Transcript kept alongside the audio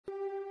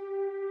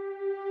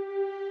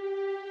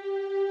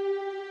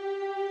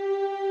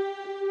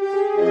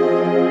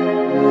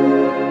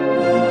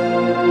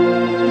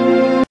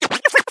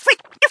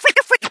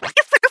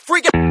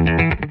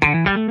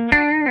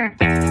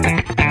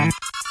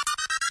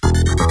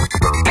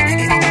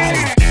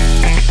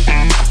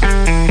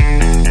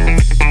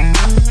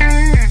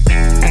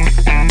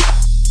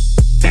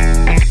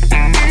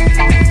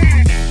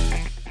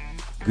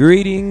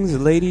Greetings,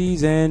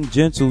 ladies and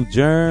gentle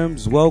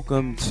germs.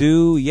 Welcome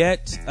to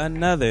yet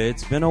another.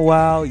 It's been a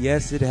while.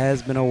 Yes, it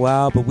has been a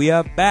while, but we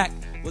are back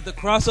with a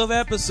crossover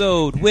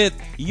episode with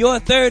Your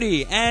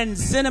 30 and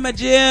Cinema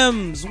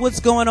Gems. What's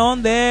going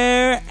on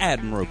there,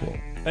 Admirable?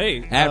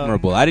 Hey.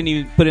 Admirable. I didn't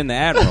even put in the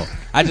Admiral.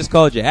 I just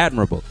called you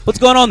Admirable. What's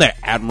going on there,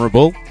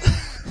 Admirable?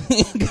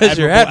 Because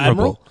you're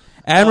Admirable.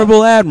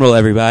 Admiral,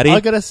 everybody. All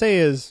I gotta say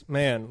is,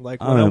 man, like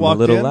when I I'm walked a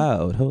little in,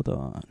 loud. Hold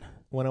on.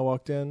 when I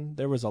walked in,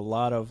 there was a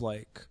lot of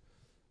like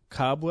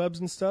cobwebs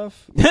and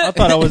stuff. I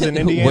thought I was in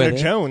Indiana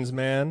Jones,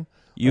 man.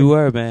 You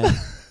were, man.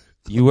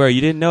 You were.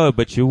 You didn't know it,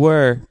 but you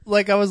were.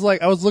 I was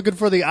looking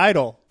for the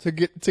idol to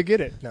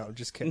get it. No,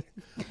 just kidding.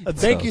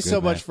 Thank you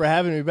so much for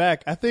having me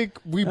back. I think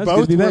we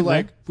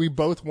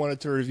both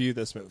wanted to review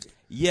this movie.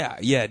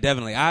 Yeah,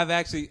 definitely.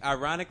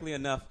 Ironically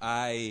enough,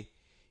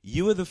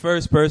 you were the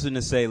first person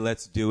to say,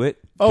 let's do it.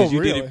 Oh,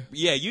 you really? Did it,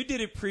 yeah, you did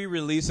it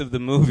pre-release of the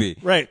movie.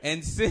 Right.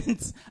 And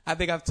since, I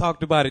think I've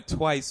talked about it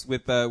twice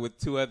with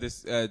two other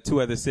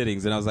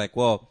sittings, and I was like,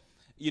 well,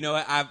 you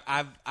know,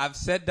 I've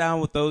sat down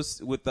with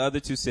the other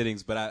two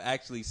sittings, but I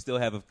actually still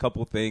have a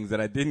couple things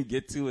that I didn't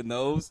get to in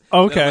those.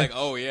 Okay. I'm like,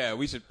 oh yeah,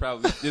 we should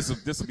probably this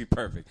will be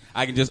perfect.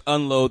 I can just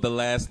unload the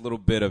last little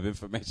bit of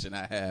information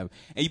I have.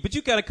 But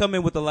you gotta come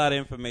in with a lot of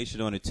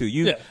information on it too.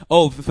 Yeah.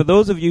 Oh, for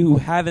those of you who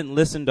haven't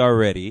listened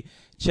already,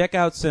 check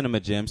out Cinema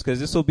Gems, because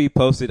this will be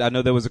posted. I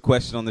know there was a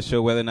question on the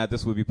show whether or not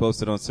this would be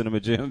posted on Cinema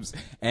Gems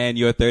and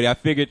Your 30. I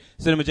figured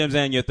Cinema Gems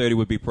and Your 30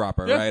 would be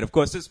proper, right? Of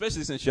course,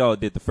 especially since y'all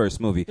did the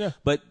first movie. Yeah.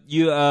 But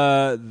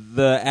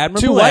the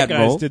Admiral... Two white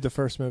guys did the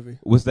first movie.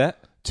 Was that?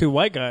 Two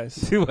white guys.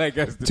 Two white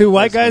guys did Two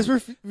white guys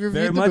reviewed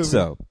Very much movie.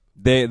 so.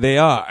 They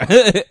are.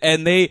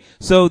 And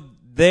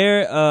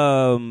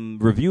their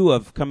review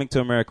of Coming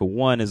to America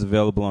 1 is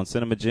available on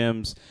Cinema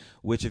Gems,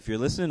 which if you're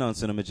listening on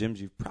Cinema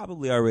Gems, you've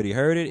probably already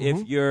heard it.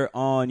 Mm-hmm. If you're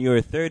on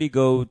Your 30,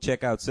 go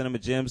check out Cinema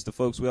Gems, the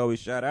folks we always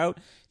shout out.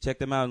 Check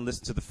them out and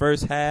listen to the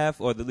first half,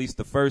 or at least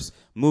the first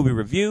movie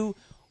review.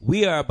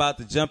 We are about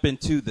to jump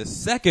into the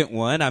second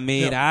one. I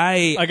mean,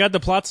 I got the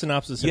plot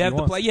synopsis. You have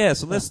the plot? Yeah,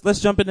 so let's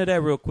jump into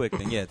that real quick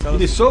then. Yeah, tell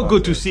us. It's so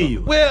good to see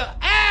you. Well,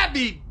 I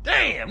be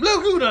damn.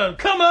 Look who done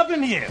come up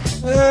in here.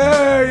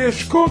 Hey,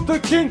 escuta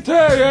Kinte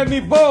and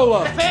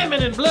Ebola.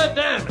 Famine and Blood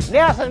Diamond.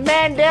 Nelson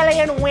Mandela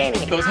and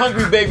Winnie. Those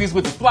hungry babies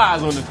with the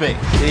flies on the face.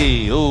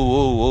 Hey,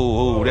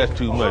 oh, that's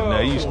too much.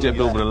 Now, you stepped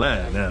over the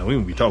line. Now, we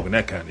won't be talking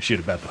that kind of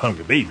shit about the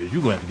hungry babies.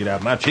 You're going to have to get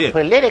out of my chair.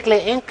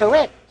 Politically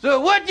incorrect. So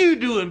what you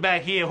doing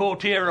back here,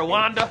 Hotel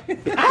Rwanda?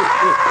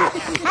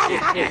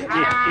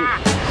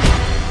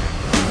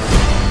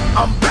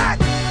 I'm back.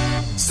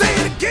 Say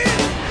it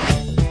again.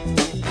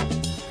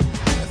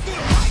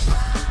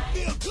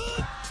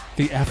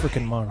 The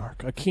African monarch,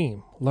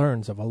 Akeem,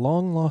 learns of a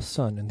long-lost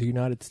son in the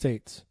United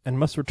States and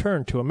must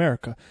return to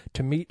America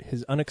to meet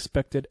his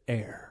unexpected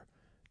heir,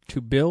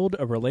 to build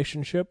a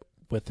relationship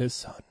with his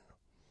son.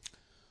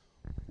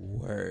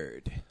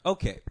 Word.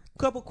 Okay,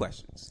 couple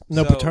questions.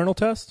 No paternal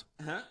test?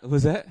 Huh?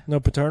 Was that? No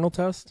paternal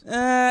test?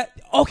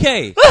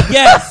 Okay.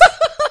 Yes.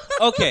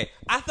 Okay.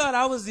 I thought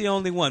I was the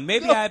only one.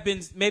 Maybe I've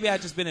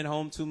just been at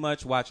home too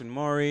much watching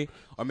Maury,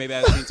 or maybe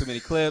I've seen too many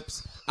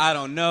clips. I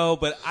don't know,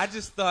 but I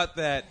just thought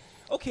that,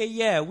 okay,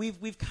 yeah,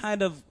 we've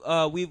kind of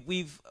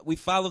we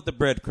followed the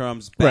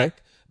breadcrumbs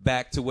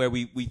back to where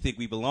we think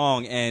we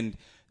belong, and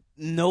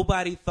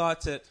nobody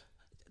thought to.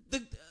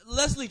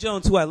 Leslie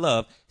Jones, who I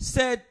love,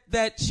 said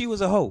that she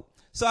was a hoe.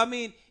 So I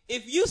mean,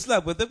 if you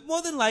slept with her,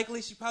 more than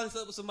likely she probably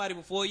slept with somebody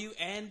before you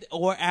and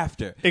or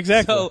after.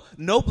 Exactly. So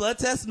no blood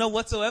test, no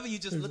whatsoever. You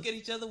just look at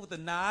each other with a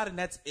nod, and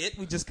that's it.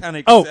 We just kind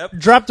of accept. Oh,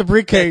 drop the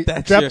briefcase.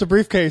 Drop the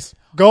briefcase.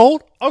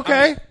 Gold?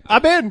 Okay,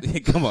 I'm in.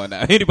 Come on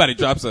now. Anybody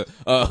drops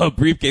a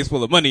briefcase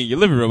full of money in your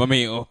living room, I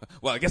mean,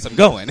 well, I guess I'm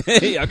going.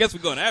 I guess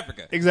we're going to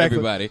Africa. Exactly.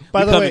 Everybody.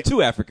 By we're the coming way,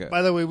 to Africa.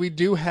 By the way, we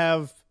do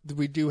have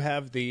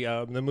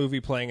the movie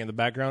playing in the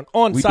background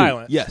on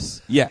silent.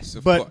 Yes,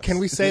 of but course. Can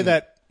we say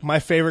that my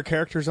favorite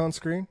character's on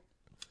screen?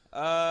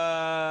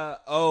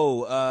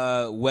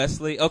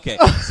 Wesley. Okay.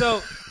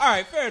 So, all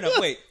right, fair enough.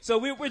 Wait. So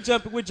we're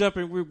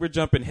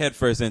jumping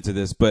headfirst into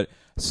this, but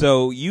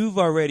so you've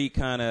already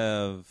kind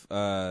of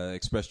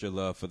expressed your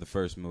love for the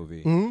first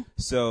movie. Mm-hmm.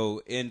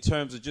 So in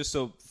terms of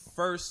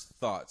first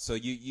thoughts. So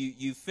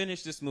you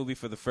finished this movie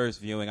for the first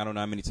viewing. I don't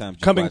know how many times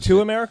you Coming watched to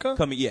it. America?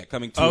 Coming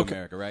to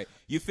America, right?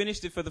 You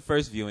finished it for the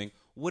first viewing.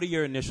 What are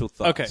your initial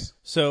thoughts? Okay.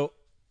 So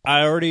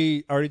I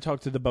already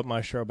talked to the But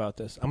My Show about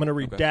this. I'm going to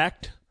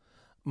redact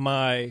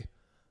my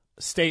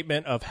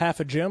statement of half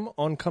a gem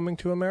on Coming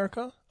to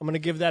America. I'm going to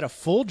give that a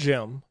full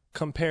gem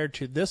compared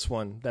to this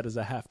one that is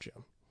a half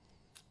gem.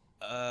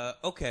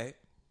 Okay.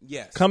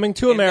 Yes. Coming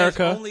to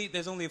America.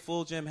 There's only a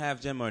full gem,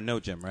 half gem, or no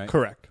gem, right?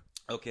 Correct.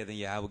 Okay, then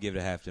yeah, I will give it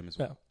a half gem as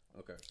well. Yeah.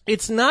 Okay.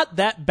 It's not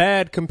that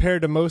bad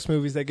compared to most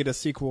movies that get a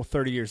sequel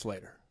 30 years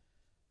later.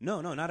 No,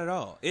 not at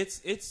all.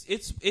 It's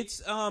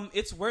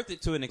worth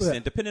it to an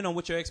extent, depending on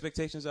what your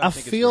expectations are. I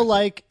feel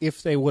like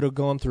if they would have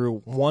gone through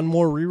one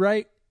more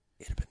rewrite,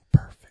 it'd have been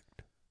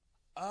perfect.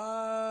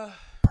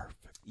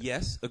 Perfect.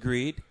 Yes,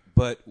 agreed.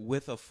 But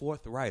with a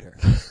fourth writer.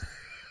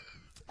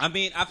 I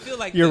mean, I feel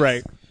like You're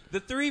right. The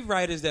three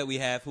writers that we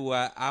have, who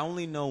I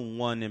only know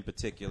one in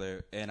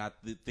particular, and I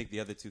think the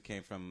other two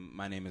came from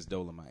My Name is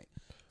Dolomite.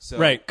 So,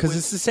 Right, because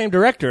it's the same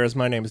director as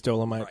My Name is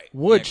Dolomite, right,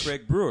 which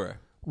Craig Brewer.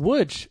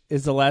 Which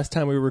is the last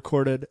time we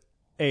recorded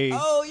a...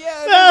 Oh,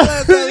 yeah.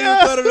 That's the last time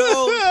we recorded an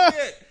old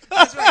shit.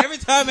 That's right. Every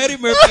time Eddie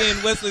Murphy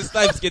and Wesley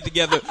Snipes get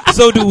together,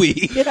 so do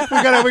we. we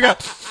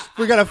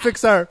gotta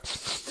fix our...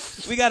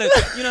 We gotta,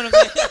 you know what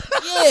I'm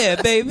saying?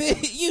 Yeah,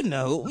 baby. You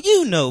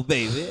know,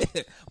 baby.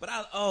 But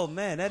oh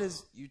man,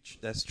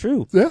 that's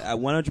true. Yeah.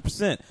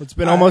 100%. It's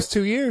been almost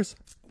 2 years.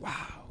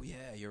 Wow. Yeah,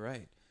 you're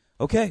right.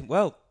 Okay.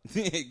 Well,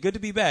 good to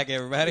be back,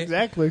 everybody.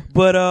 Exactly.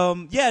 But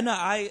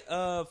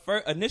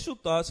initial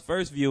thoughts,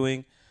 first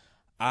viewing,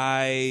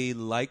 I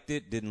liked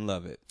it, didn't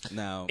love it.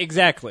 Now.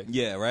 Exactly.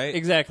 Yeah. Right.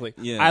 Exactly.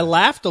 Yeah. I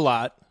laughed a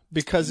lot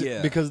because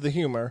of the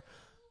humor.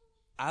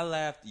 I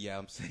laughed. Yeah,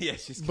 I'm saying. Yeah,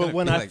 she's. But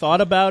when I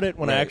thought about it,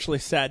 when I Right. actually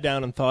sat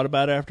down and thought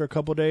about it after a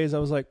couple of days, I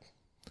was like,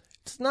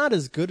 it's not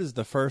as good as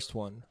the first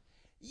one.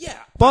 Yeah.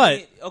 But I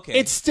mean, okay.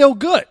 it's still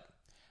good.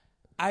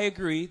 I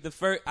agree. The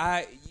first,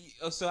 I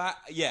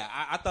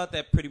thought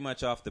that pretty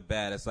much off the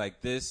bat. It's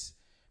like this.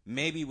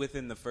 Maybe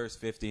within the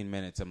first 15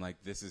 minutes, I'm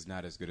like, this is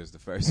not as good as the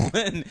first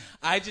one.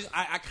 I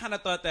kind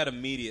of thought that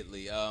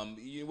immediately.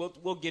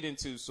 We'll get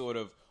into sort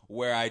of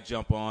where I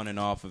jump on and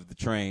off of the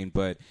train,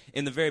 but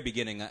in the very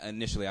beginning,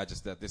 initially, I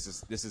just thought this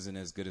isn't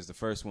as good as the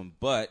first one.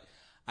 But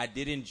I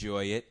did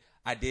enjoy it.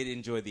 I did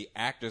enjoy the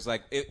actors.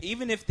 Like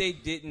even if they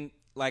didn't.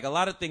 Like a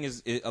lot of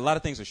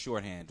things are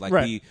shorthand. Like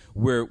right.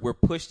 we're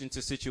pushed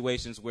into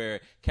situations where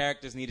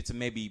characters needed to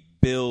maybe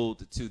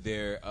build to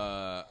their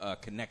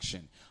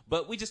connection,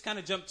 but we just kind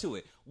of jump to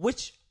it,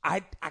 which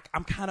I'm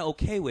kind of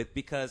okay with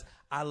because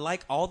I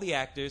like all the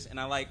actors and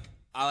I like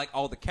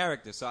all the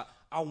characters. So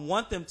I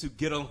want them to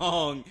get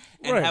along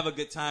and right. have a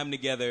good time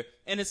together.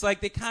 And it's like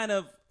they kind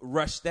of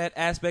rushed that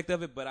aspect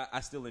of it, but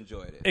I still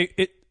enjoyed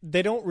it.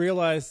 They don't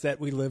realize that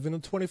we live in the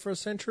 21st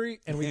century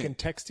and we can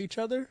text each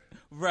other.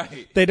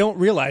 Right. They don't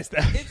realize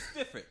that. It's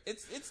different.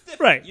 It's different.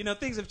 Right. You know,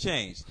 things have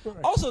changed. Right.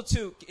 Also,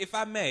 too, if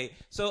I may,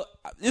 so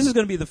this is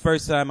going to be the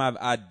first time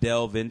I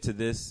delve into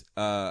this.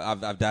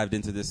 I've dived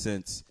into this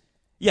since.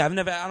 Yeah,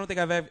 I don't think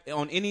I've ever,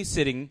 on any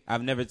sitting,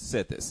 I've never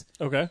said this.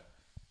 Okay.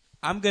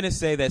 I'm going to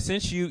say that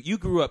since you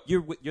grew up,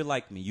 you're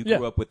like me. You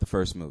grew up with the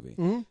first movie.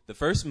 Mm-hmm. The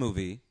first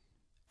movie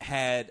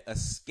had a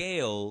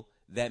scale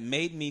that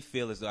made me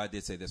feel as though I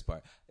did say this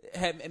part.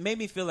 It made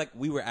me feel like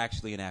we were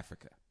actually in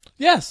Africa.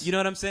 Yes. You know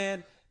what I'm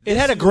saying? It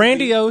had a This movie-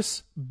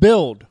 grandiose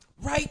build.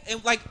 Right,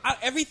 and like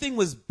everything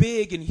was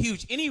big and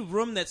huge. Any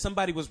room that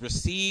somebody was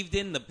received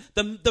in,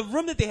 the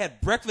room that they had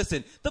breakfast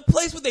in, the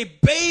place where they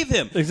bathe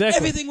him, Exactly.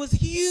 everything was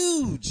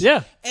huge.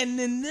 Yeah. And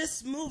in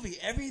this movie,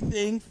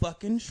 everything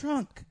fucking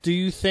shrunk. Do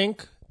you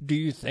think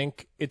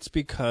it's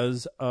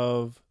because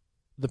of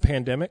the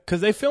pandemic?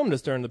 Because they filmed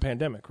this during the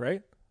pandemic,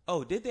 right?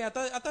 Oh, did they? I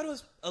thought it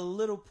was a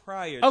little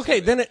prior. Okay,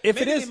 to then it. if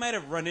Maybe it is, they might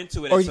have run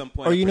into it or at some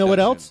point. or in you know what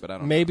production, else? But I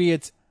don't Maybe know.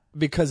 it's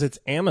because it's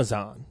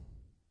Amazon.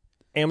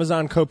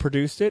 Amazon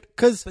co-produced it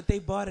because But they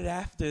bought it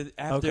after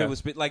Okay. it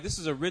was like this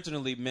was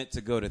originally meant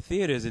to go to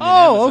theaters and then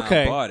oh, Amazon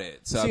okay. bought it.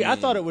 So, See, I mean,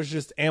 thought it was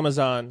just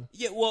Amazon.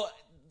 Yeah, well,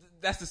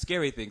 that's the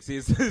scary thing. See,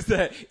 is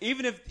that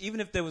even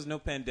if there was no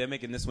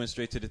pandemic and this went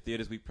straight to the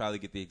theaters, we'd probably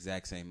get the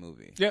exact same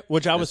movie. Yeah,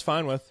 which I was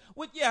fine with.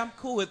 Well, yeah, I'm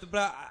cool with it,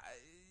 but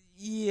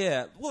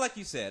yeah. Well, like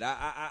you said,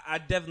 I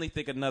definitely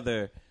think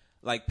another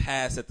like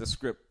pass at the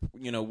script,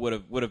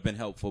 would have been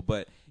helpful.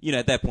 But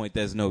at that point,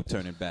 there's no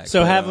turning back.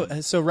 So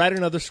But, write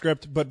another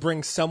script, but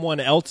bring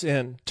someone else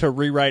in to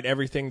rewrite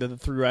everything that the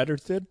three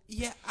writers did.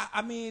 Yeah,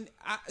 I mean,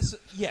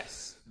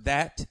 yes,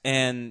 that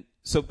and.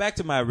 So back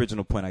to my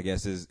original point, I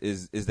guess,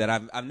 is that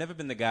I've never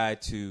been the guy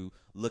to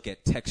look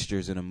at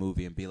textures in a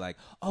movie and be like,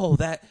 oh,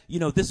 that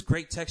this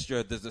great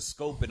texture, there's a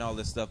scope and all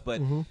this stuff.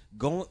 But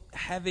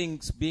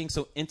being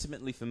so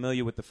intimately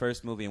familiar with the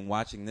first movie and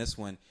watching this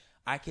one,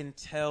 I can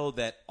tell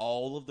that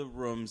all of the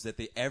rooms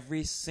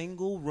every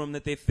single room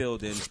that they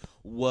filled in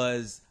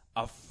was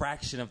a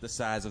fraction of the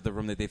size of the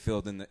room that they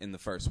filled in the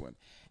first one,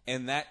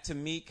 and that to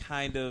me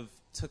kind of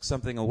took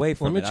something away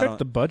from it. Let me check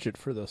the budget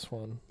for this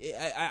one.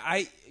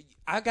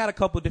 I got a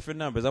couple different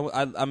numbers.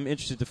 I'm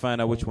interested to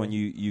find out which one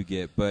you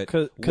get, but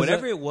 'Cause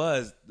whatever it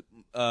was,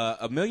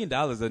 $1 million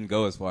doesn't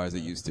go as far as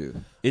it used to.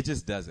 It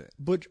just doesn't.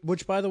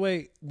 Which, by the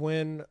way,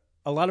 when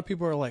a lot of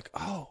people are like,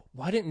 "Oh,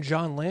 why didn't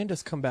John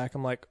Landis come back?"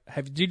 I'm like,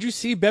 did you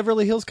see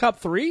Beverly Hills Cop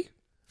 3?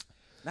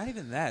 Not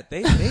even that.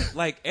 They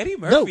like Eddie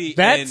Murphy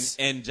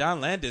and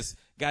John Landis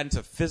got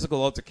into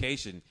physical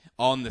altercation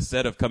on the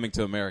set of Coming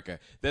to America.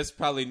 That's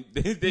probably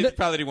they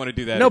probably didn't want to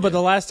do that. No, again. but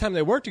the last time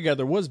they worked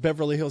together was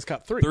Beverly Hills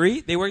Cop 3.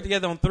 3? They worked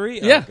together on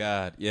 3? Yeah. Oh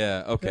God.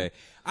 Yeah. Okay.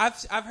 Yeah.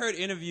 I've heard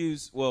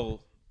interviews.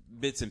 Well,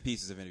 bits and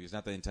pieces of interviews,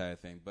 not the entire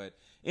thing, but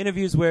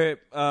interviews where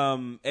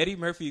Eddie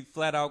Murphy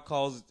flat out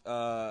calls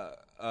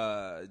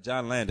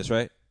John Landis,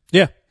 right?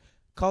 Yeah.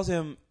 Calls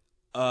him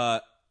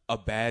a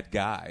bad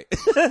guy.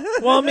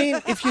 Well, I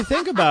mean, if you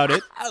think about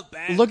it, A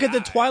bad look at the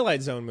guy.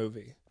 Twilight Zone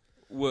movie.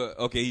 Well,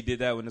 okay, he did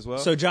that one as well.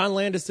 So John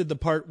Landis did the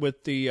part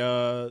with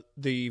the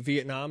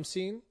Vietnam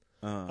scene,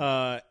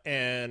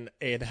 and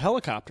a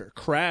helicopter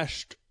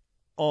crashed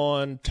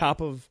on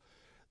top of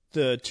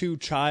the two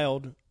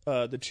child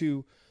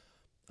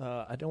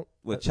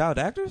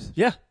actors?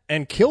 Yeah,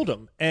 and killed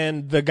him.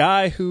 And the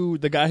guy who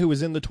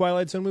was in the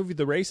Twilight Zone movie,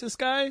 the racist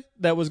guy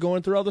that was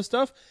going through all this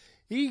stuff,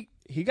 he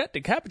got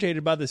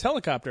decapitated by this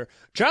helicopter.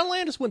 John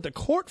Landis went to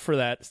court for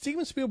that.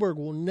 Steven Spielberg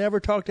will never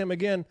talk to him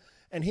again,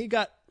 and he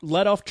got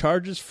let off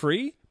charges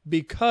free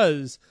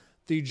because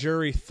the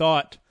jury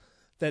thought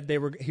that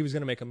he was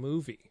going to make a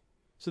movie.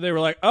 So they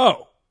were like,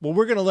 "Oh, well,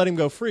 we're going to let him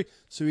go free."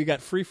 So he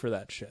got free for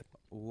that shit.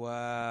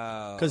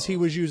 Wow. Because he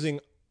was using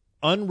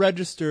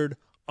unregistered,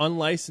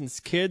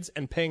 unlicensed kids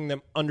and paying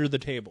them under the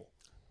table.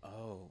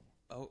 Oh.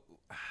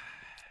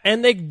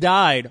 And they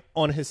died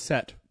on his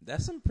set.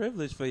 That's some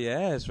privilege for your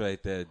ass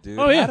right there, dude.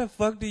 Oh, yeah. How the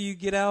fuck do you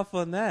get off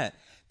on that?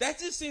 That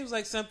just seems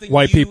like something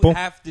White you people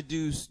have to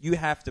do. You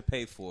have to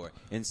pay for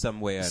in some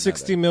way or another.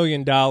 $60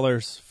 million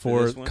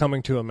for this one?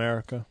 Coming to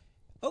America.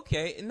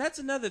 Okay, and that's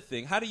another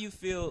thing. How do you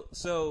feel?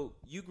 So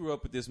you grew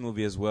up with this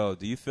movie as well.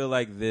 Do you feel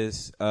like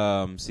this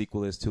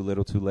sequel is too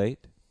little, too late?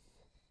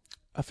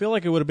 I feel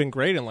like it would have been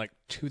great in like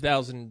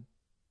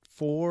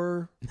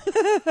 2004,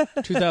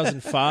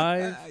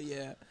 2005.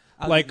 Yeah,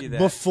 like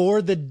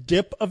before the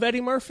dip of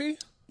Eddie Murphy.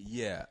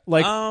 Yeah,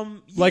 like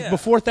yeah.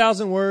 before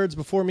 1,000 Words,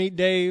 before Meet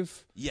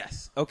Dave.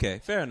 Yes.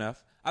 Okay. Fair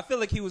enough. I feel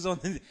like he was on.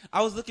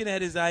 I was looking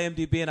at his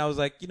IMDb and I was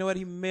like, you know what?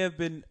 He may have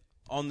been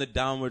on the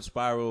downward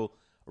spiral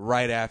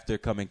right after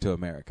Coming to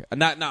America.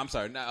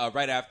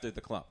 Right after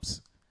The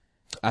Clumps.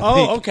 I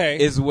think okay.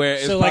 Is where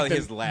it's so probably like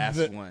his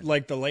last one.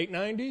 Like the late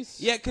 90s?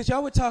 Yeah, because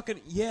y'all were talking.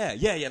 Yeah,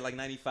 like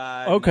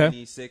 95, okay.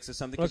 96 or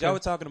something. Because y'all were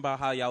talking about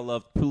how y'all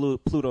loved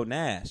Pluto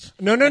Nash.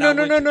 No. You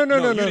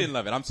didn't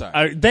love it. I'm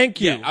sorry. Thank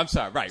you. Yeah, I'm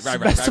sorry. Right.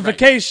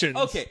 Specifications.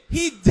 Okay,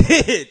 he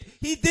did.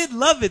 He did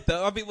love it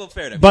though. I mean, well,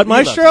 fair enough. But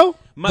Maestro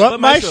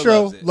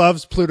Maestro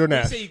loves Pluto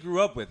Nash. You say he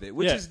grew up with it,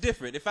 which is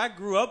different. If I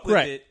grew up with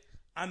it,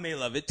 I may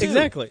love it too.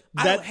 Exactly.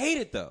 I don't hate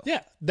it though. Yeah,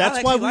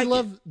 that's why we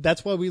love.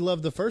 That's why we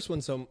love the first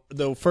one. Coming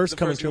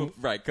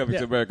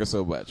to America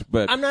so much.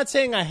 But I'm not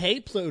saying I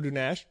hate Pluto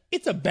Nash.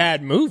 It's a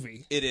bad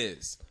movie. It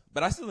is,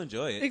 but I still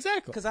enjoy it.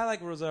 Exactly. Because I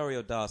like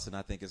Rosario Dawson.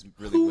 I think is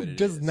really Who what it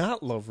does is.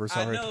 not love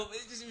Rosario? I know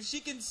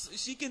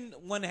she can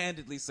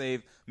one-handedly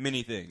save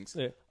many things.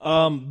 Yeah.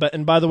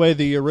 And by the way,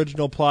 the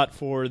original plot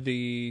for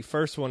the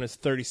first one is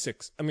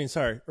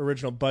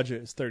original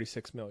budget is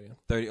 $36 million.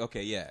 30.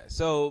 Okay, yeah.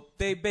 So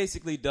they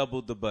basically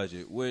doubled the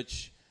budget,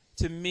 which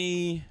to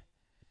me,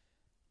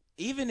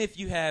 even if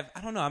you have,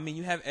 I don't know. I mean,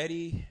 you have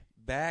Eddie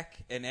back,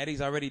 and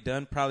Eddie's already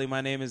done Probably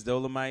My Name Is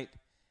Dolomite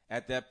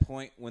at that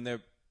point when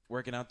they're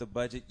working out the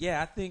budget.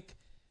 Yeah, I think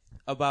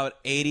about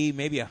 80,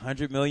 maybe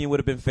 100 million would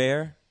have been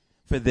fair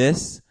for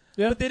this.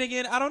 Yeah. But then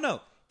again, I don't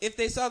know. If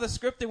they saw the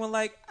script and were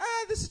like,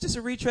 this is just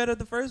a retread of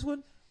the first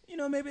one,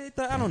 maybe they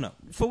thought, I don't know.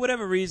 For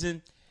whatever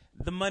reason,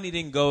 the money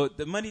didn't go.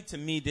 The money to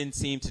me didn't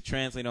seem to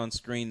translate on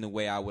screen the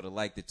way I would have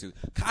liked it to.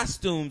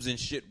 Costumes and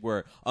shit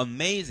were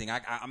amazing.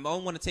 I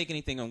don't want to take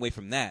anything away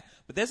from that.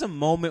 But there's a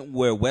moment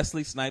where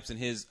Wesley Snipes and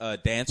his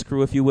dance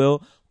crew, if you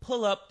will,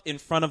 pull up in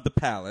front of the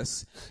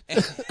palace,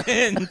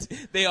 and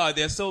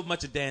they're so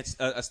much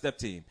a step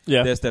team.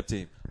 Yeah, they're a step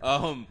team.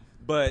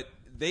 But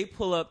they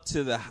pull up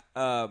to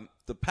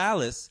the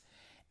palace,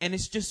 and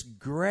it's just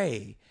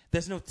gray.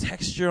 There's no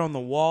texture on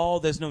the wall.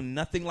 There's no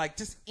nothing like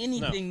just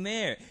anything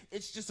there.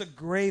 It's just a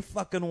gray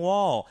fucking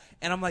wall,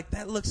 and I'm like,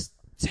 that looks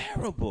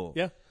terrible.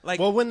 Yeah.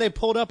 Well, when they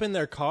pulled up in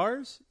their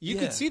cars, you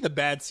could see the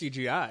bad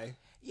CGI.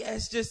 Yeah,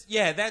 it's just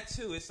that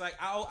too. It's like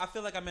I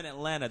feel like I'm in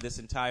Atlanta this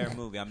entire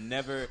movie. I'm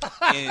never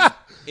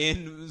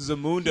in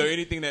Zamunda or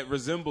anything that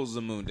resembles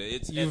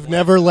Zamunda. You've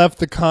never left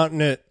the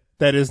continent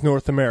that is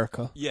North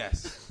America.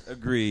 Yes,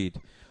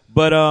 agreed.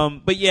 But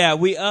yeah,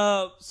 we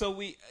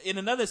in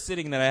another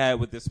sitting that I had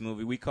with this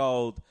movie, we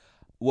called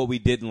what we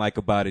didn't like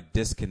about it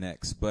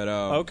disconnects. But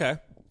okay.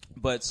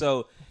 But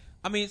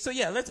we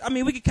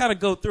could kind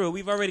of go through it.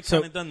 We've already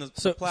kind of done the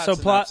plot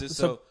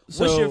synopsis.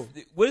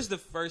 What is the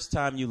first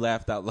time you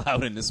laughed out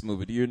loud in this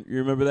movie? Do you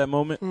remember that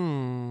moment?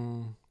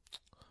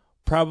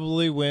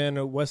 Probably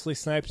when Wesley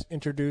Snipes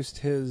introduced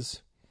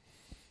his.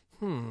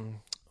 How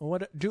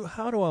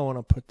do I want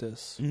to put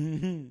this?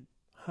 Mm-hmm.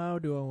 How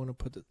do I want to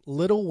put this?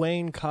 Lil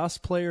Wayne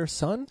cosplayer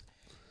son?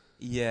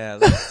 Yeah,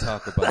 let's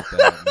talk about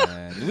that,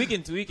 man. We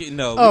can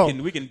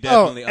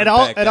definitely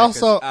unpack and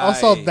also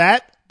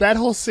that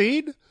whole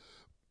scene.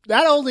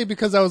 Not only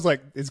because I was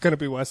like, it's gonna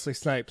be Wesley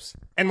Snipes,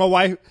 and my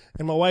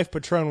wife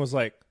Patron was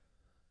like,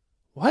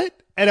 what?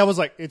 And I was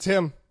like, it's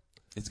him.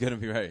 It's gonna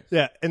be right.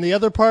 Yeah, and the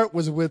other part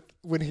was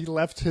when he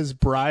left his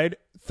bride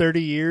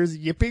 30 years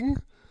yipping.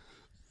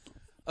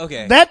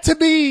 Okay. That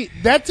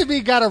to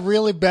me got a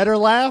really better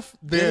laugh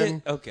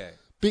than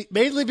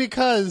mainly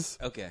because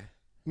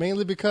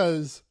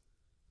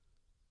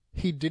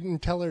he didn't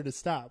tell her to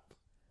stop.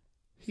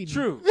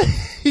 True.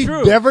 He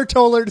never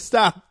told her to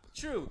stop.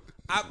 True.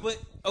 But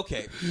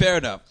okay, fair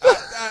enough.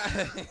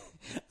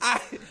 I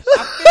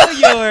feel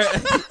your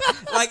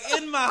like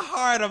in my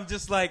heart. I'm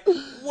just like,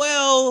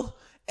 well,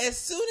 as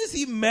soon as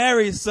he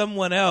marries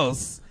someone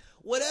else,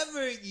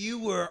 whatever you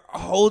were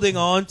holding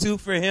on to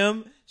for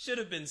him should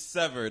have been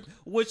severed.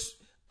 Which,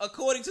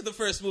 according to the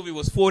first movie,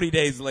 was 40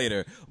 days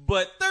later.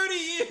 But 30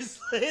 years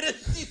later,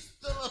 she's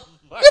still a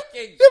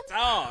fucking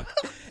dog.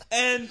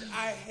 And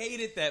I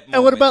hated that moment.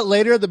 And what about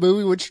later in the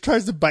movie when she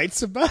tries to bite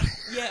somebody?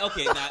 Yeah,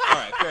 okay, all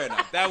right, fair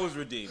enough. That was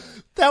redeeming.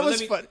 That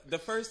was fun. The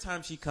first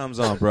time she comes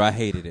on, bro, I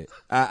hated it.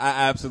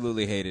 I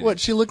absolutely hated it. What,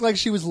 she looked like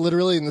she was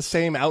literally in the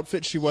same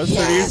outfit she was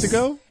 30 years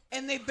ago?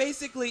 And they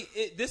basically,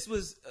 this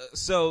was,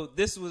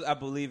 I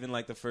believe, in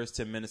like the first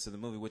 10 minutes of the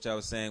movie, which I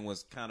was saying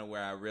was kind of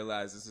where I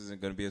realized this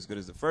isn't going to be as good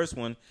as the first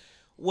one,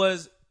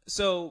 was,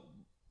 so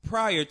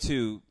prior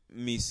to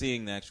me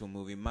seeing the actual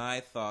movie, my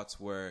thoughts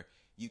were,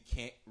 you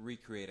can't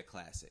recreate a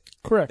classic.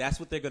 Correct. That's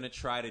what they're going to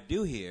try to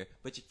do here,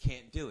 but you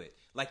can't do it.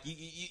 Like,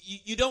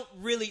 you don't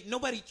really,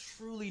 nobody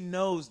truly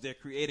knows they're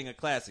creating a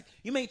classic.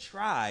 You may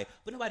try,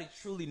 but nobody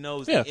truly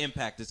knows the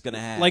impact it's going to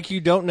have. Like,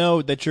 you don't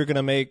know that you're going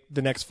to make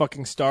the next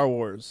fucking Star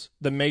Wars,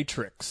 The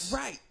Matrix.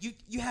 Right.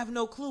 You have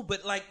no clue,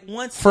 but like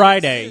once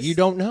Friday, it exists, you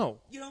don't know.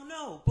 You don't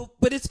know,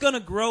 but it's going to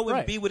grow and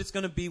Right. be what it's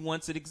going to be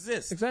once it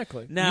exists.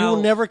 Exactly. Now, you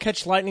will never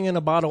catch lightning in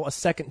a bottle a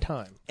second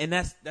time. And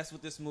that's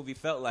what this movie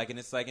felt like. And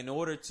it's like, in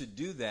order to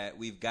do that,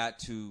 we've got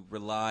to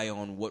rely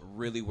on what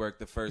really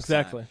worked the first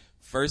Exactly. time.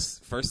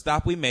 First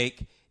stop we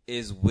make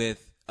is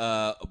with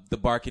the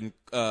barking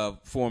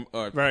form,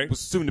 Right.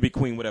 was soon to be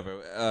queen,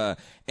 whatever.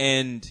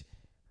 And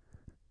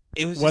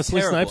it was just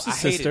Wesley terrible. Snipes' I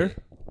hated sister.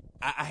 it.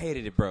 I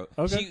hated it, bro.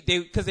 Okay.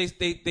 Because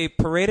they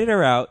paraded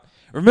her out.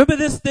 Remember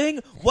this thing?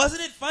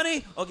 Wasn't it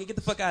funny? Okay, get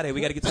the fuck out of here.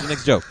 We got to get to the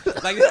next joke.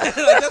 Like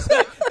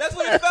that's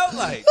what it felt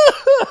like.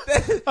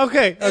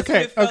 Okay.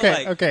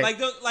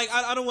 Like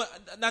I don't want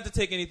not to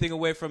take anything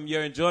away from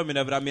your enjoyment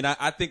of it. I mean,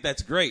 I think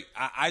that's great.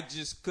 I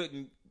just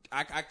couldn't.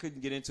 I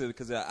couldn't get into it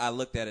because I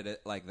looked at it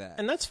like that.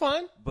 And that's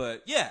fine.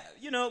 But yeah,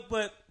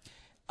 but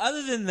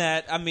other than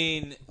that, I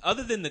mean,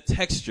 other than the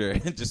texture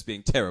just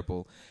being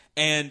terrible,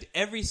 and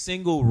every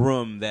single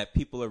room that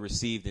people are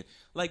received in,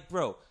 like,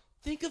 bro,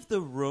 think of the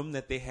room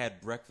that they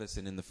had breakfast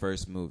in the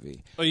first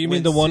movie. Oh, you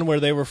mean the one where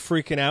they were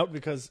freaking out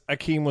because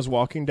Akeem was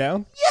walking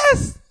down?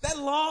 Yes! That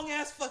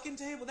long-ass fucking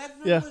table. That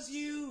room was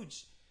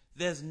huge.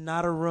 There's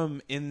not a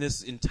room in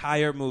this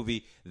entire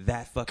movie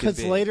that fucking big.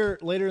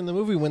 Because later in the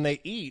movie, when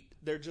they eat,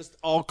 they're just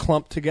all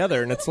clumped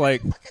together, and it's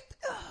like,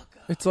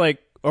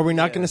 are we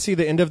not going to see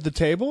the end of the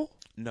table?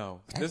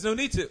 No, there's no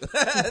need to.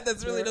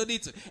 There's really no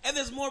need to. And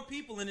there's more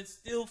people, and it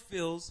still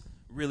feels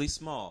really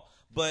small.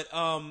 But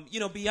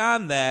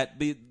beyond that,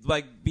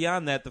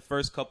 the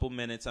first couple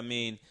minutes, I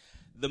mean,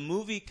 the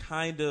movie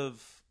kind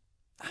of,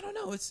 I don't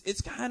know, it's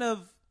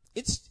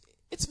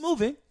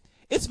moving.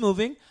 It's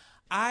moving.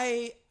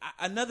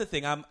 Another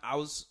thing, I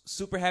was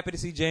super happy to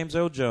see James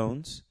Earl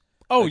Jones.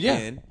 Oh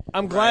again, yeah,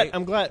 I'm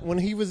glad when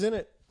he was in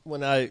it.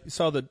 When I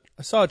saw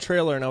a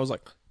trailer and I was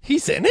like,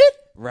 he's in it.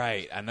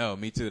 Right, I know,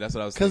 me too. That's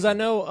what I was. Because I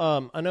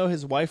know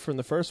his wife from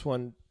the first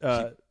one.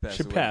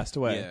 She passed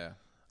away. Yeah.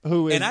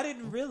 And I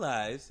didn't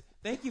realize.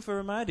 Thank you for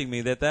reminding me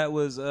that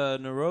was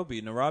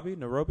Nairobi.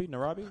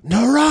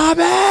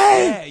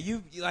 Yeah,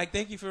 you like.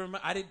 Thank you for.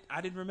 I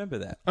didn't remember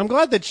that. I'm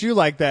glad that you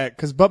like that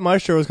because But My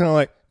Show was kind of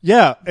like,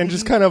 yeah, and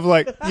just kind of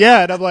like,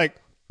 yeah, and I'm like,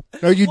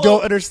 no, you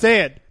don't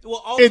understand.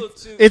 Well, also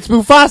it's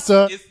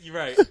Mufasa. You're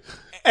right.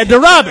 And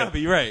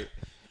Nairobi. Right.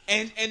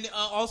 And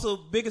also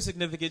bigger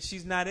significance,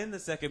 she's not in the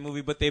second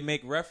movie, but they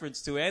make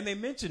reference to her and they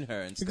mention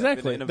her and stuff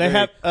Exactly. in a They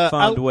very have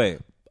fond way.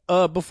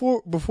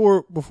 Before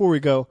we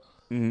go,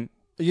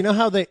 you know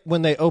how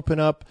when they open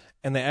up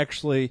and they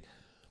actually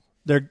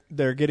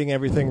they're getting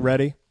everything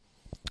ready.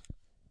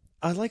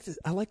 I like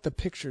the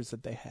pictures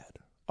that they had.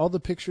 All the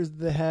pictures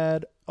that they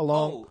had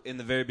along. Oh, in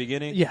the very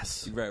beginning.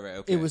 Yes. Right.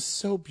 Okay. It was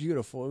so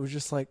beautiful. It was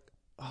just like,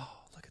 oh,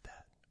 look at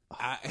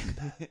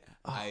that.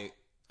 I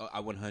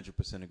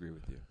 100% agree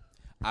with you.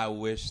 I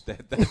wish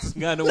that's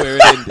kind of where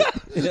it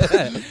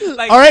ended.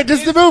 All right,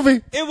 just the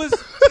movie. It was,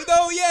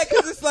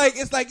 because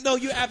it's like, no,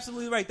 you're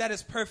absolutely right. That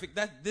is perfect.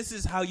 This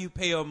is how you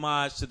pay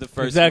homage to the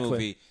first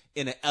movie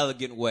in an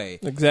elegant way.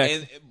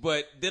 Exactly.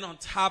 But then on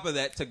top of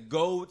that, to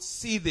go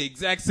see the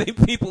exact same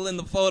people in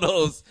the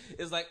photos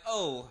is like,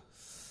 oh,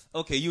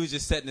 okay, you was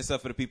just setting this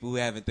up for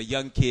the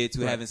young kids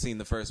who haven't seen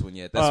the first one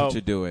yet. That's what you're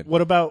doing.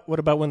 What about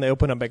when they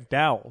open up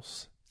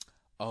McDowell's?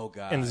 Oh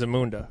God. In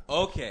Zamunda.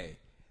 Okay.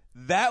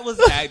 That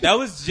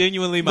was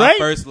genuinely my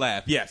first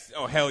laugh. Yes.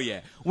 Oh, hell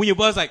yeah. When your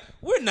buzz like,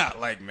 we're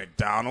not like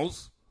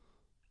McDonald's.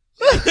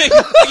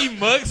 He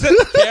mugs at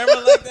the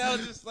camera like that. I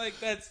was just like,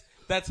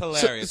 that's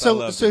hilarious.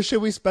 So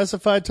should we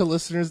specify to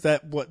listeners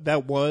that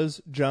that was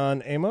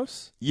John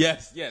Amos?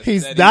 Yes.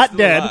 He's not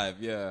dead. Alive.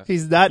 Yeah.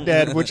 He's not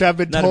dead, which I've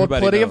been told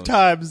plenty of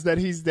times that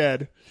he's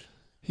dead.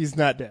 He's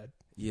not dead.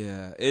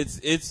 Yeah,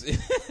 it's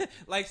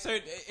like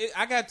certain.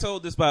 I got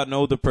told this by an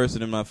older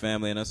person in my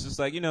family, and it's just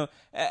like,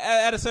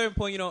 at a certain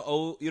point, you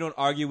don't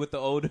argue with the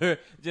older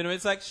generation.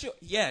 It's like, sure,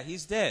 yeah,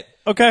 he's dead.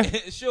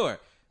 Okay, sure,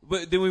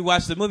 But then we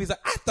watched the movie. He's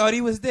like, I thought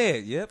he was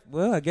dead. Yep.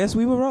 Well, I guess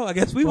we were wrong. I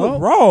guess we were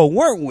wrong,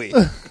 weren't we? You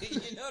know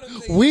what I'm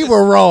saying? We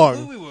were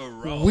wrong. We were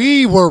wrong.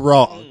 We were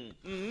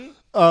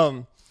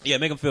wrong. Yeah,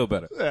 make him feel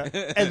better.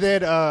 And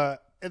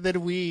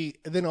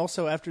then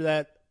also after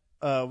that,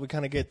 we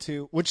kind of get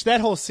to, which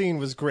that whole scene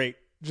was great.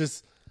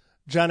 Just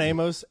John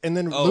Amos and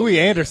then Louis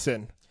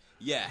Anderson.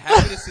 Yeah,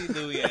 happy to see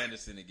Louis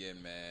Anderson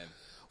again, man.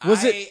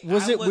 Was it I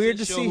wasn't weird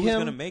to sure see who was him?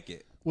 gonna make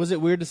it? Was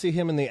it weird to see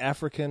him in the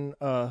African?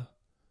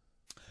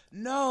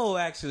 No,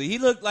 actually, he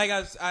looked like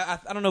I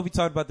don't know if we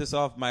talked about this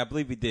off. I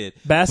believe we did.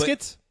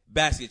 Baskets?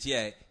 Baskets,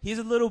 yeah. He's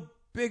a little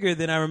bigger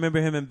than I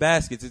remember him in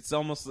Baskets. It's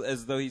almost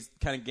as though he's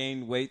kind of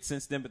gained weight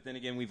since then. But then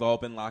again, we've all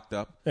been locked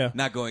up,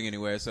 not going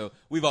anywhere. So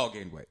we've all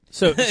gained weight.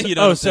 So you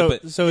know so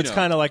it's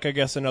kind of like, I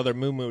guess, another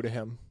moo to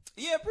him.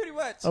 Yeah, pretty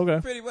much.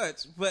 Okay, pretty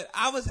much. But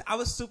I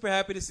was super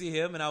happy to see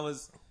him, and I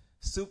was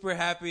super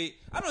happy.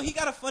 I don't know. He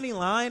got a funny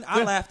line.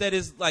 I laughed at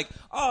his like,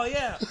 oh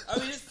yeah. I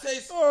mean, it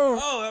tastes.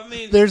 I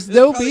mean, there's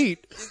no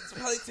beat. It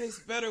probably tastes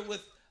better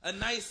with a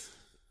nice,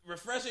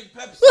 refreshing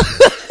Pepsi.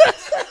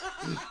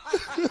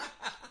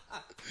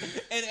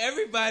 And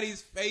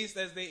everybody's face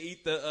as they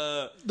eat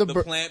the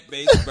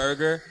plant-based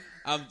burger.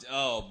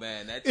 Oh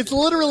man, it's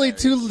literally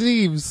two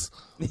leaves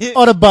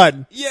on a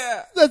bun.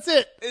 Yeah, that's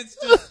it.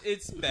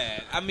 It's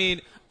bad. I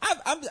mean,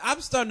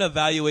 I'm starting to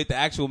evaluate the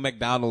actual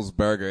McDonald's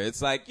burger.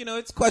 It's like,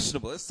 it's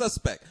questionable. It's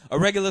suspect. A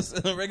regular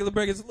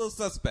burger is a little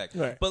suspect.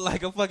 Right. But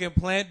like a fucking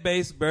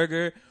plant-based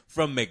burger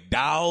from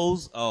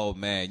McDowell's, oh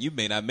man, you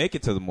may not make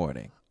it to the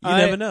morning. You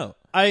never know.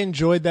 I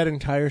enjoyed that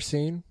entire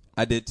scene.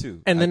 I did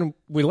too. And then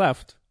we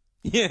left.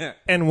 Yeah.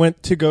 And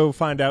went to go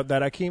find out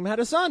that Akeem had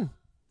a son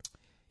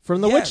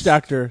from the witch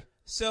doctor.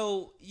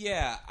 So,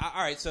 yeah.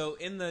 All right. So,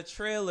 in the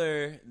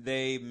trailer,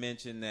 they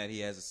mentioned that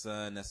he has a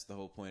son. That's the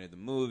whole point of the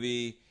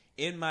movie.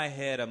 In my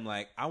head, I'm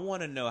like, I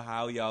want to know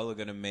how y'all are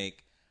going to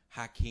make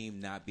Hakeem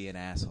not be an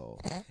asshole.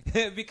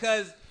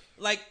 Because,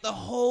 like,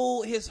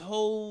 his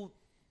whole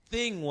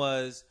thing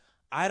was,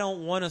 I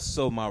don't want to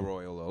sow my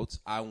royal oats.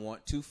 I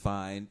want to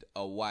find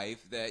a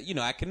wife that,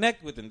 I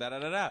connect with and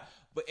da-da-da-da.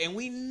 And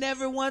we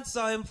never once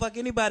saw him fuck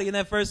anybody in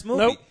that first movie.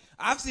 Nope.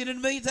 I've seen it a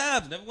million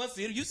times. Never once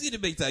seen it. You've seen it a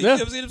million times. Yeah. You've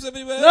never seen him so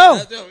many times? No.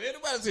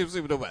 Nobody seen him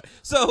so many times.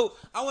 So,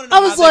 I want to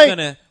know how they're going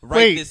to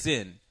write this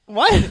in.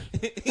 What?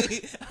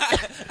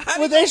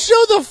 When they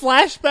show the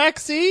flashback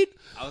scene,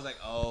 I was like,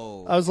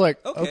 oh. I was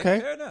like, okay.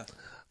 Fair enough.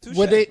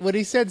 When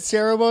he said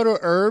ceremonial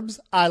herbs,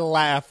 I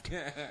laughed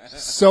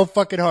so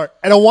fucking hard.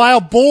 And a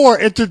wild boar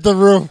entered the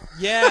room.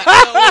 Yeah.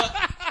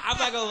 I'm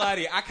not gonna lie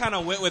to you. I kind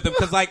of went with him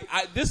because, like,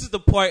 this is the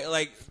point.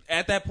 Like,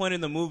 at that point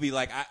in the movie,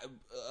 like,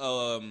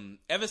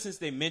 ever since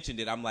they mentioned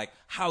it, I'm like,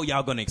 how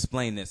y'all gonna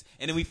explain this?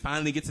 And then we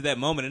finally get to that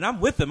moment, and I'm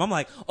with them. I'm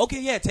like,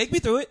 okay, yeah, take me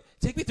through it.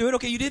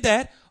 Okay, you did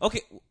that.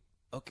 Okay.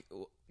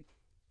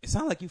 It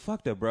sounds like you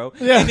fucked up, bro.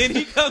 Yeah. And then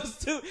he comes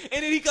to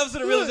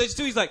the realization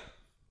too. He's like,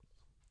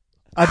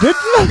 I did.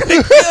 I'm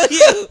gonna kill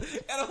you.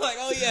 And I'm like,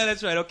 oh yeah,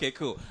 that's right. Okay,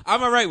 cool.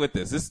 I'm all right with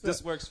this.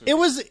 This works for me.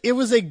 It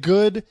was a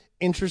good,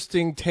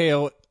 interesting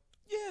tale.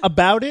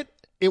 About it.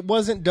 It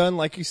wasn't done,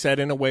 like you said,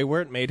 in a way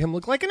where it made him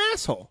look like an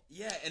asshole.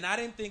 Yeah, and I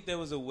didn't think there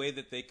was a way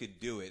that they could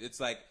do it.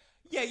 It's like,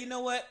 yeah, you know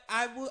what?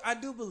 I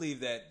do believe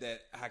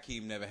that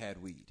Hakeem never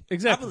had weed.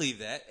 Exactly. I believe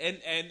that.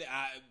 And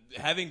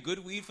having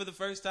good weed for the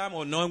first time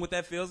or knowing what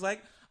that feels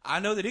like, I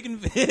know that it can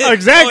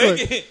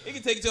exactly. it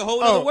can take you to a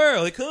whole other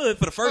world. It could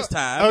for the first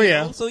time. Oh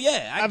yeah. So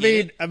yeah, I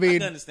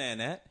can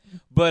understand that.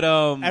 But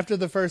after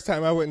the first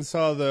time I went and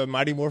saw the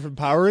Mighty Morphin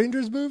Power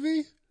Rangers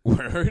movie.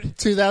 Word.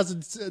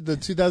 The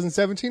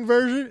 2017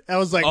 version. I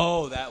was like,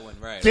 oh, that one,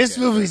 right. This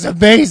movie's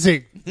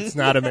amazing. It's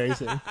not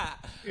amazing. Man.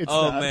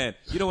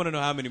 You don't want to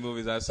know how many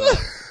movies I saw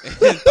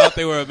and thought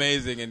they were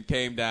amazing and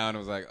came down and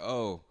was like,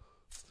 oh,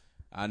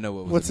 I know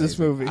what was What's amazing.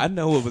 this movie? I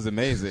know what was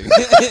amazing.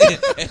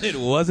 And it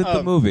wasn't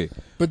the movie.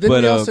 But then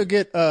we also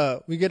get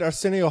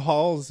Arsenio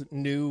Hall's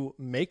new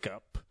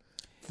makeup.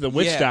 The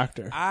witch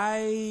doctor.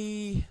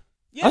 I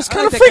was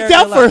kind of freaked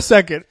out for a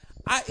second.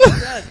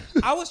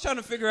 I was trying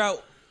to figure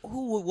out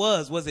who it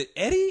was. Was it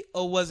Eddie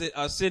or was it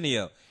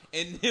Arsenio?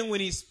 And then when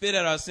he spit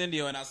at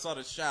Arsenio and I saw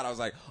the shot, I was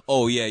like,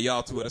 oh yeah,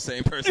 y'all two are the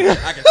same person.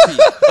 I can see.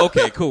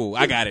 Okay, cool.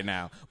 I got it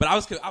now. But I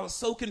was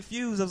so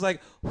confused. I was like,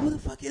 who the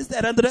fuck is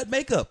that under that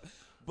makeup?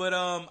 But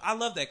I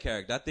love that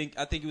character. I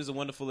think he was a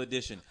wonderful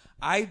addition.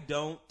 I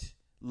don't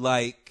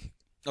like.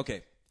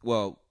 I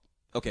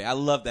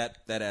love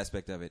that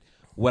aspect of it.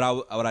 What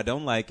I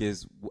don't like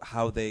is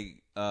how they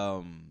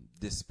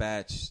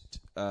dispatched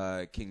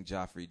King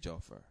Joffrey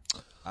Joffre.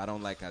 I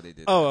don't like how they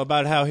did that.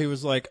 About how he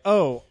was like,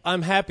 oh,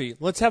 I'm happy.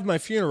 Let's have my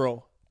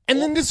funeral.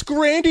 And then this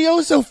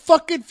grandiose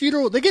fucking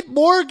funeral. They get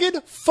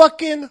Morgan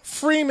fucking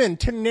Freeman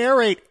to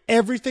narrate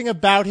everything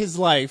about his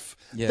life.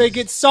 Yes. They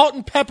get Salt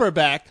and Pepper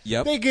back.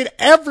 Yep. They get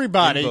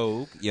everybody. In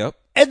Vogue. Yep.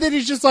 And then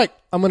he's just like,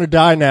 I'm going to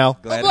die now.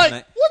 Gladys I'm like,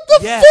 Knight.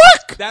 what the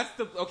fuck?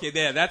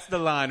 That's the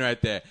line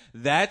right there.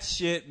 That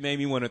shit made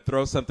me want to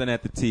throw something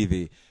at the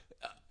TV.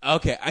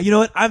 Okay, you know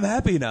what? I'm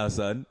happy now,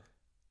 son.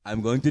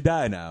 I'm going to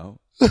die now.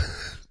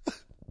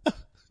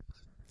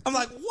 I'm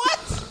like,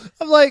 what?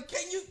 I'm like,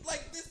 can you,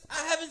 like, this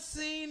I haven't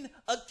seen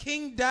a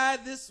king die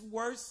this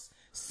worse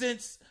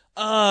since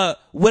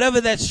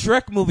whatever that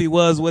Shrek movie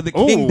was, where the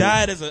king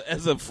died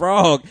as a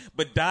frog,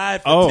 but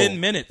died for 10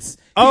 minutes.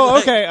 Oh,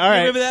 Like, okay, all right.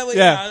 Remember that?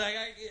 Yeah.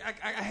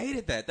 I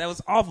hated that. That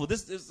was awful.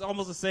 This is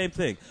almost the same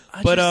thing.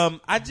 I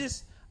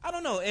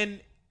don't know.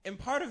 And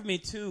part of me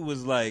too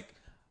was like,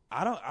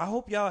 I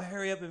hope y'all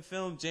hurry up and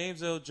film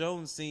James Earl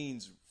Jones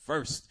scenes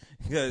first,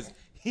 because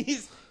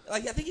he's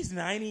like, I think he's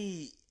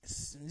 90.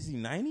 Is he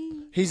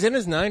 90? He's in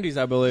his 90s,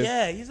 I believe.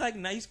 Yeah,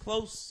 he's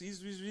close.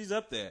 He's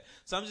up there.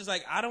 So I'm just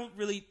like, I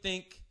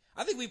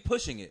think we're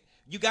pushing it.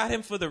 You got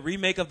him for the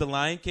remake of The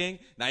Lion King.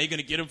 Now you're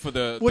gonna get him for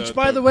the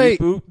by the way,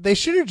 reboot? they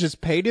should have just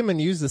paid him and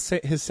used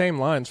his same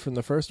lines from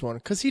the first one,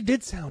 because he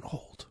did sound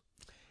old.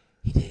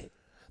 He did.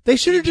 They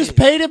should have just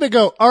paid him and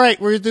go, all right,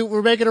 we're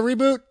making a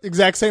reboot,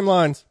 exact same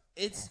lines.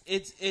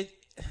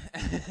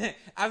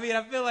 I mean,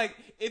 I feel like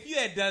if you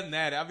had done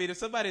that, I mean, if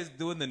somebody's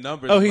doing the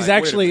numbers, Oh, he's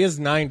like, actually is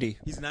 90.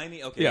 He's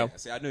 90. Okay, Yeah.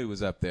 See, I knew he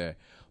was up there,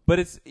 but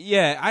I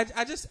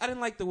didn't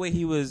like the way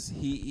he was.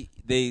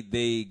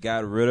 They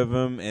got rid of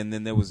him, and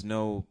then there was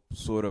no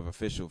sort of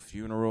official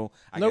funeral.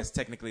 I guess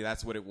technically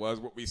that's what it was.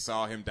 What we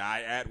saw him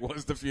die at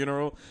was the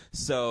funeral.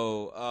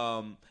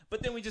 So,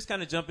 but then we just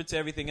kind of jump into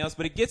everything else.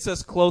 But it gets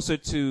us closer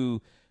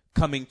to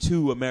Coming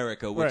to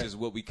America, which is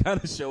what we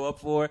kind of show up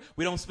for.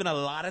 We don't spend a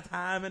lot of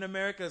time in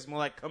America. It's more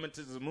like Coming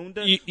to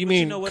Zamunda. You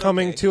mean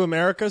Coming to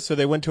America? So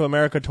they went to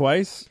America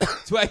twice?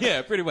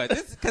 Yeah, pretty much.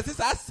 Because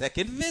it's our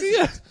second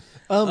visit.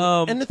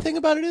 Yeah. And the thing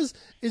about it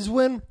is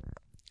when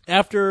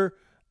after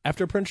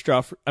King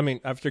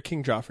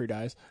Joffrey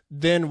dies,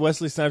 then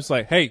Wesley Snipes is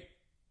like, hey,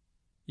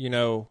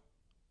 you're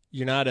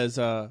not as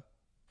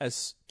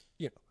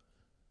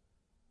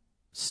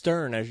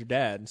stern as your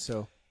dad,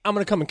 so I'm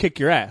gonna come and kick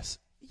your ass.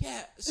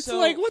 Yeah, it's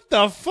like, what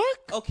the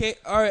fuck? Okay,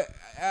 all right.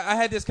 I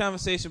had this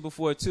conversation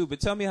before too,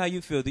 but tell me how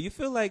you feel. Do you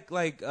feel like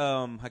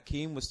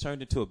Hakeem was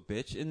turned into a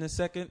bitch in the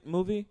second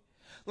movie?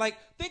 Like,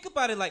 think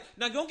about it. Like,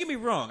 now don't get me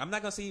wrong. I'm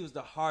not gonna say he was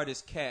the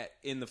hardest cat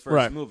in the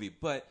first movie,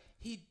 but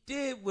he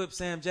did whip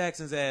Sam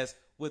Jackson's ass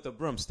with a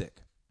broomstick,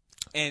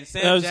 and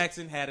Sam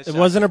Jackson had a. It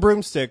wasn't a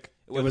broomstick.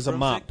 It was a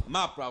mop.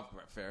 Mop,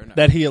 fair enough.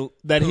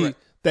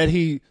 That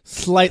he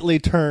slightly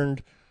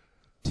turned.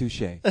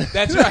 Touche.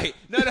 That's right.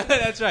 No,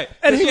 that's right.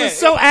 And he was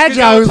so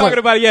agile. He was talking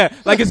about it.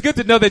 Like, it's good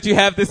to know that you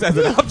have this as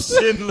an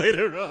option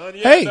later on.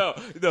 Yeah,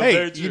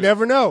 hey, you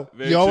never know.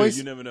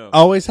 You never know.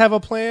 Always have a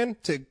plan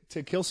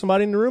to kill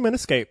somebody in the room and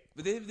escape.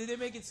 But did they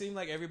make it seem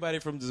like everybody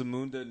from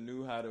Zamunda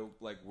knew how to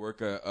like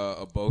work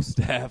a bow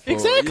staff?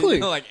 Exactly.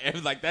 Like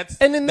that's.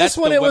 And in this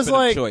one, it was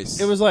like choice.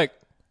 It was like,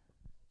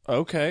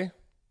 okay,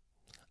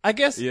 I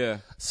guess. Yeah.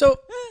 So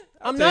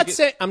I'm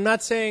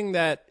not saying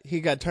that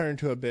he got turned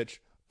into a bitch.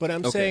 But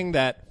I'm saying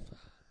that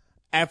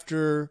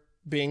after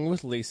being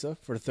with Lisa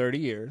for 30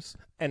 years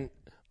and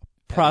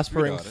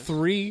prospering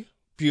 3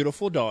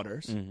 beautiful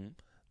daughters,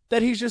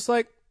 that he's just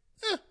like,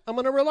 I'm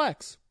going to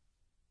relax.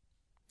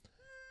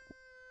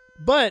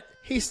 But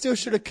he still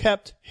should have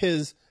kept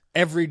his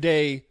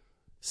everyday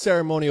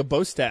ceremonial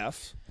bow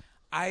staff.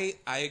 I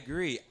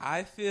agree.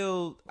 I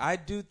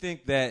do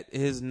think that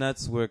his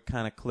nuts were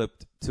kind of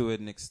clipped to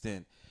an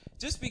extent.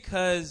 Just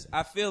because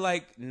I feel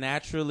like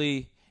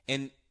naturally,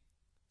 and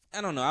I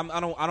don't know.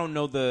 I don't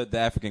know the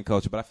African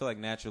culture, but I feel like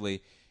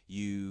naturally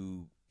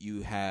you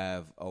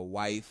have a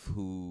wife.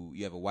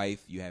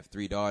 You have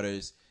 3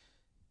 daughters.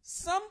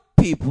 Some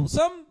people,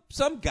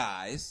 some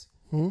guys,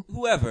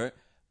 whoever,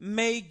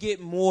 may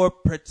get more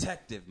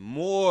protective,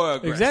 more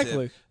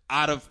aggressive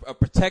out of a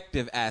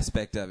protective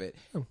aspect of it.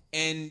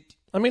 And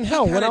I mean,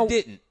 hell,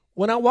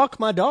 when I walk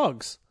my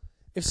dogs,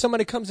 if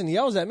somebody comes and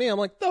yells at me, I'm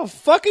like, the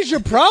fuck is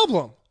your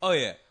problem? Oh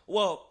yeah.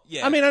 Well,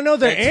 yeah. I mean, I know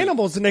they're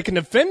animals and they can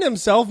defend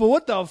themselves, but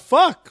what the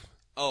fuck?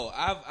 Oh,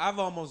 I've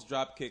almost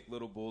drop kicked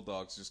little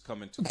bulldogs just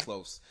coming too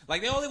close.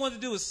 Like, they only want to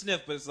do is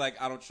sniff, but it's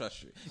like, I don't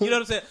trust you. You know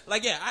what I'm saying?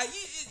 Like, yeah,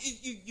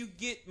 you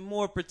get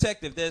more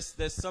protective.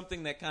 There's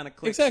something that kind of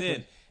clicks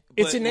in.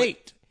 It's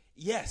innate.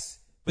 Yes,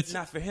 but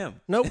not for him.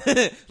 Nope.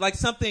 Like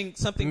something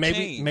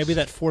changed. Maybe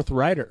that 4th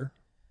rider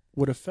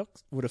would have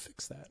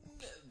fixed that.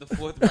 The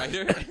 4th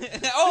rider?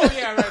 Oh,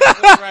 yeah, right. The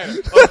 4th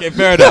rider. Okay,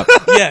 fair enough.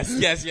 Yes.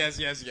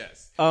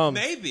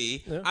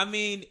 Maybe. Yeah. I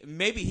mean,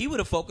 maybe he would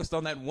have focused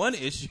on that one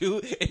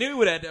issue, and then we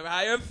would have had to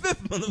hire a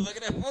 5th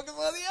motherfucker that focus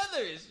on the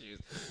other issues.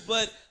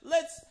 But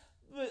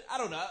I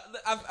don't know.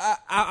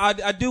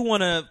 I do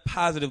want to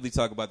positively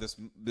talk about this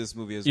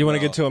movie as well. You want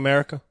to get to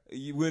America?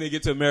 You want to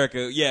get to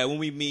America. Yeah, when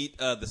we meet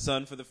the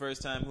son for the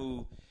first time,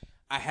 who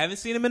I haven't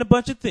seen him in a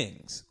bunch of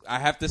things. I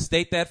have to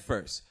state that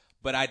first.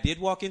 But I did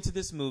walk into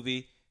this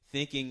movie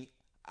thinking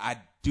I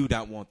do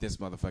not want this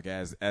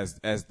motherfucker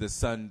as the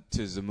son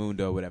to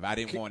Zamunda or whatever. I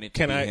didn't want it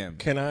to be him.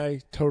 Can I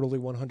totally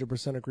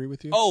 100% agree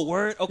with you? Oh,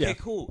 word? Okay, yeah.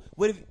 Cool.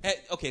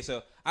 Okay,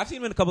 so I've seen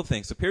him in a couple of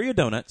things. Superior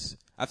Donuts.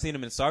 I've seen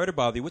him in Sorry to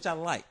Bother You, which I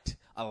liked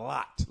a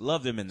lot.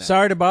 Loved him in that.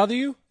 Sorry to Bother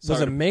You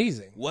was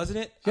amazing. Wasn't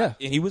it? Yeah.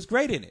 And he was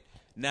great in it.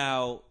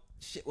 Now,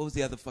 shit, what was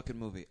the other fucking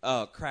movie?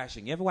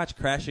 Crashing. You ever watch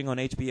Crashing on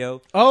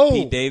HBO?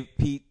 Oh.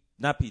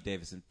 Not Pete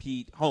Davidson.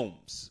 Pete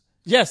Holmes.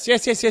 Yes. Yeah,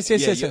 okay,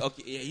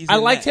 yeah, he's I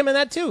in liked that. him in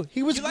that too.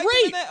 He was You great. liked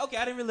him in that? Okay,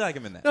 I didn't really like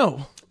him in that.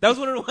 No, That was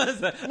what it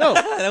was. no.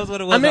 That was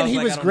what it was. I meant he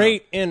like, was I don't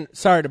great in.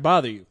 Sorry to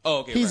bother you. Oh,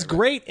 okay, He's right.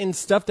 great in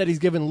stuff that he's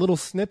given little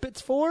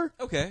snippets for.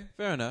 know. Okay,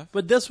 fair enough.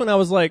 But this one, I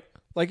was like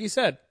you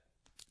said,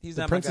 He's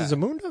the not Princess my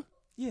guy. Zamunda.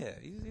 Yeah,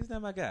 he's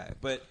not my guy,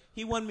 but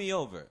he won me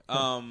over.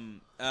 And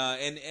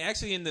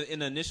actually, in the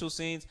initial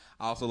scenes,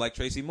 I also like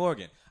Tracy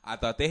Morgan. I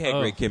thought they had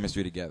great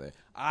chemistry together.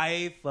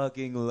 I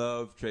fucking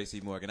love Tracy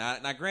Morgan.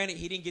 Now, granted,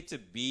 he didn't get to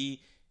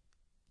be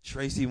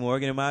Tracy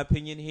Morgan, in my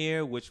opinion,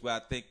 here, which I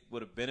think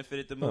would have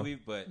benefited the movie.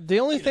 But The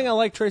only thing I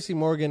like Tracy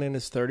Morgan in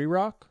is 30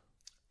 Rock.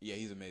 yeah,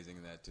 he's amazing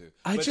in that too.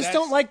 I But just that's-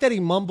 don't like that he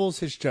mumbles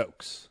his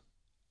jokes.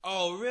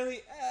 Oh,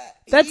 really?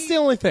 That's the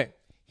only thing.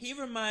 He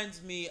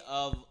reminds me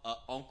of an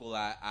uncle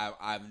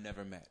I've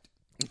never met.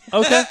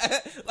 Okay.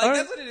 Like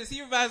that's what it is.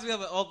 He reminds me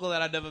of an uncle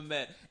that I never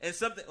met, and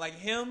something like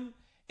him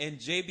and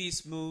JB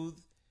Smooth.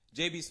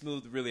 JB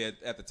Smooth really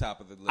at the top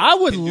of the list. I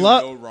would Can do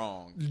love- no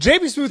wrong.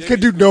 JB Smooth JB could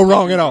do Smooth no could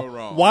wrong do at all. no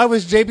wrong. Why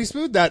was JB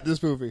Smooth not in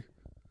this movie?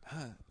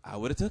 I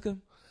would have took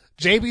him.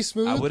 JB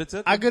Smooth. I would've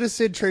took I him. could have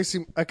said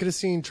Tracy. I could have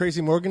seen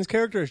Tracy Morgan's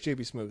character as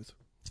JB Smooth,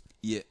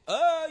 Yeah.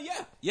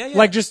 Yeah.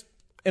 like just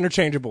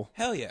interchangeable.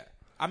 Hell yeah.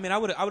 I mean, I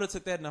would have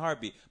took that in a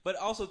heartbeat. But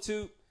also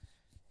too,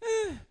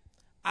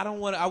 I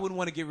wouldn't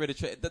want to get rid of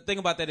Tracy.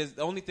 The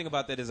only thing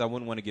about that is I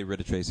wouldn't want to get rid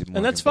of Tracy Morgan.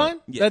 And that's but- fine.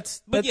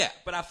 Yeah.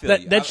 But I feel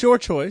you. That's your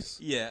choice.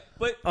 Yeah.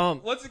 But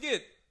once again,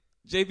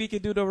 JB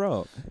can do no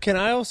wrong. Can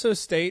I also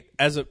state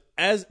as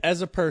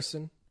a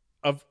person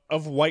of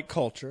white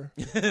culture,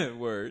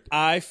 Word.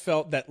 I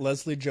felt that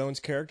Leslie Jones'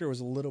 character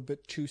was a little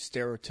bit too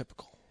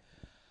stereotypical.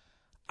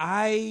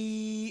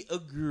 I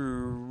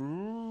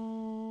agree.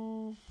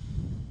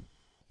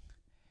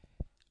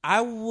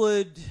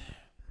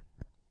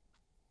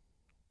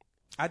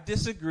 I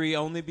disagree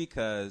only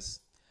because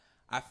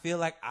I feel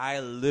like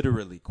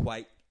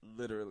quite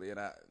literally, and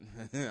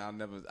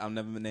I'll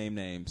never name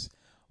names,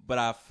 but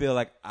I feel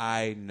like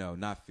I know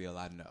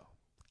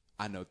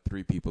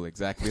 3 people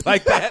exactly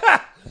like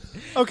that.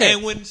 Okay.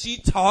 And when she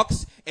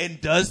talks and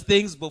does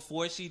things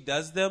before she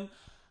does them,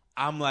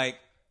 I'm like,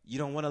 you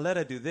don't want to let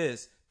her do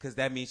this because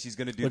that means she's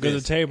going to do Look at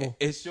this. the table.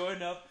 And sure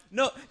enough,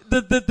 no,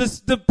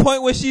 the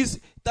point where she's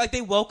like,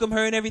 they welcome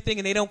her and everything,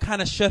 and they don't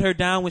kind of shut her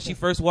down when she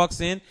first walks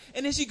in,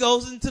 and then she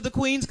goes into the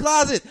queen's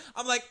closet.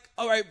 I'm like,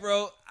 all right,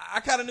 bro, I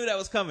kind of knew that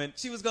was coming.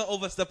 She was going to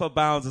overstep her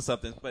bounds or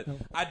something, but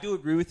I do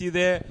agree with you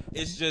there.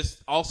 It's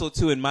just also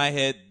too in my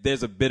head,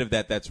 there's a bit of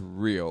that's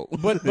real.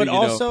 But You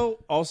know?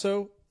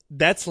 also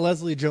that's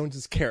Leslie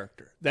Jones's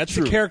character. That's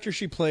True. the character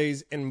she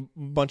plays in a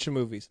bunch of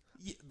movies.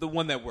 The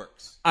one that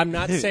works. I'm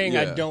not saying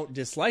I Yeah. don't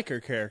dislike her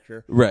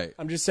character. Right.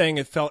 I'm just saying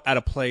it felt out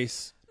of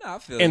place No, I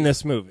feel in you.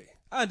 this movie.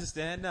 I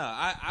understand. No,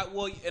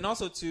 well, and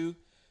also too,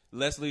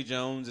 Leslie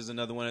Jones is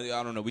another one.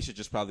 I don't know. We should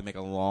just probably make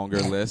a longer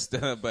list,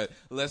 but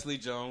Leslie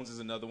Jones is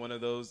another one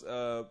of those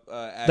That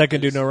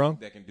can do actors no wrong?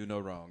 That can do no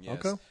wrong.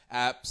 Yes, Okay.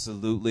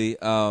 absolutely.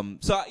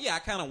 So yeah, I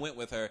kind of went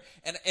with her,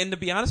 and to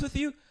be honest with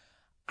you,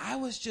 I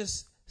was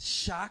just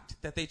shocked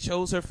that they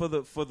chose her for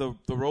the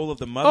role of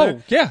the mother.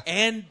 Oh, yeah.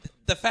 And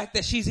the fact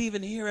that she's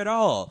even here at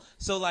all.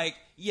 So like,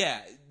 yeah,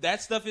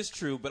 that stuff is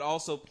true, but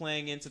also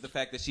playing into the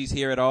fact that she's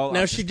here at all.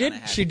 Now I'm she just did kinda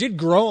happy. she did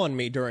grow on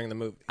me during the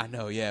movie. I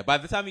know, yeah. By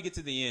the time we get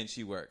to the end,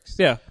 she works.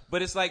 Yeah.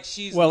 But it's like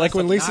she's Well, like less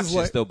when Lisa's obnoxious,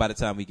 like- though, by the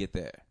time we get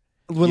there.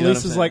 When You know what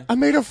Lisa's I'm like, saying? I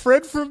made a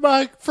friend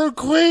for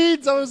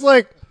Queens, I was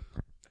like,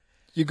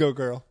 you go,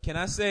 girl. Can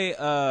I say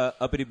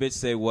uppity bitch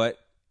say what?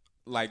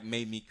 Like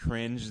made me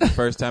cringe the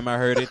first time I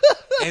heard it.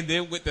 And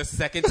then with the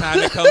second time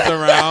it comes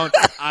around,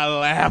 I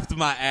laughed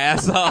my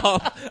ass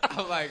off.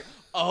 I'm like,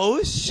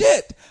 oh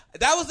shit.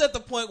 That was at the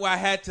point where I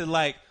had to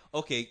like,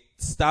 okay,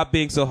 stop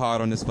being so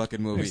hard on this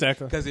fucking movie.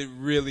 Exactly. Because it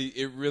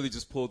really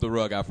just pulled the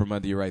rug out from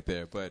under you right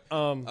there. But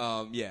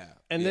yeah.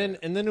 And yeah.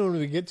 then when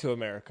we get to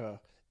America,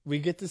 we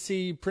get to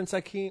see King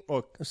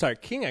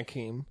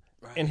Akeem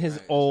in his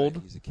Right, old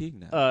right. He's a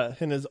king now.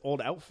 in his old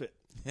outfit.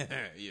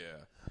 Yeah.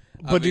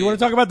 But do you want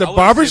to talk about the I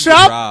wanted to see him get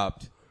barbershop?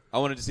 robbed. I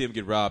wanted to see him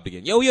get robbed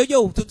again. Yo,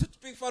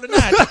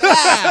 349.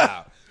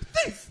 Wow.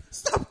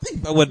 Stop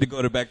thief. I wanted to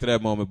go back to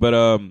that moment. But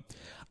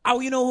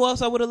you know who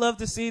else I would have loved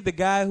to see? The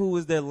guy who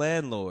was their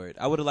landlord.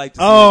 I would have liked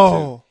to see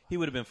him too. He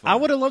would have been fun. I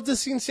would have loved to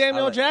seen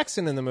Samuel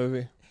Jackson in the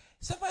movie.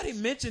 Somebody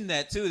mentioned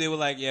that too. They were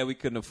like, yeah, we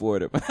couldn't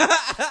afford him.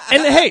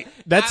 And hey,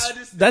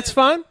 understand. that's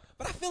fine.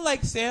 But I feel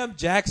like Sam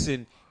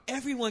Jackson,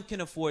 everyone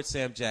can afford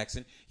Sam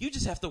Jackson. You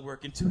just have to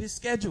work into his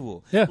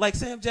schedule. Yeah. Like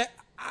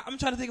I'm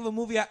trying to think of a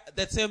movie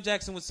that Sam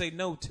Jackson would say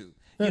no to.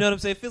 You know what I'm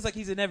saying? It feels like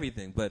he's in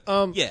everything. But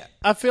yeah.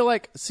 I feel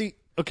like,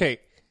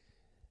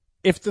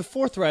 if the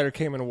fourth writer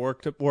came in and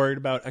worried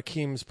about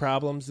Akeem's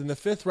problems, then the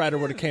fifth writer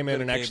would have came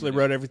in and actually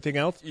wrote everything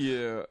else.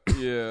 Yeah,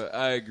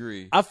 I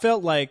agree. I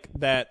felt like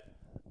that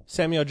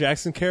Samuel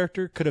Jackson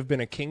character could have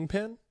been a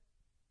kingpin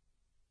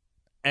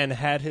and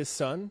had his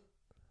son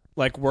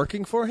like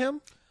working for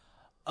him.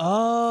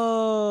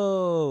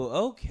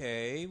 Oh,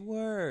 okay,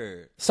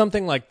 word.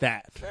 Something like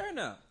that. Fair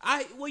enough.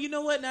 Well, you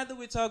know what? Now that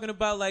we're talking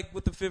about like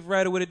what the fifth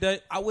writer would have done,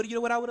 you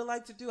know what I would have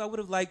liked to do? I would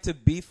have liked to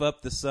beef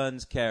up the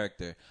son's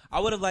character. I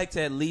would have liked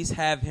to at least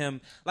have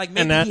him like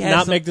maybe And he has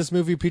not make this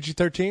movie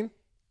PG-13?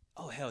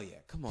 Oh hell yeah!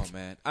 Come on,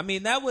 man. I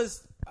mean, that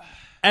was.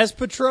 As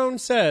Patron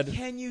said,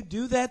 Can you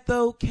do that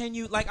though? Can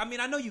you like? I mean,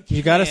 I know you can.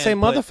 you got to say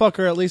but-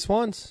 motherfucker at least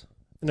once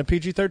in a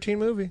PG-13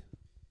 movie.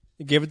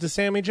 You give it to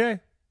Sammy J.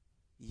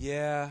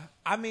 Yeah,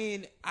 I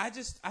mean, I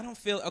don't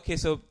feel okay.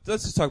 So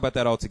let's just talk about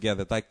that all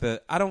together. Like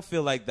I don't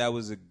feel like that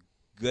was a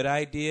good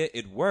idea.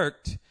 It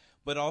worked,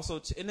 but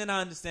also, and then I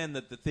understand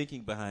that the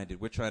thinking behind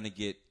it. We're trying to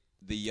get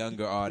the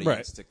younger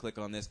audience to click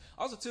on this.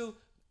 Also, too,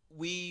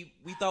 we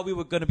thought we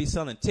were going to be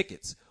selling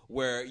tickets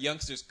where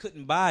youngsters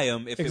couldn't buy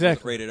them if it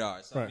was rated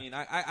R. So I mean,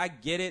 I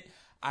get it.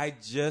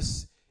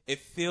 It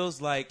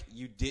feels like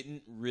you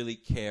didn't really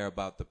care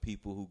about the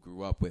people who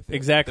grew up with it.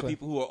 Exactly. The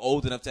people who are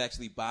old enough to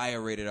actually buy a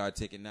rated R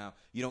ticket now.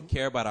 You don't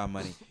care about our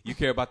money. You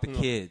care about the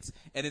kids.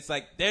 And it's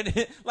like, they're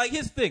like,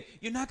 here's the thing.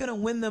 You're not going to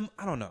win them.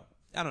 I don't know.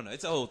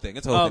 It's a whole thing.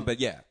 But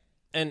yeah.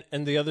 And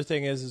the other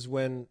thing is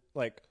when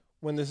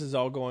this is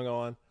all going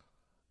on,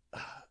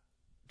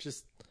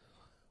 just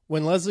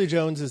when Leslie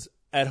Jones is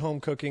at home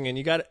cooking and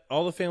you got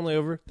all the family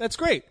over, that's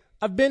great.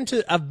 I've been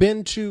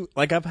to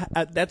like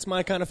that's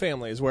my kind of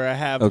family is where I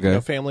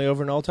have family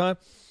over and all the time.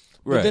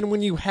 But Right. then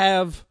when you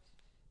have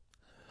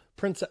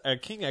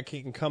King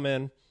Akeem come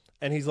in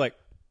and he's like,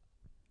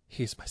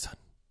 he's my son,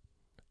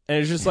 and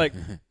it's just like,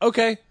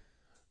 okay,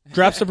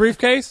 drops the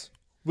briefcase,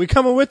 we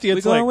coming with you.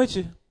 It's We're going like, with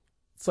you.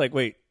 it's like,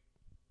 wait,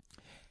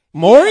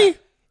 Maury,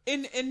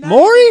 And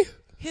Maury.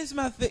 Here's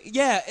my thing.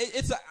 Yeah,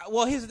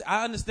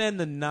 I understand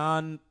the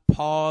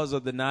non-pause or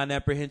the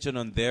non-apprehension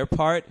on their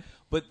part,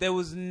 but there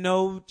was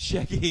no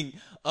checking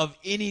of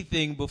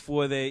anything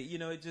before they,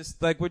 it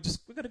just like we're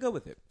gonna go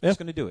with it. We're just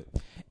gonna do it.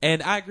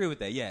 And I agree with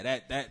that. Yeah,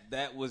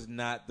 that was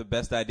not the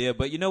best idea.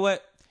 But you know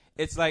what?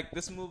 It's like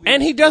this movie.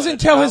 And he doesn't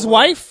tell his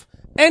wife.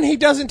 And he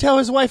doesn't tell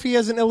his wife he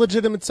has an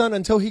illegitimate son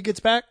until he gets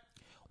back.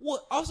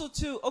 Well, also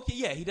too. Okay,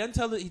 yeah, he doesn't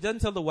tell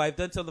the wife,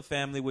 doesn't tell the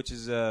family, which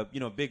is a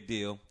big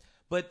deal.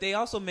 But they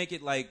also make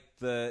it like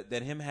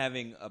that him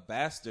having a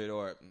bastard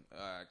or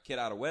a kid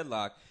out of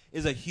wedlock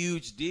is a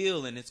huge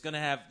deal, and you're gonna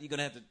have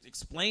to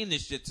explain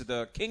this shit to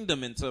the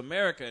kingdom and to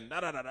America and da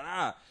da da da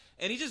da.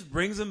 And he just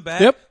brings him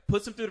back,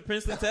 puts him through the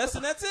princely test,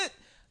 and that's it.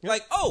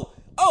 Like, oh,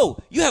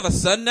 you have a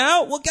son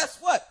now? Well, guess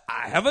what?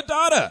 I have a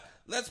daughter.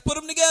 Let's put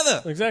them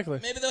together. Exactly.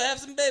 Maybe they'll have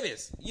some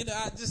babies.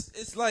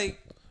 It's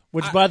like.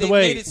 Which, by the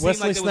way, made it seem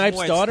Wesley like there was Snipes'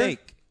 more at daughter.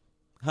 stake.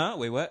 Huh?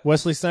 Wait, what?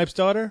 Wesley Snipes'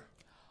 daughter.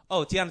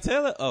 Oh, Tiana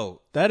Taylor.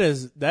 Oh, That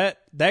is that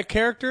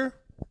character.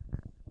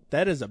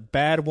 That is a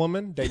bad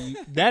woman.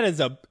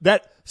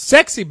 That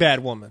sexy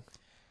bad woman.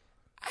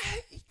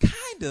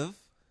 kind of.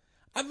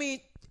 I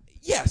mean,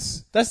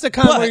 yes. That's the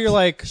kind but where you're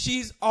like,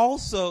 she's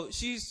also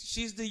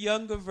she's the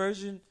younger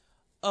version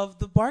of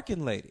the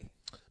barking lady.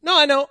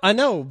 no, I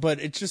know, but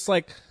it's just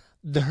like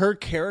her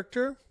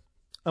character.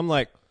 I'm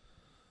like,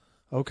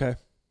 okay,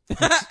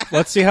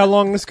 let's see how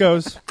long this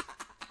goes.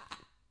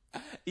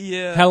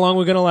 Yeah. How long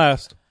we gonna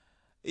last?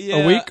 Yeah.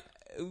 A week?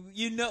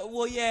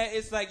 Well, yeah,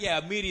 it's like,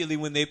 yeah, immediately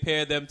when they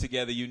pair them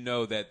together, you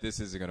know that this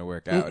isn't going to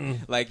work out.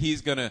 Like,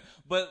 he's going to,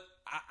 but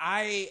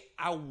I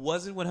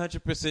wasn't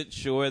 100%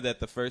 sure that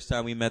the first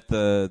time we met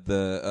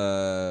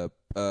the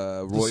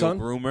royal son?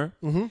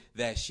 groomer,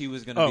 that she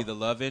was going to be the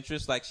love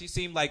interest. Like, she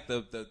seemed like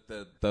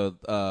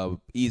the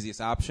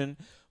easiest option.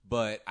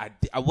 But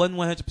I wasn't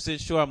 100%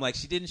 sure. I'm like,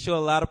 she didn't show a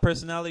lot of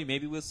personality.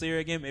 Maybe we'll see her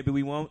again. Maybe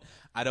we won't.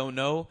 I don't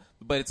know.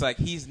 But it's like,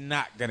 he's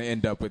not going to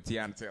end up with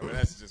Tiana Taylor.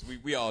 That's just,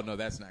 we all know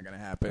that's not going to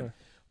happen.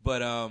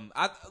 But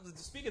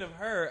speaking of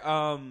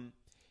her,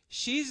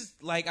 she's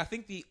like, I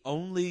think the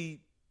only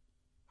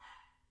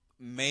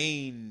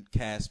main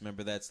cast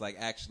member that's like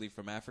actually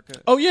from Africa.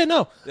 Oh yeah,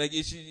 no. Like,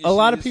 A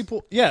lot of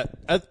people. Yeah,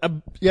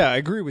 I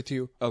agree with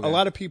you. Okay. A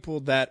lot of people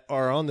that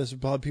are on this, a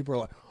lot of people are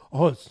like,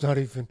 oh, it's not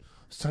even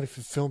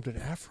filmed in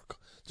Africa.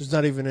 There's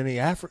not even any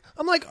Africa.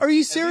 I'm like, are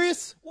you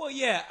serious? Well,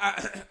 yeah.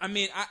 I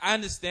mean, I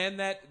understand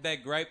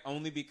that gripe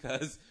only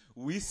because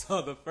we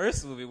saw the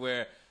first movie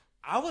where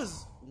I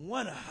was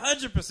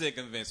 100%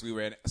 convinced we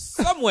were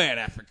somewhere in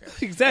Africa.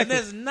 Exactly. And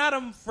there's not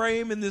a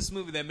frame in this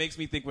movie that makes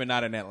me think we're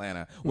not in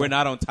Atlanta. We're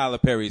not on Tyler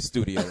Perry's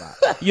studio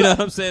lot. You know what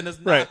I'm saying? There's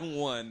not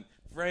one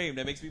frame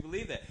that makes me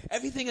believe that.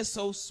 Everything is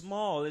so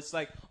small. It's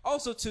like,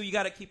 also too, you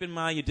got to keep in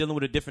mind you're dealing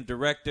with a different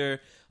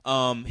director.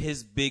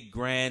 His big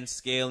grand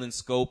scale and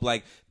scope,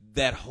 like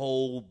that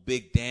whole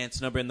big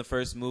dance number in the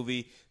first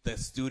movie, the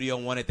studio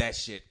wanted that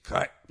shit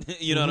cut.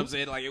 You know what I'm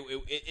saying? Like,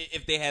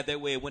 if they had their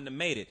way, it wouldn't have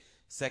made it.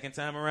 Second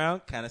time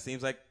around, kind of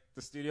seems like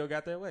the studio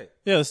got their way.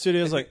 Yeah, the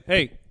studio's like,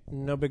 hey,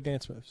 no big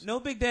dance moves. No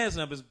big dance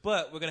numbers,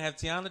 but we're going to have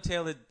Tiana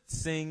Taylor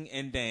sing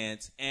and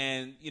dance,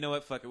 and you know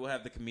what? Fuck it. We'll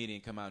have the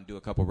comedian come out and do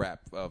a couple rap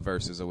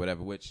verses or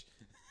whatever, which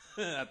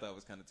I thought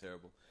was kind of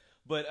terrible.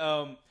 But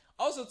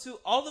also, too,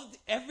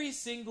 every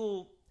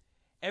single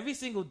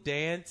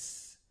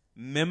dance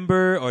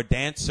member or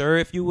dancer,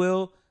 if you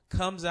will,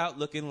 comes out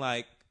looking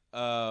like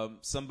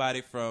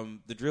somebody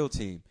from the drill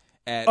team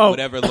at Oh.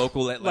 whatever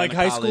local Atlanta Like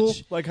high college.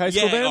 school? Like high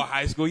school yeah, band? or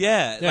high school,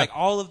 yeah. Yeah. Like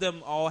all of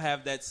them all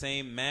have that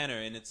same manner,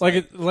 and it's Like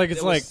like, it- like it's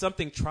there was like-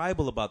 something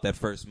tribal about that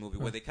first movie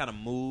where they kind of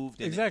moved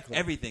and Exactly.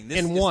 everything. This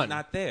In is one.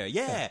 not there.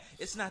 Yeah,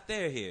 it's not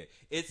there here.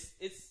 It's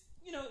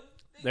you know.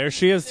 There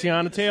she is,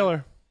 Tiana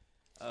Taylor.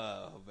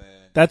 Oh man.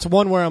 That's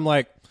one where I'm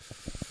like,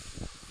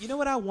 You know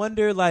what I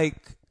wonder? Like,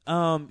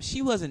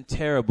 she wasn't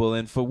terrible,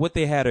 and for what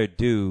they had her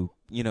do,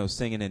 you know,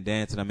 singing and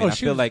dancing. I mean, I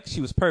she feel was- like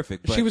she was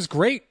perfect. But, she was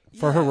great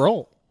for her Yeah.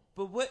 role.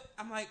 But what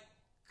I'm like,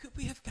 could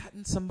we have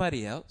gotten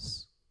somebody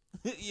else?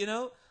 You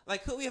know,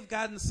 like could we have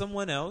gotten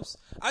someone else?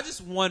 I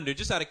just wonder,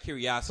 just out of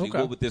curiosity, Okay.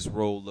 what would this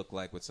role look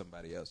like with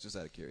somebody else? Just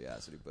out of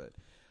curiosity, but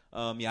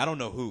yeah, I don't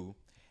know who.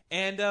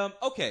 And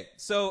okay,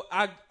 so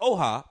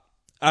Oha,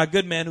 a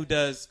good man who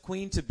does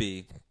Queen to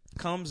Be,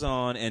 comes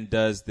on and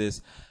does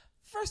this.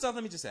 First off,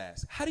 let me just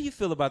ask, how do you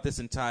feel about this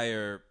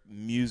entire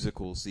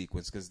musical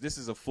sequence? Because this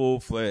is a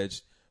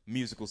full-fledged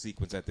musical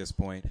sequence at this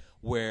point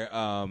where,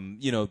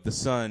 you know, the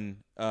son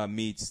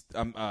meets,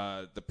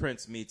 the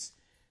prince meets,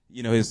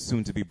 you know, his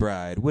soon-to-be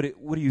bride. What do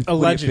you Allegedly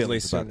what are your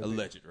feelings about soon-to-be.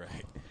 alleged,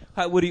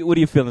 right? What are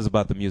your feelings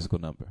about the musical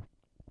number?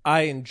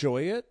 I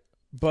enjoy it,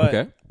 but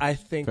Okay. I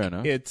think Fair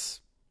enough.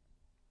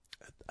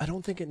 I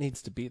don't think it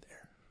needs to be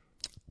there.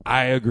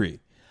 I agree.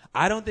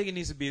 I don't think it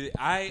needs to be.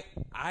 I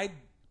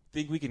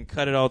think we can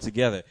cut it all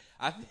together.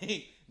 I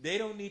think they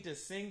don't need to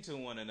sing to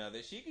one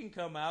another. She can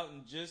come out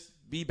and just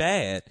be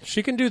bad.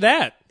 She can do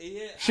that.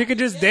 Yeah, She could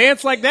just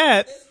dance like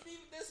that.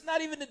 There's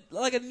not even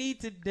like a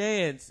need to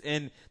dance,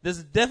 and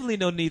there's definitely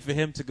no need for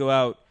him to go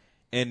out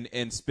and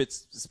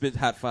spit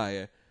hot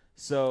fire.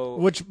 So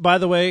Which, by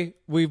the way,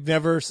 we've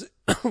never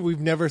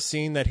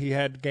seen that he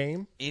had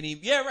game. any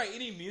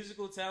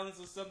musical talents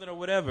or something or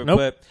whatever.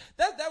 Nope. But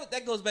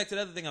that goes back to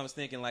the other thing I was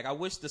thinking. Like, I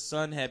wish the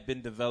son had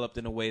been developed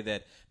in a way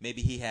that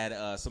maybe he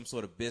had some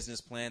sort of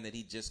business plan that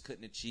he just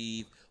couldn't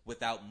achieve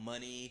without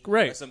money,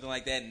 Right. or something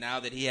like that. Now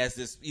that he has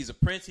this, he's a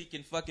prince. He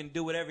can fucking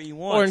do whatever he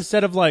wants. Or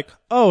instead of like,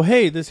 oh,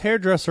 hey, this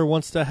hairdresser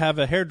wants to have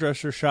a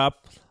hairdresser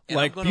shop, And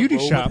like I'm gonna beauty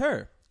roll shop. with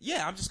her.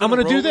 Yeah, I'm just. I'm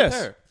gonna gonna do roll with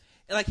this. her.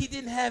 Like he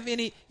didn't have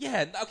any.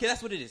 Yeah, okay,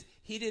 that's what it is.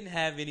 He didn't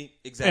have any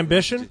exactly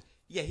Ambition?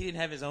 Yeah, he didn't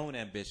have his own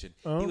ambition.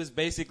 Oh. He was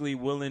basically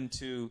willing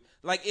to,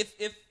 like, if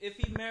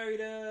he married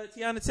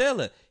Tiana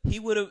Taylor,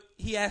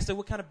 he asked her,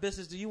 what kind of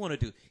business do you want to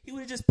do? He would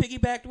have just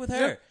piggybacked with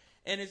her. Yeah.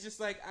 And it's just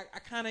like I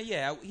kind of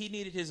he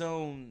needed his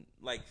own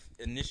like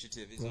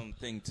initiative, his own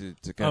thing to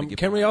kind of get.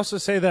 Can we behind. also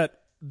say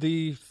that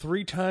the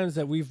 3 times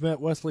that we've met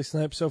Wesley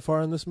Snipes so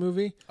far in this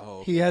movie,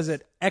 he has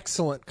had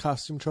excellent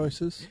costume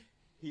choices.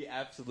 He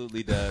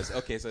absolutely does.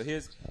 Okay, so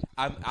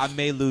I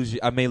may lose you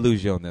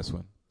on this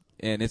one,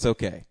 and it's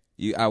okay.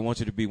 I want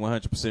you to be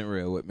 100%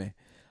 real with me.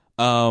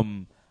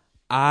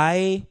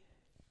 I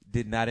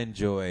did not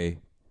enjoy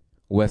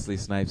Wesley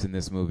Snipes in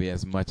this movie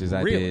as much as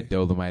I Really? did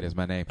Dolomite is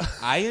my name.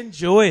 I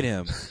enjoyed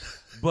him,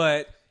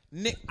 but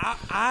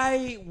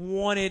I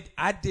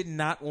did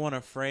not want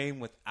a frame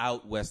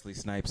without Wesley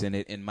Snipes in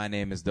it, and My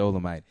Name is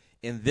Dolomite.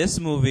 In this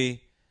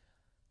movie,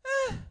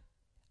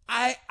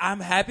 I'm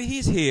happy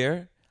he's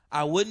here.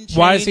 I wouldn't change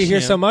Why is he here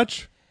him. so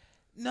much?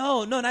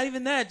 No, not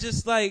even that.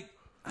 Just like,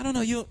 I don't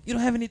know. You don't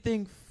have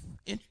anything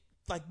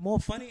like more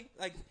funny?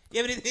 Like,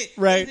 you have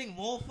anything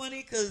more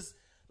funny? Because,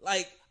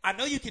 like, I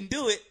know you can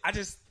do it. I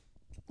just,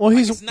 Well,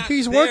 it's not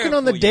he's there working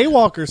on the for you.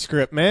 Daywalker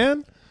script,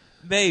 man.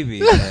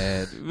 maybe,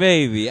 man,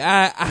 maybe.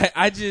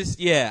 I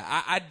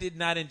did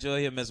not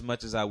enjoy him as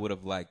much as I would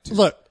have liked to.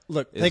 Look,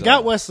 Is they got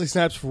all. Wesley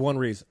Snipes for one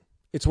reason.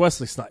 It's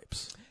Wesley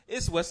Snipes,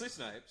 It's Wesley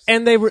Snipes.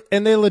 and they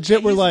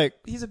legit were like,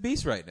 he's a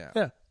beast right now.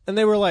 yeah, and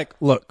they were like,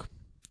 look,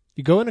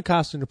 you go in a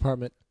costume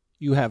department,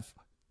 you have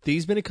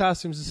these many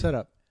costumes to set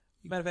up.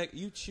 Matter of fact,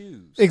 you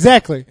choose.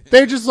 Exactly.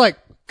 They're just like,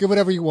 get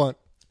whatever you want.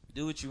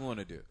 Do what you want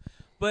to do.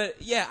 But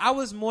yeah, I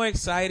was more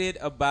excited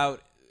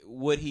about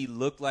what he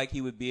looked like he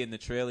would be in the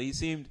trailer. He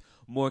seemed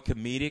more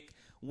comedic.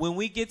 When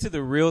we get to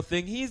the real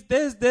thing,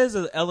 there's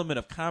an element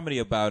of comedy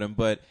about him,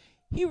 but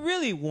he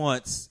really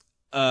wants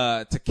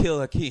to kill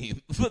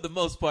Hakeem for the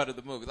most part of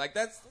the movie. Like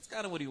that's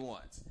kind of what he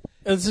wants.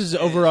 And this is his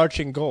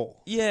overarching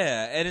goal.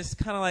 Yeah, and it's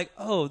kind of like,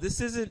 oh,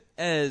 this isn't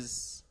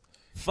as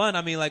fun.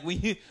 I mean, like when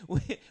he's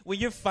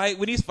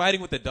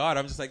fighting with the daughter,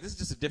 I'm just like, this is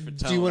just a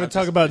different tone. Do you want to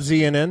talk about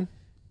ZNN?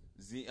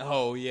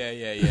 Oh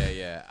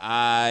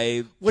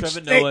yeah. Which Trevor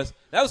they- Noah's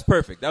that was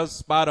perfect. That was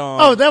spot on.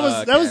 Oh, that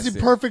was the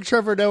casting. perfect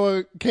Trevor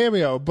Noah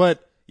cameo.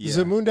 But Yeah.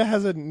 Zamunda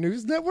has a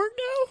news network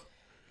now.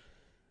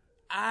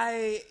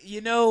 You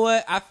know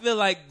what? I feel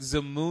like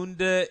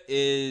Zamunda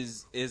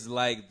is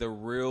like the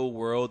real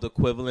world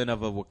equivalent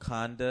of a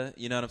Wakanda.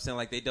 You know what I'm saying?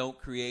 Like they don't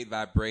create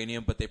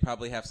vibranium, but they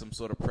probably have some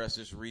sort of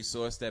precious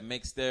resource that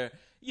makes their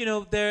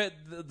Zamunda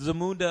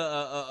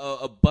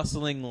a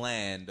bustling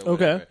land. Or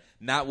Okay. whatever.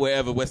 Not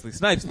wherever Wesley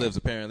Snipes lives,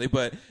 apparently,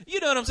 but you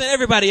know what I'm saying?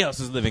 Everybody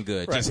else is living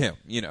good. Right. Just him.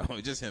 You know,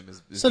 just him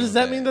is So does doing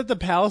that bad. mean that the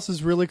palace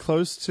is really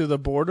close to the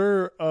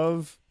border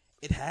of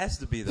It has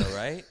to be though,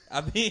 right?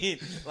 I mean,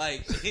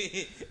 like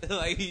he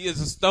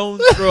is a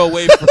stone's throw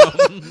away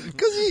from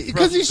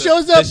because he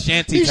shows up. The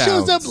shanty he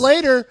shows up towns.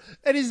 later,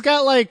 and he's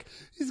got like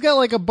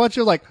a bunch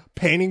of like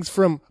paintings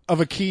of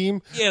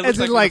Akeem. Yeah, it and looks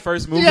then, like from the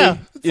first movie. Yeah,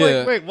 it's Yeah.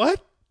 like, wait,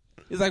 what?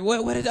 He's like, what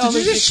did all Did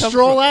you this just shit come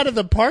stroll from? out of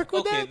the park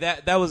with Okay,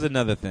 that? that was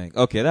another thing.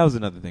 Okay, that was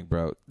another thing,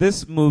 bro.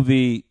 This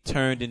movie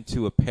turned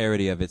into a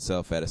parody of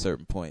itself at a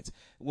certain point.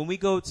 When we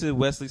go to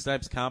Wesley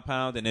Snipes'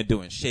 compound and they're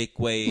doing shake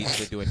weights,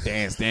 they're doing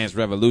Dance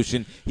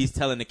Revolution, he's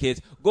telling the kids,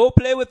 go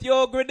play with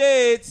your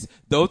grenades.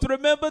 Don't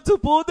remember to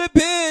pull the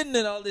pin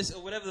and all this,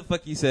 or whatever the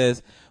fuck he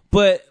says.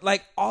 But,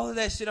 like, all of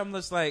that shit, I'm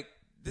just like,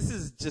 this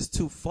is just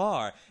too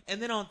far.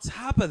 And then on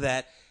top of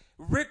that,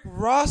 Rick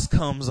Ross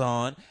comes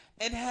on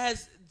and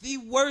has the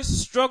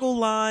worst struggle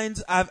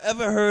lines I've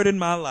ever heard in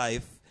my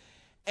life.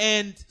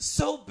 And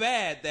so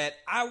bad that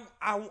I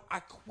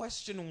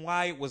question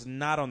why it was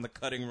not on the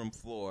cutting room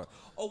floor,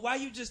 or why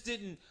you just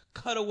didn't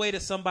cut away to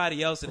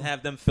somebody else and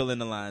have them fill in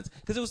the lines,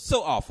 because it was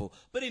so awful.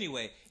 But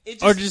anyway, it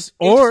just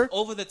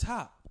over the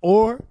top.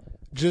 Or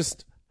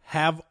just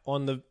have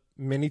on the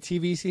mini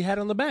TVs he had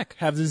on the back,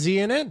 have the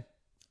ZNN.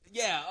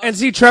 Yeah, And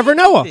see Trevor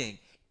Noah.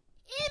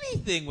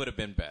 Anything would have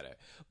been better.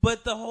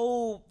 But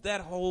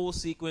that whole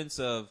sequence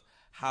of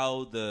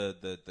how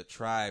the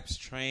tribes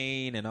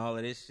train and all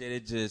of this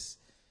shit,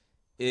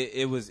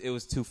 it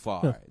was too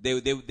far.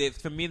 They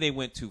for me, they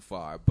went too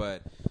far.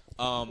 But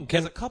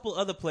there's a couple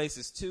other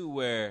places too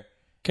where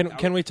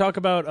Can we talk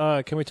about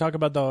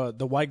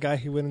the white guy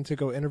he went in to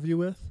go interview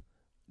with?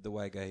 the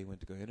white guy he went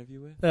to go interview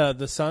with.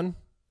 The son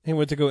he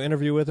went to go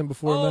interview with him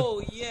before.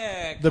 Oh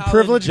yeah, the Colin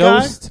privileged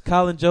Jost,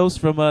 Colin Jost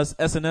from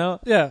SNL.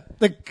 Yeah,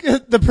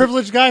 the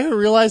privileged guy who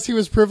realized he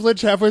was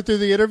privileged halfway through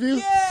the interview.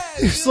 Yeah,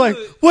 he's dude. like,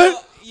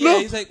 what? Yeah, No,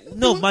 he's like,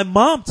 no, my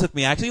mom took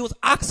me. Actually, it was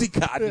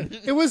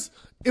Oxycontin.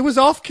 It was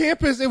off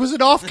campus. It was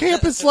an off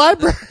campus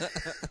library.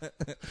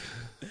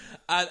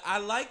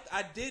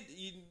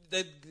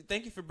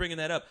 Thank you for bringing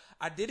that up.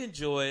 I did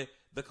enjoy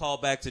the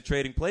callback to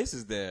Trading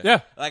Places there. Yeah.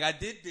 Like I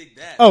did dig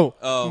that.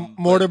 Oh,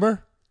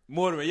 Mortimer.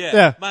 Mortimer, yeah.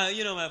 Yeah.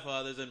 My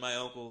father's and my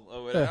uncle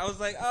or whatever. Yeah. I was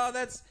like, oh,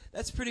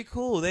 that's pretty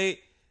cool.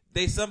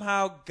 They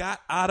somehow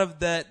got out of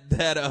that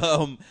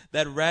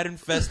rat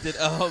infested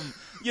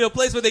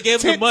place where they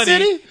gave them the money,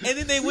 City? and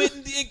then they went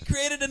and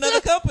created another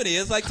company.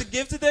 It's like to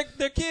give to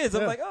their kids.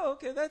 I'm like, oh,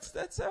 okay,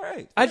 that's all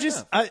right. I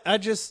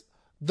just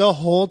the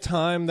whole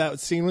time that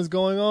scene was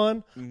going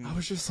on, I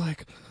was just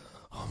like,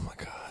 oh my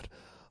god,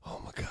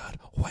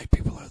 white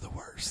people are the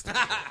worst.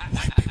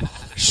 White people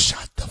are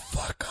shut the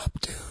fuck up,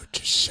 dude.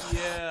 Just shut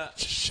up.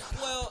 Just shut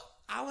up. Well,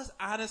 I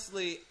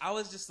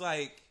was just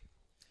like,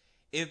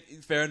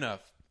 fair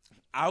enough.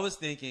 I was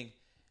thinking,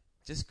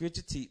 just grit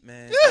your teeth,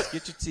 man. Just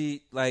get your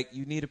teeth. Like,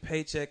 you need a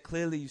paycheck.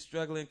 Clearly, you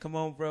struggling. Come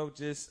on, bro.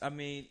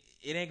 It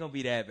ain't gonna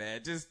be that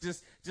bad. Just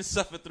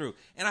suffer through.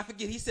 And I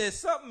forget, he said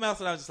something else,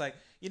 and I was just like,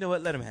 you know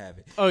what? Let him have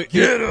it. Oh,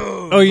 get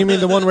him. Oh, you mean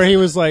the one where he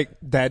was like,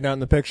 Dad not in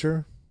the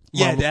picture?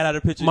 Yeah, Dad out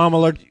of the picture. Mom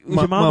alert. Was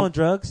your mom on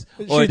drugs?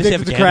 Or she did she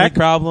have a addicted to gambling crack?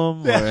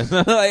 problem?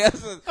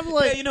 Yeah. I'm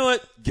like, you know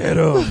what? Get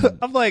him.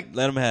 I'm like,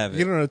 let him have it.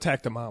 You don't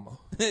attack the mama.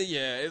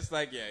 Yeah, it's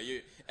like,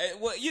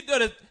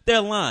 there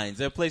are lines.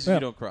 There are places you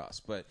don't cross,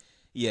 but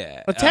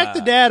yeah. Attack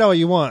the dad all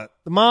you want.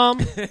 The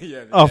mom,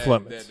 off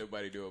limits. That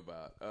nobody knew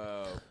about.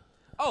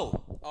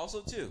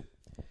 Also too,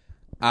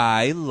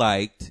 I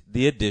liked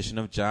the addition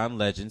of John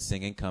Legend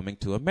singing "Coming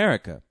to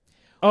America."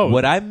 Oh,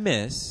 what I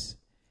miss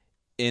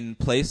in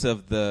place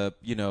of the,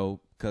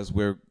 because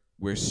we're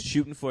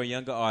shooting for a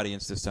younger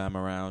audience this time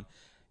around.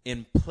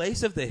 In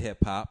place of the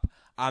hip hop,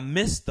 I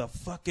miss the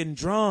fucking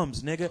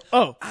drums, nigga.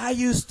 Oh, I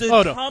used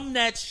to hum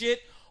that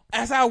shit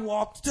as I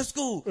walked to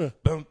school. Like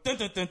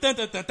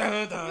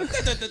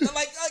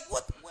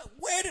what?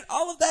 Where did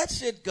all of that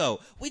shit go?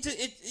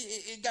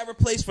 It got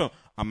replaced from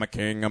I'm a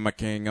king, I'm a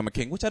king, I'm a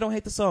king, which I don't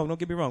hate the song. Don't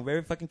get me wrong,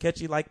 very fucking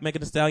catchy, like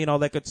Megan Thee Stallion, all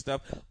that good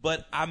stuff.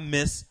 But I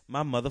miss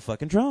my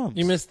motherfucking drums.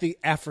 You miss the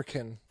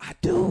African. I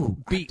do.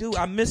 Beat.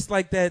 I miss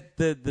like that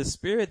the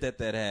spirit that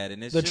had,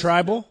 and it's the just,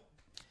 tribal.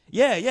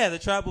 Yeah, the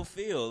tribal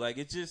feel. Like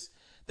it just.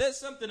 There's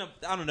something, I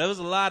don't know, there was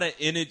a lot of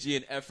energy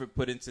and effort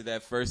put into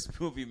that first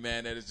movie,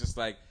 man, that is just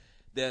like,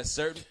 there are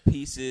certain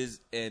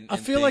pieces and I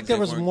feel like there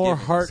was more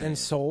heart and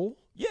soul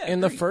in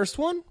the first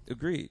one.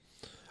 Agreed.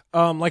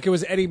 Like it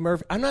was Eddie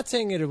Murphy. I'm not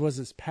saying it was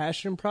his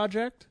passion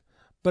project,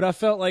 but I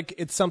felt like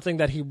it's something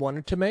that he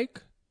wanted to make.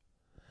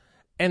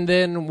 And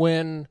then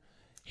when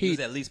he was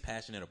at least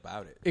passionate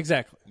about it.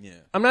 Exactly. Yeah.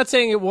 I'm not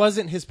saying it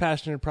wasn't his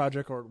passionate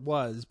project, or it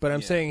was, but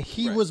I'm saying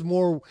he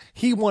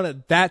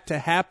wanted that to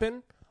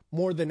happen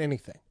more than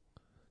anything,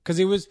 because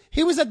he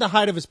was at the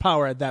height of his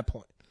power at that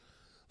point.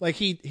 Like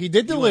he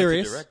did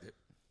Delirious. He wanted to direct it.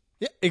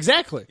 Yeah,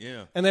 exactly.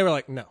 Yeah. And they were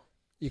like, no,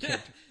 you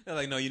can't. They're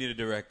like, no, you need a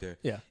director.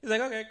 Yeah. He's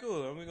like, okay,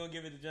 cool. We're gonna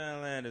give it to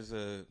John Landis.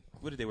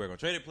 What did they work on?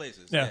 Trading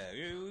Places. Yeah.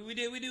 We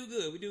do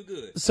good. We do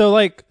good. So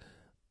like,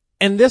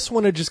 and this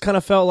one, it just kind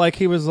of felt like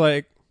he was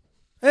like,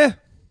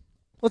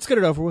 let's get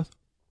it over with,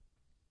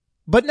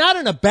 but not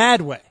in a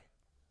bad way.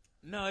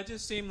 No, it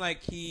just seemed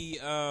like he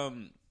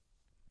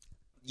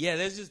yeah,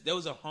 there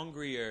was a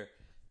hungrier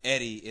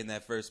Eddie in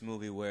that first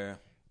movie where,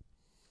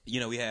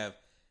 we have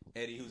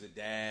Eddie who's a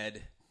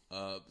dad,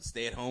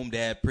 stay-at-home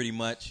dad pretty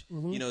much.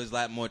 He's a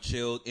lot more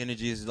chilled.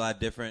 Energy is a lot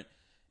different.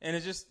 And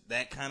it's just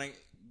that kind of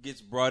gets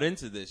brought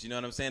into this, you know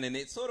what I'm saying? And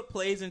it sort of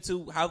plays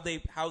into how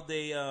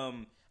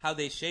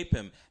they shape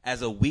him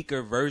as a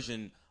weaker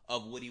version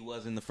of what he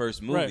was in the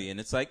first movie. Right. And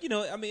it's like,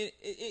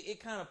 it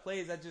kind of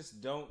plays. I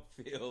just don't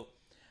feel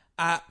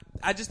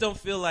I just don't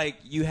feel like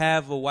you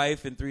have a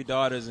wife and 3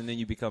 daughters and then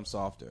you become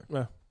softer.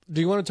 Yeah. Do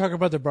you want to talk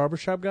about the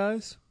barbershop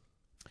guys?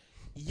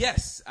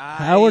 Yes.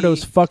 How are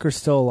those fuckers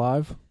still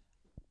alive?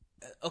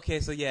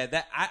 Okay, so yeah,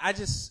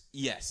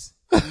 yes.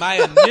 My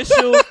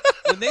initial,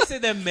 when they say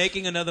they're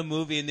making another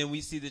movie and then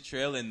we see the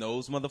trailer and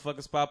those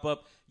motherfuckers pop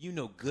up,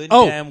 good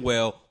and damn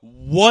well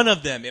one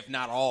of them, if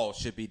not all,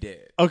 should be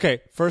dead.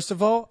 Okay, first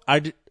of all,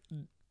 I'm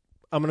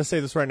going to say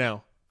this right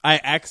now. I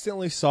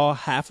accidentally saw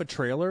half a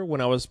trailer when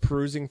I was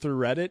perusing through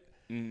Reddit,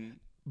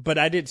 but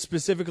I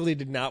specifically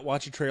did not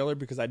watch a trailer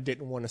because I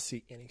didn't want to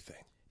see anything.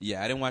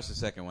 Yeah, I didn't watch the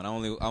second one. I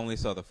only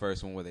saw the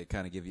first one where they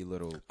kind of give you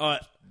little.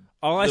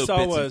 All I saw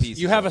bits and was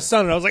pieces you have of a it.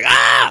 son, and I was like,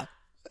 ah!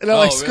 And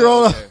I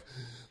scroll really? up.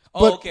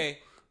 Okay. Okay.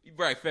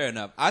 Right, fair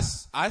enough.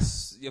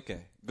 Okay.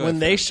 Go When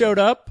ahead, they fair showed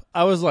up,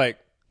 I was like,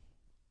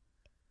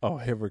 oh,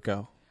 here we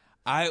go.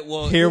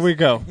 Here we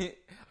go.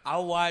 I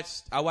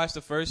watched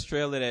the first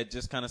trailer that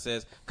just kind of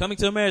says Coming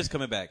to America is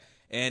coming back,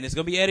 and it's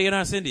gonna be Eddie and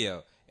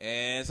Arsenio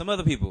and some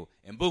other people,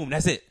 and boom,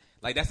 that's it.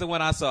 Like that's the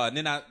one I saw, and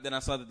then I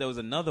saw that there was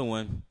another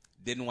one.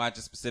 Didn't watch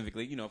it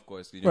specifically, of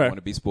course, you didn't want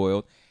to be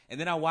spoiled. And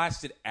then I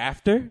watched it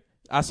after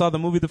I saw the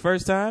movie the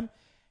first time.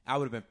 I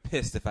would have been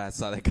pissed if I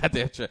saw that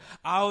goddamn trailer.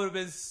 I would have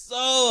been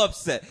so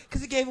upset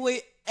because it gave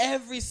away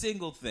every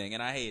single thing,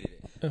 and I hated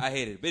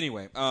it. But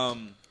anyway,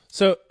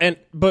 So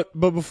but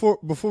before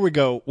we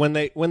go, when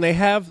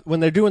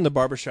they're doing the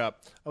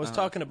barbershop, I was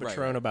talking to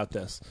Patron about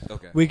this.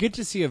 Okay. We get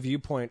to see a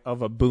viewpoint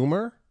of a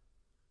boomer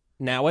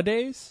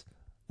nowadays.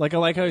 Like I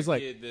like how he's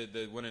like,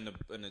 the one in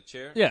the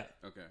chair. yeah,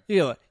 Okay.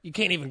 Yeah, you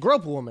can't even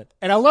grope a woman,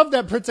 and I love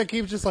that Prince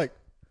Akeem's just like,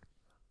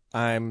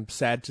 I'm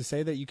sad to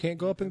say that you can't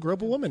go up and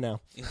grope a woman now.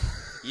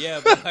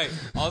 Yeah, but like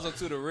also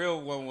too, the real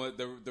one was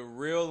the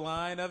real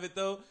line of it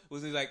though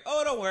was he's like,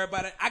 oh, don't worry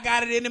about it, I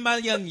got it in my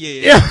young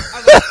years. Yeah. I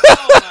was like,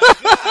 oh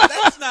my god,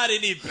 that's not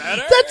any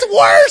better. That's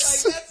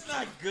worse. Like, that's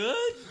not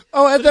good.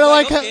 Oh, and then I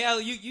like okay, how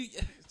you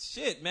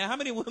shit, man. How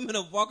many women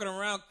are walking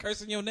around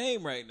cursing your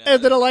name right now?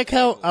 and then I like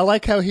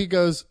how he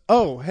goes,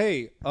 oh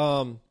hey,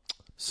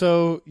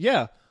 so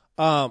yeah,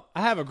 I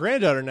have a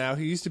granddaughter now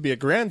who used to be a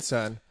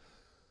grandson.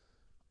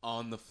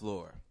 On the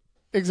floor.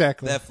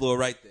 Exactly. That floor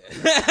right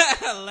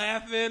there.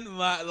 Laughing,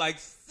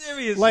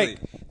 seriously. Like-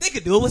 they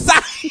could do it with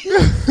science.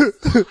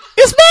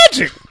 It's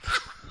magic.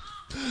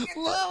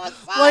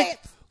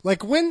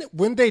 Like when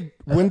they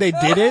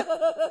did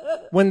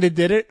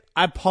it,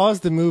 I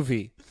paused the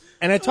movie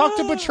and I talked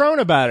to Patron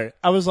about it.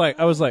 I was like,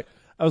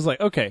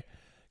 okay,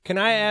 can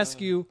I ask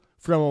you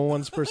from a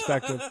woman's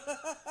perspective?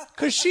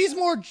 Because she's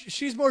more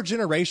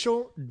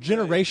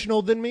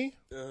generational than me.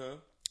 Uh-huh.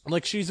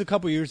 Like she's a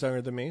couple years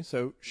younger than me,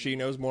 so she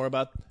knows more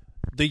about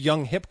the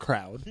young hip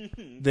crowd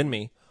than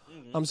me.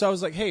 So I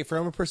was like, hey,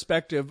 from a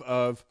perspective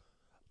of,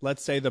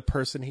 let's say the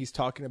person he's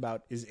talking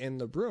about is in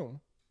the room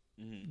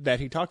that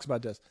he talks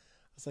about this. I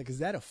was like, is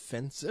that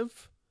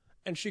offensive?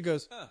 And she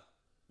goes,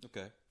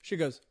 Okay. she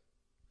goes,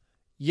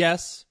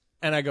 yes.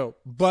 And I go,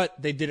 but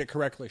they did it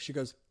correctly. She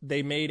goes,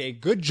 they made a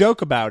good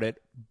joke about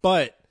it,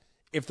 but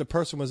if the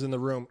person was in the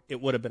room,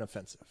 it would have been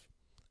offensive.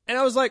 And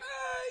I was like,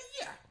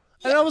 Yeah.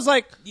 and I was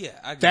like, Yeah,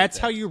 I agree that's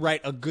with how that. you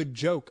write a good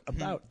joke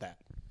about that.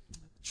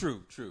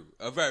 True.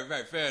 Very,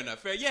 very fair enough.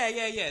 Fair.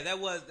 Yeah. That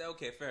was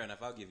okay. Fair enough.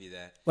 I'll give you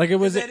that. Like it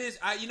was. That is.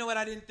 You know what?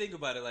 I didn't think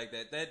about it like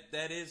that.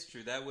 That is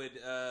true. That would.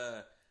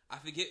 I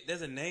forget.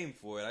 There's a name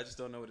for it. I just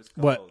don't know what it's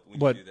called.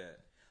 What? You do that?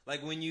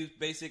 Like when you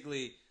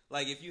basically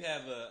like if you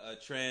have a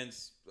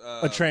trans.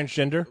 A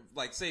transgender.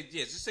 Like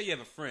just say you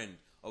have a friend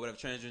or whatever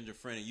transgender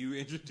friend, and you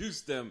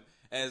introduce them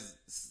as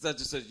such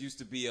and such used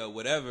to be a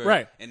whatever,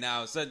 Right. And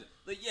now suddenly,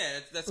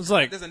 that's It's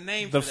like, there's a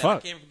name the for that. fuck?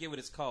 I can't forget what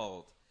it's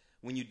called.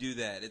 When you do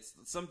that, it's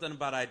something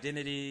about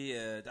identity.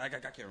 I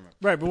can't remember.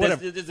 Right, but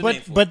whatever. There's a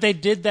name for But it. they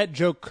did that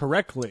joke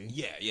correctly.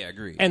 Yeah,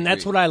 agree. And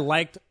that's what I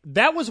liked.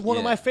 That was one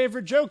of my Yeah.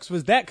 favorite jokes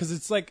was that because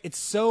it's like it's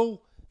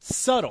so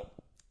subtle.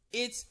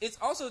 It's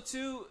also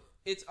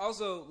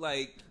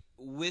like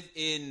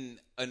within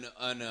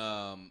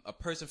a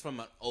person from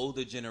an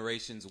older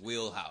generation's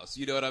wheelhouse.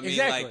 You know what I mean?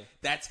 Exactly. Like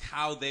that's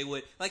how they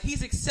would like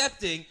he's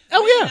accepting. Oh,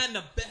 maybe yeah. not in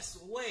the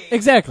best way.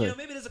 Exactly.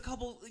 Maybe there's a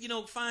couple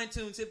fine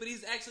tunes here, but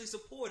he's actually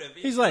supportive.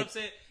 He's you know like- what I'm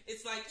saying?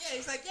 It's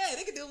like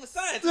they can do it with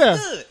science. Yeah.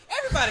 It's good.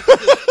 Everybody can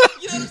do it.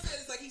 You know what I'm saying?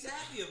 It's like he's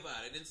happy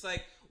about it. It's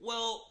like,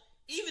 well,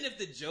 even if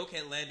the joke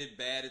had landed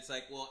bad, it's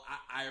like, well,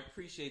 I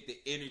appreciate the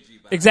energy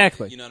behind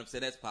Exactly. it. You know what I'm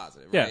saying? That's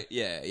positive, Yeah. right?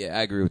 Yeah,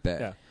 I agree with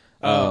that.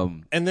 Yeah.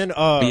 And then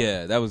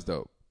yeah, that was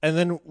dope. And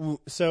then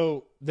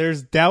so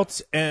there's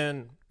doubts,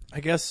 and I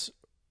guess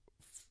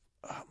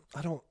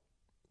I don't.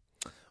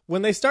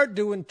 When they start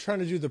trying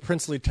to do the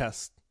princely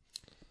test,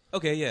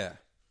 Okay, yeah.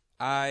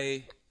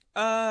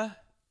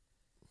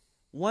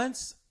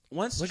 Once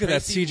Look at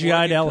that Tracy CGI'd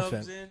Morgan elephant.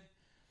 comes in,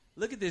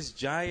 look at this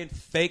giant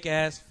fake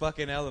ass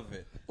fucking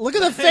elephant. Look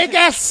at the fake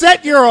ass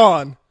set you're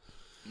on.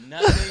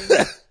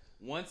 Nothing.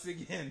 Once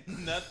again,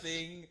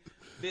 nothing.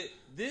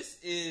 This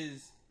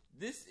is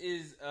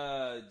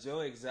Joe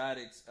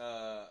Exotic's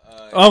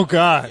Oh,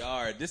 God.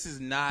 yard. This is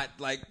not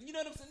like, you know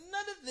what I'm saying?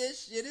 None of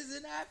this shit is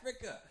in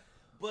Africa.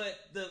 But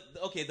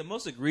the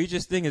most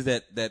egregious thing is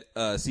that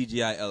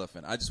CGI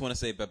elephant. I just want to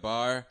say,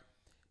 Babar,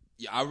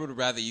 I would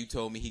rather you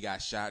told me he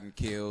got shot and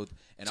killed.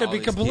 And To all be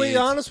his completely kids,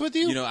 honest with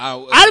you,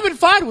 I'd have been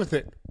fine with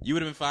it. You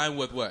would have been fine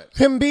with what?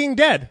 Him being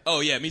dead. Oh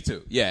yeah, me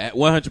too. Yeah,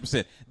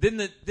 100%. Then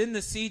the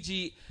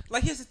CG.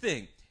 Like, here's the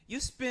thing: you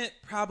spent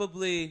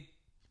probably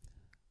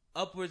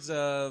upwards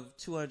of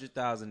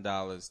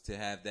 $200,000 to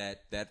have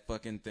that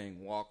fucking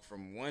thing walk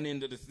from one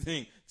end of the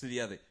thing to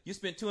the other. You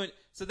spent $200.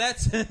 So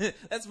that's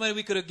that's money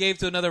we could have gave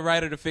to another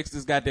writer to fix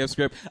this goddamn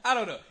script. I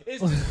don't know.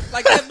 It's just,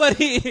 like that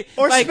money,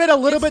 Or like, spend a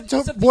little bit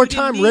more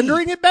time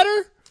rendering it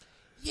better.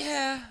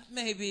 Yeah,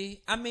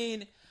 maybe. I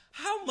mean,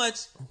 how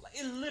much?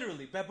 It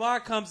literally,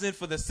 Babar comes in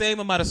for the same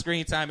amount of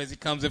screen time as he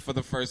comes in for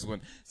the first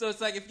one. So it's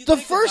like, if you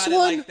think first about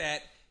one, it like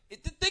that,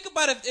 think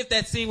about it if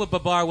that scene with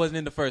Babar wasn't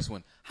in the first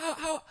one.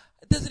 How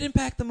does it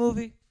impact the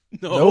movie?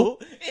 No.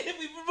 Nope. If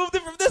we removed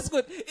it from this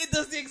one, it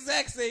does the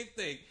exact same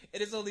thing.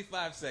 It is only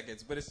 5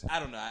 seconds, but it's, I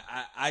don't know.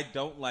 I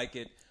don't like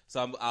it,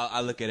 so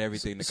I look at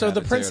everything. To So kind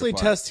the of tear it princely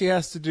apart. test he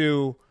has to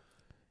do,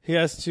 he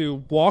has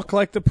to walk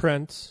like the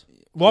prince,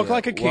 walk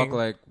like a king, walk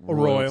like a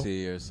royal,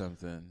 royalty or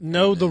something.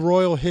 know the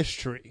royal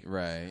history,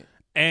 Right.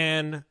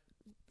 and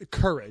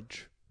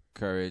courage.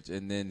 Courage,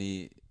 and then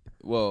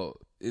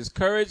is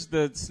Courage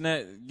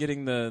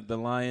getting the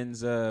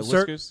lion's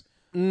whiskers?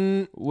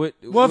 What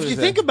Well, if is you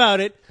that? think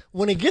about it,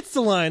 when he gets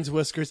the lion's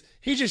whiskers,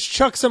 he just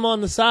chucks them on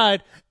the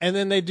side, and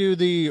then they do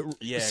the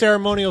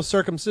ceremonial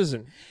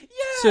circumcision.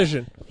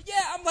 Yeah,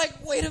 I'm like,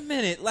 wait a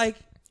minute, like,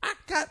 I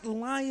got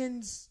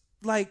lion's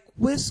like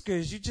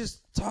whiskers. You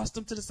just tossed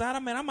them to the side. I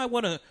mean, I might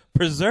want to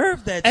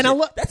preserve that. And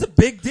shit. That's a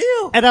big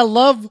deal. And I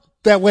love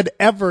that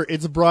whenever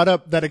it's brought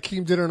up that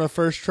Akeem did it on a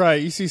first try,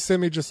 you see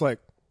Simi just like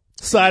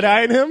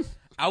side-eyeing him.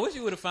 I wish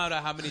you would have found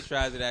out how many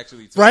tries it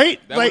actually took. Right?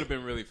 That Like- would have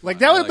been really fun. Like,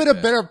 that would have been a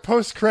better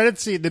post-credit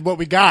scene than what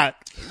we got.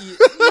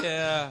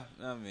 Yeah,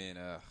 I mean,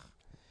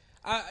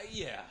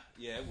 yeah,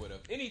 it would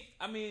have.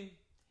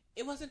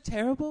 It wasn't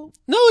terrible.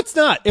 No, it's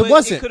not. It But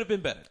wasn't. It could have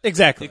been better.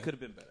 Exactly. It could have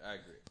been better. I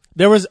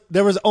agree.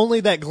 There was only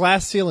that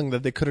glass ceiling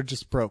that they could have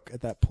just broke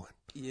at that point.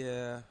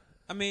 Yeah.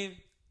 I mean,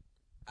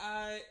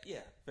 fair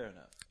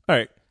enough. All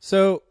right.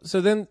 So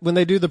then when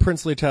they do the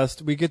princely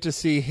test, we get to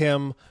see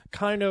him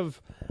kind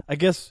of, I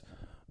guess,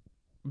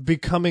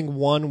 becoming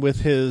one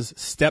with his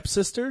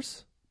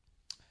stepsisters.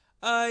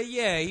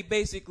 Yeah, he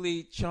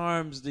basically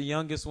charms the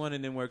youngest one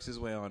and then works his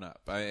way on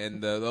up.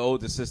 And the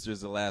oldest sister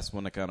is the last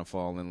one to kind of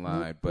fall in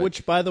line. But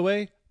Which, by the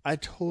way, I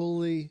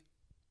totally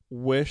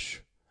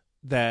wish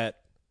that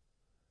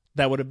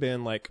would have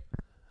been like.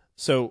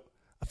 So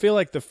I feel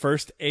like the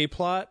first A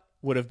plot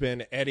would have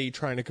been Eddie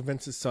trying to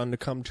convince his son to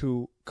come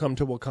to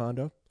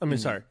Wakanda. I mean,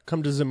 sorry,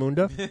 come to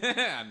Zamunda.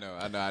 I know.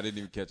 I didn't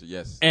even catch it.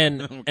 Yes.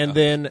 And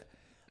then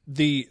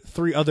the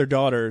 3 other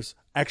daughters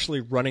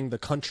actually running the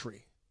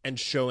country and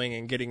showing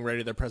and getting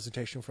ready their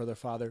presentation for their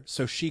father,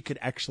 so she could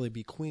actually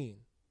be queen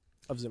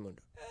of Zamunda.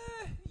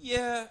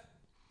 Yeah,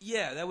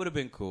 that would have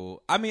been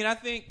cool. I mean, I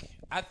think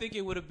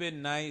it would have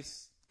been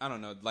nice. I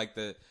don't know, like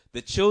the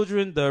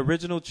children, the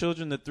original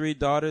children, the 3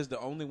 daughters. The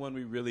only one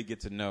we really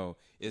get to know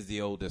is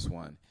the oldest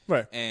one,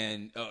 Right?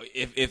 And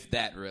if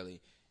that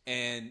really,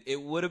 and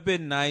it would have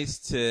been nice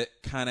to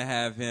kind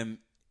of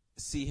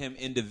see him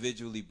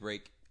individually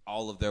break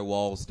all of their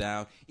walls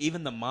down.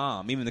 Even the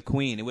mom, even the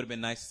queen. It would have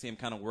been nice to see him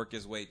kind of work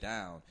his way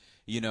down,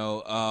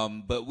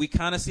 But we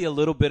kind of see a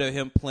little bit of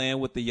him playing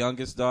with the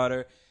youngest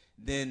daughter.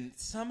 Then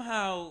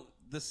somehow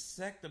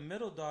the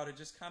middle daughter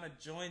just kind of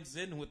joins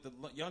in with the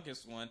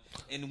youngest one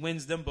and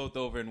wins them both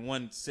over in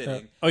one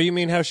sitting. Oh, you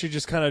mean how she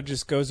just kind of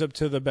just goes up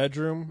to the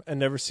bedroom and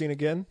never seen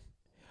again?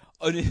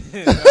 Oh,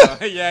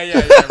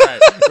 yeah,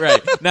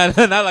 right. Not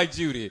like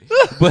Judy,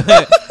 but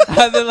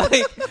how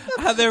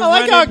they're I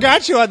like how I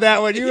got you on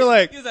that one. You were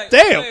like, he was like,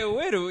 damn.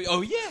 wait,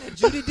 oh yeah,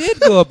 Judy did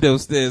go up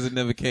those stairs and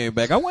never came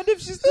back. I wonder if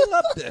she's still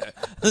up there.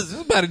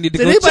 Somebody need to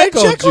Did go anybody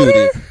check check on on Judy.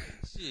 her?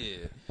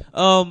 Shit.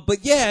 But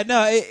yeah,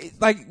 no,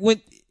 like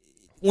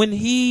when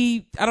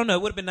he, I don't know,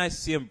 it would have been nice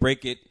to see him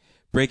break it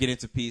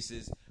into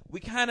pieces. We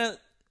kind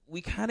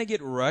of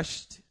get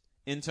rushed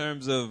in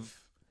terms of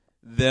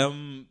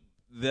them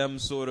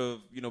sort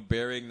of,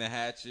 burying the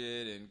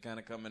hatchet and kind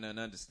of coming to an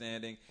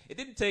understanding. It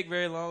didn't take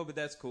very long, but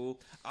that's cool.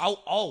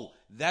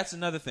 That's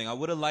another thing. I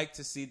would have liked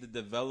to see the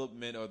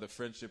development or the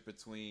friendship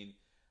between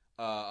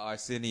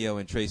Arsenio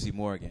and Tracy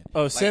Morgan.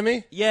 Oh,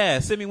 Simi? Yeah,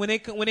 Simi. When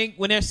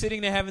they're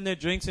sitting there having their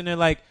drinks and they're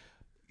like,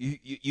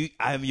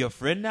 I'm your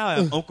friend now.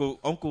 I'm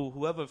Uncle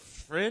whoever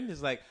friend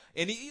is like,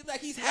 and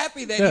he's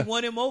happy that he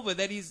won him over,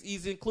 that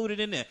he's included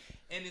in there.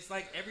 And it's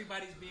like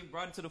everybody's being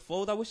brought into the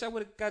fold. I wish I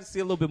would have got to see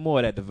a little bit more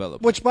of that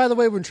development. Which, by the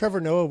way, when Trevor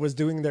Noah was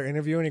doing their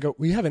interview and he go,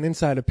 we have an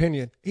inside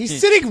opinion. He's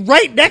sitting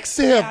right next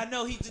to him. Yeah, I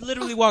know. He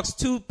literally walks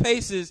 2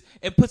 paces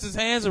and puts his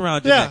hands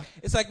around you. Yeah.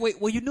 It's like, wait,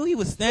 well, you knew he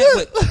was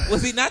standing, but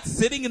was he not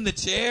sitting in the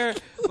chair?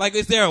 Like,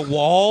 is there a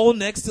wall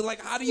next to,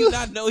 like, how do you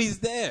not know he's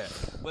there?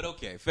 But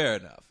okay, fair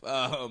enough.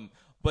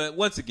 But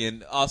once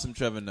again, awesome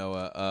Trevor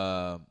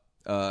Noah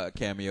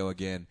cameo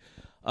again.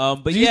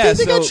 But Do you think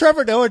they got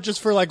Trevor Noah just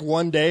for like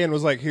one day and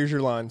was like, here's your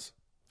lines?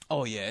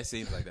 Oh yeah, it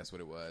seems like that's what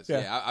it was.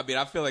 Yeah, I mean,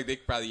 I feel like they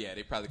probably.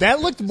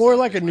 That looked more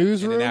like a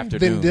newsroom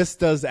than this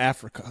does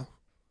Africa.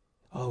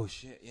 Oh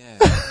shit! Yeah.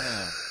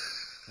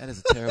 That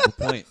is a terrible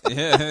point.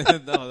 Yeah,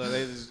 no,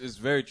 it's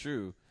very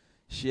true.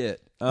 Shit.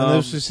 And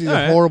there's just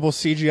the horrible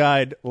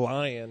CGI'd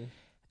lion.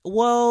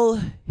 Well,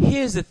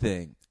 here's the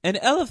thing: an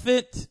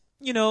elephant,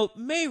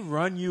 may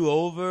run you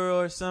over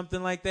or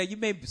something like that. You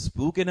may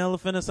spook an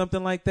elephant or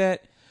something like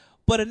that.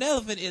 But an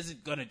elephant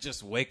isn't going to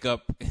just wake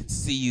up and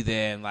see you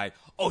there and like,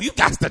 oh, you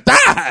got to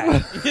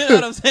die. You know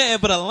what I'm saying?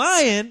 But a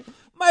lion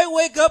might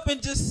wake up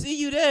and just see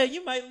you there.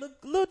 You might look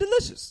a little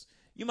delicious.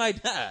 You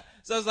might die.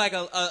 So it's like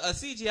a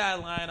CGI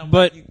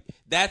lion.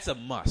 That's a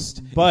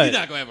must. But you're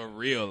not going to have a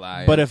real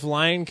lion. But if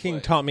Lion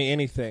King taught me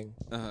anything,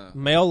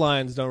 male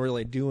lions don't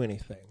really do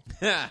anything.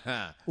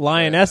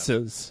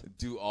 Lionesses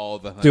do all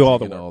the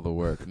hunting and all the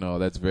work. No,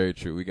 that's very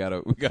true. We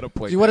gotta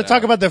point. Do you want to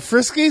talk about the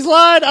Friskies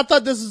line? I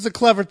thought this was a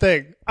clever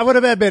thing. I would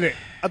have admitted it.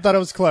 I thought it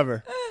was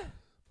clever.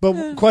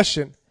 But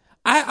question.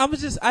 I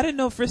didn't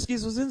know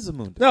Friskies was in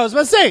Zamunda. No, I was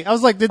about to say. I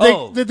was like, did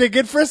they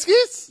get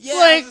Friskies? Yeah,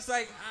 I was just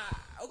like,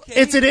 okay.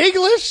 It's in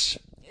English.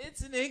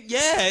 It's in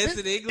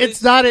English.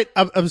 It's not it.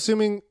 I'm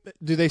assuming.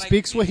 Do they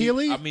speak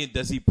Swahili?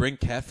 Does he bring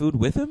cat food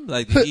with him?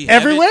 Like did he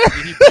everywhere?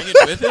 Did he bring it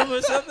with him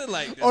or something?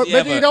 Like, does he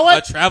have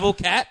a travel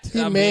cat?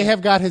 He may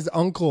have got his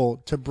uncle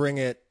to bring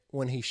it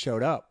when he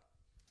showed up.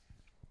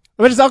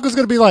 But his uncle's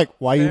going to be like,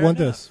 "Why you want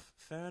this?"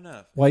 Fair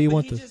enough. Why you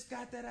want this? He just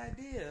got that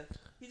idea.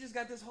 He just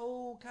got this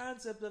whole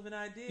concept of an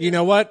idea. You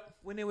know what?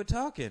 When they were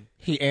talking,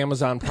 he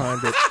Amazon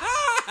Primed it.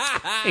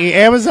 He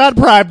Amazon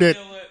Primed it.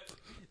 You know what?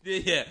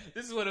 Yeah,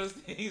 this is one of those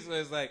things where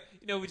it's like,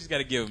 we just got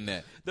to give them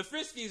that. The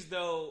Friskies,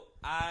 though,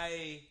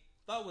 I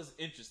thought was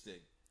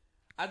interesting.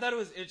 I thought it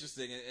was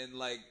interesting, and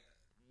like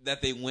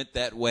that they went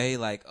that way.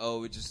 Like, oh,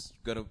 we're just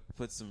gonna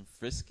put some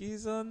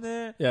Friskies on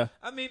there. Yeah.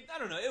 I mean, I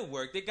don't know. It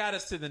worked. They got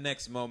us to the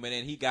next moment,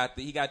 and he got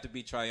to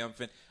be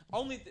triumphant.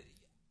 I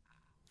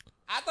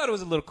thought it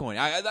was a little corny.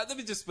 Let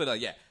me just put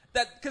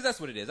because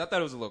that's what it is. I thought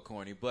it was a little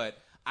corny, but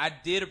I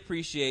did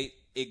appreciate.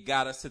 It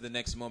got us to the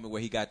next moment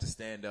where he got to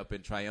stand up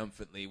and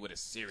triumphantly with a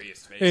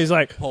serious face. He's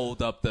like,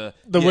 hold up the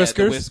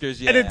whiskers,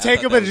 and then take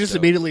him and just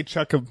immediately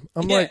chuck him.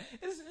 I'm like,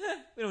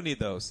 we don't need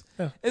those.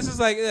 Yeah. It's just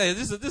like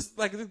this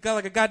like a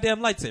goddamn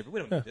lightsaber.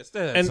 We don't need this.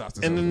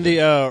 And then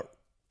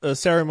the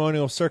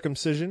ceremonial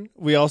circumcision,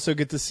 we also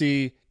get to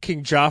see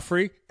King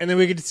Joffrey, and then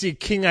we get to see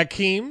King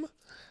Akeem.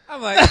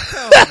 I'm like,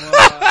 come on.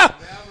 Man.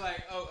 I'm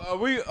like, are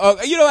we?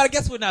 You know what? I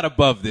guess we're not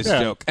above this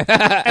joke. And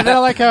then I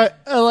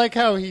like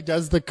how he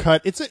does the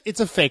cut. It's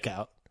a fake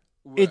out.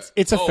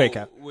 It's a fake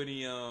out. When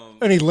he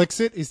and he licks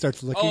it, he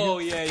starts licking it. Oh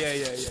yeah.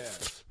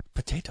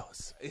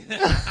 Potatoes.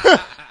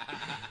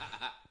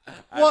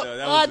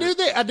 I knew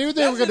they That's were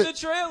gonna. in the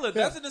trailer. Yeah.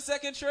 That's in the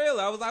second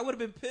trailer. I would have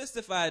been pissed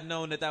if I had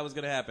known that was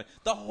gonna happen.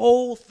 The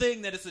whole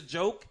thing that it's a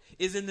joke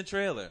is in the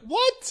trailer.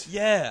 What?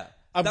 Yeah.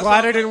 I'm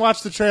glad I didn't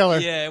watch the trailer.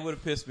 Yeah, it would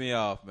have pissed me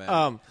off, man.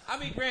 I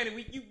mean, granted,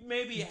 you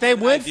maybe have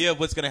an idea of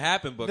what's going to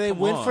happen, but they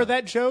went for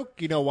that joke.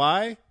 You know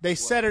why? They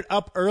set it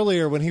up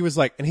earlier when he was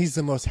like, and he's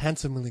the most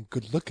handsomely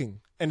good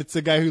looking, and it's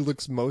the guy who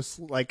looks most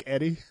like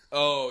Eddie.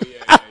 Oh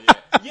yeah.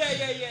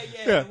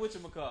 Yeah.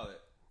 Whatchamacallit?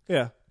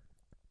 Yeah.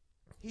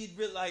 He'd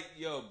be like,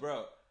 yo,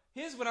 bro.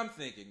 Here's what I'm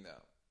thinking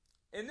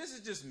though, and this is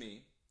just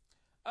me.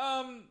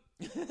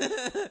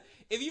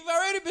 If you've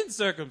already been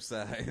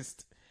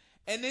circumcised.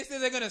 And they say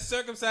they're going to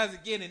circumcise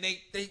again, and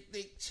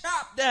they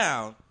chop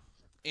down,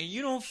 and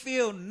you don't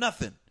feel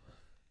nothing.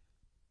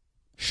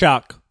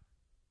 Shock?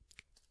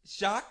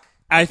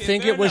 I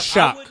think it was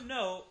shock. I wouldn't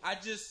know. I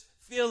just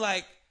feel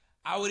like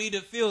I would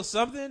either feel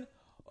something,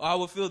 or I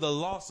would feel the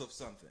loss of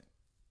something.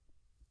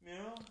 You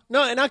know?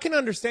 No, and I can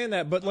understand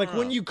that, but like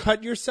when you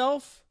cut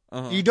yourself,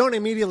 you don't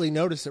immediately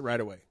notice it right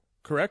away,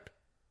 correct?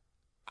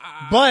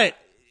 But...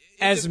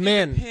 As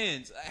men,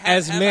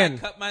 have I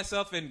cut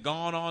myself and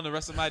gone on the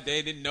rest of my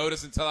day, didn't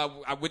notice until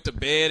I went to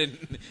bed,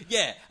 and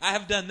yeah, I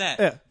have done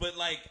that. Yeah. But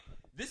like,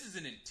 this is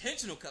an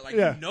intentional cut. Like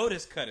you know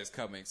this cut is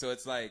coming, so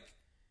it's like,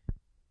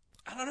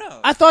 I don't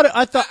know. I thought,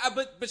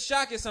 but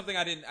shock is something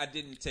I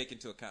didn't take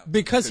into account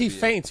because he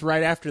faints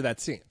right after that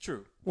scene.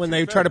 True. When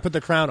they try to put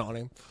the crown on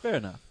him. Fair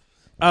enough.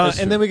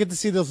 And then we get to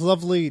see this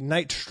lovely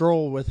night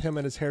stroll with him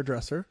and his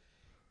hairdresser.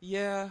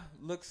 Yeah,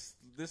 looks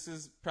this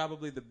is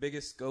probably the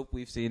biggest scope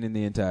we've seen in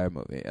the entire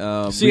movie.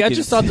 See, I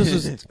just thought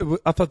this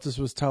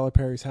was Tyler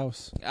Perry's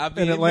house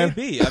in Atlanta. It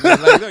may be. I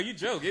mean, like, no, you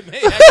joke. It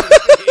may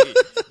actually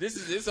be.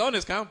 It's on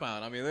his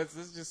compound. I mean, let's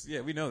just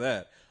we know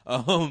that.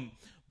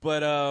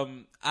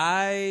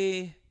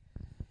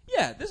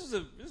 This was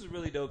a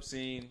really dope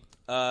scene.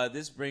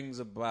 This brings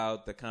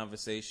about the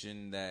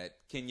conversation that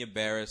Kenya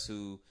Barris,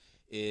 who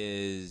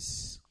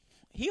is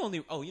you know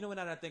what?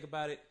 Now that I think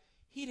about it,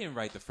 he didn't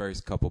write the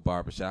first couple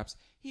barbershops.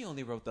 He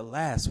only wrote the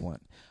last one.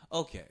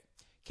 Okay,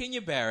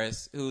 Kenya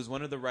Barris, who's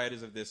one of the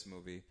writers of this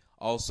movie,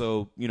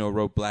 also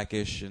wrote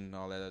Blackish and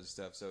all that other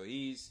stuff. So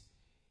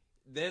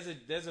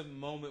there's a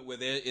moment where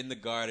they're in the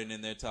garden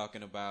and they're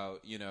talking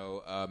about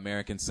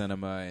American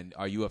cinema and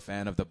are you a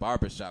fan of the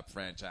barbershop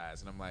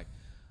franchise? And I'm like,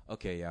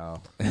 okay,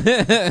 y'all,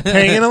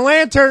 hanging a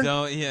lantern.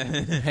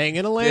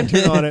 Hanging a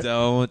lantern on it.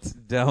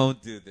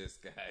 Don't do this,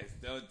 guys.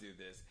 Don't do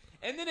this.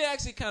 And then it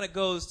actually kind of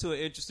goes to an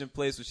interesting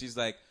place where she's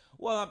like,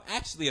 well, I'm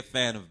actually a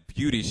fan of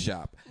Beauty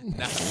Shop,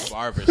 not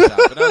barbershop.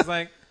 And I was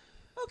like,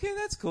 okay,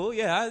 that's cool.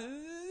 Yeah,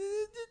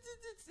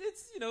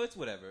 it's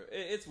whatever.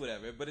 It's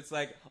whatever. But it's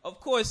like, of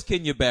course,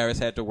 Kenya Barris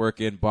had to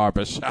work in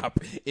barbershop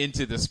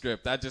into the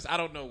script. I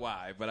don't know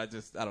why, but I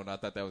don't know. I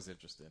thought that was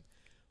interesting.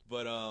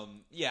 But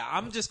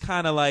I'm just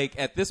kind of like,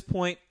 at this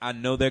point, I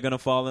know they're gonna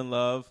fall in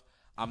love.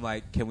 I'm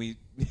like, can we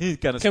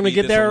kind of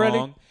get there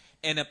already?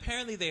 And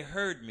apparently they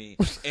heard me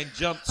and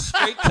jumped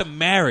straight to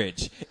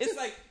marriage. It's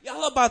like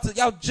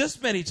y'all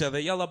just met each other.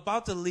 Y'all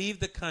about to leave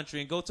the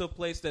country and go to a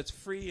place that's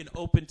free and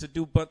open to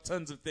do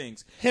tons of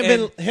things.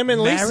 Him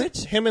and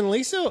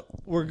Lisa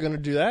were gonna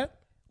do that.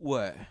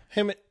 What?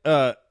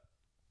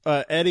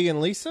 Eddie and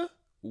Lisa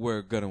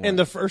were gonna in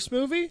the first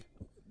movie.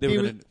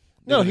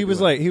 He was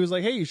like,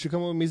 hey, you should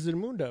come with me to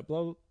Zamunda.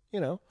 Blah,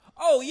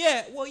 Oh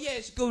yeah, well yeah,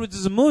 you should go to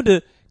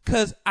Zamunda.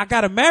 Cause I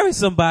gotta marry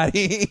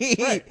somebody.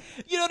 Right.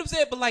 You know what I'm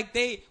saying? But like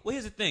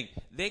here's the thing.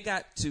 We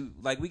got to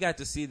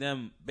see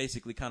them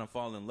basically kind of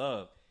fall in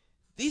love.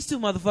 These two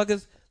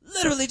motherfuckers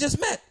literally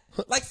just met.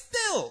 Like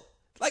still.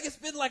 Like it's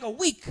been like a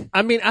week.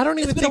 I mean, I don't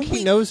even think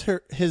he knows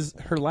her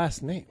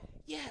last name.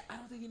 Yeah, I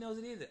don't think he knows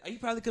it either. He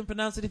probably couldn't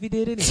pronounce it if he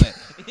did anyway.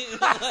 You know what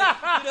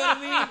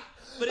I mean?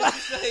 But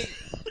it's just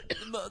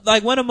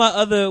like one of my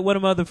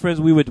other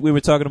friends, we were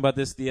talking about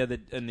this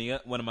in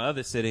one of my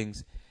other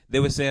sittings. They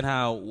were saying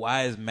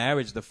why is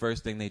marriage the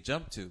first thing they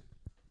jump to?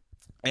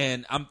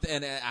 And I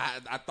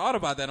thought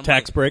about that. I'm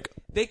tax break.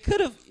 They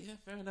could have, yeah,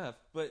 fair enough.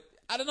 But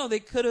I don't know. They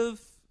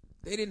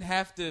didn't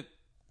have to. I'm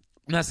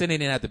not saying they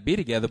didn't have to be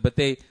together, but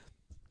they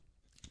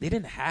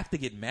didn't have to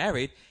get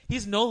married.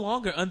 He's no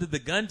longer under the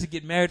gun to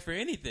get married for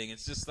anything.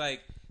 It's just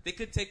like they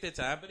could take their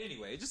time. But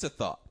anyway, just a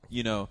thought,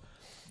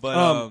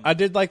 But I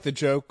did like the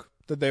joke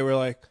that they were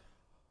like,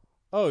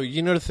 oh,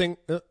 the thing.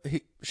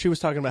 She was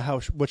talking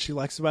about what she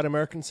likes about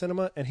American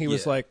cinema, and he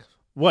was like,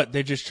 "What?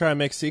 They just try and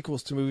make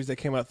sequels to movies that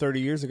came out 30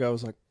 years ago." I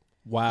was like,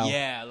 "Wow."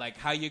 Yeah, like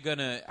how are you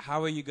gonna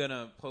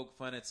poke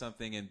fun at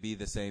something and be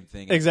the same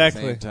thing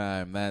exactly at the same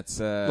time? That's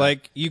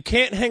like you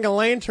can't hang a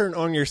lantern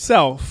on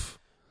yourself.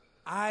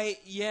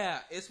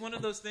 It's one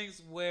of those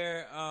things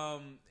where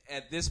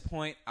at this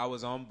point I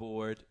was on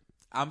board.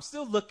 I'm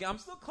still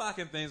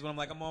clocking things when I'm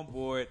like I'm on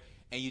board,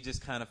 and you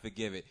just kind of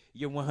forgive it.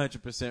 You're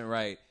 100%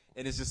 right.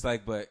 And it's just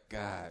like, but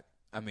God,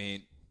 I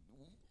mean,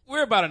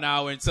 we're about an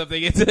hour and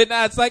something into it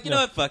now. It's like, you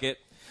know what? Fuck it.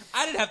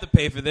 I didn't have to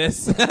pay for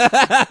this.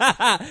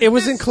 It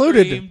was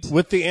included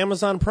with the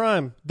Amazon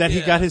Prime that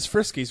he got his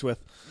Friskies with.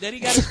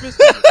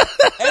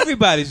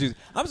 Everybody's using.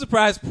 I'm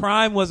surprised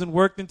Prime wasn't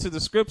worked into the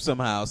script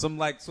somehow. Some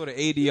like sort of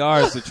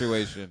ADR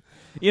situation.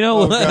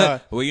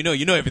 Well, you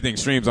know everything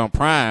streams on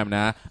Prime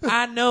now.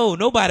 I know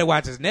nobody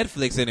watches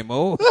Netflix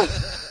anymore. But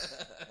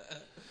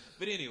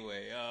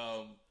anyway.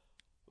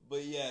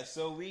 But yeah,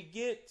 so we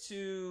get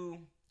to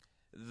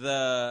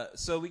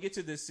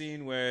this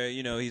scene where,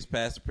 he's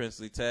passed the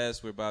princely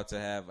test. We're about to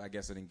have, I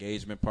guess, an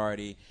engagement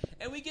party.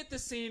 And we get the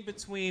scene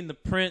between the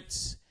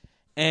prince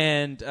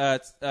and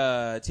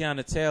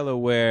Tiana Taylor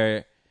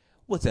where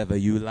whatever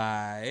you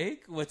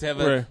like,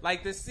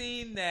 like the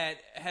scene that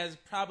has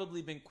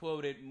probably been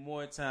quoted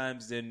more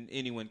times than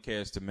anyone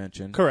cares to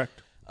mention.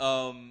 Correct.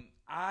 Once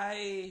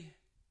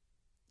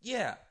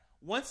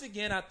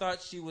again, I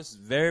thought she was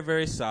very,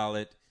 very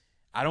solid.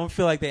 I don't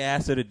feel like they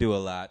asked her to do a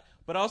lot.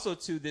 But also,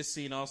 too, this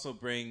scene also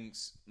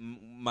brings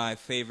my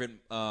favorite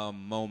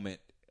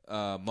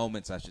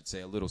moments, I should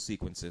say, little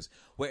sequences,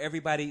 where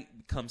everybody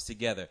comes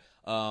together.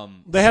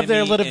 They have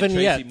their little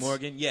vignettes.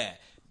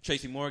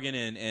 Tracy Morgan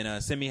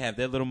and Simi have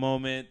their little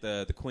moment.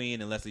 The Queen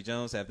and Leslie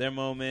Jones have their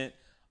moment.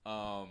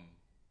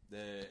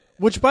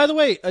 Which, by the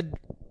way,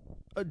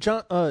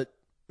 John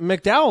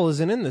McDowell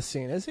isn't in this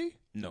scene, is he?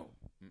 No.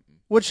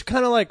 Which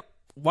kind of like,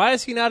 why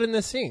is he not in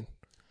this scene?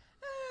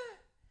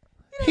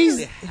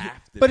 He's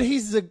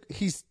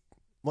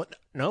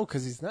no,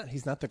 because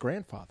he's not the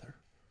grandfather.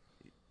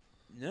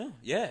 No,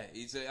 yeah,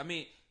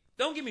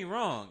 don't get me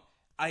wrong.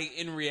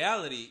 In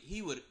reality,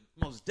 he would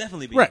most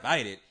definitely be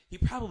invited. He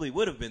probably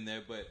would have been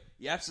there, but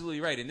you're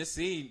absolutely right. In this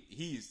scene,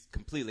 he's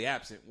completely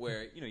absent.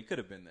 Where he could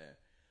have been there,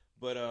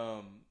 But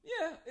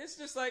yeah, it's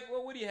just like,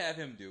 well, what do you have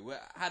him do?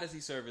 How does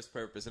he serve his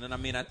purpose? And then, I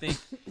mean, I think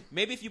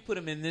maybe if you put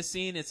him in this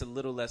scene, it's a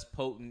little less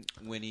potent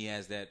when he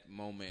has that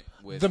moment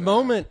with the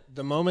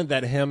moment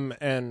that him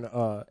and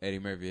Eddie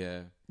Murphy.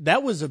 Yeah,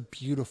 that was a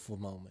beautiful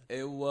moment.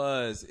 it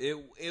was.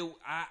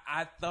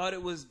 I thought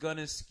it was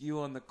gonna skew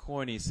on the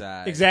corny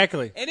side.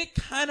 Exactly. And it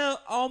kind of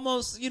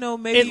almost,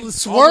 maybe It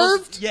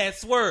swerved? Yeah, it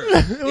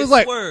swerved. It was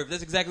like- swerved.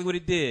 That's exactly what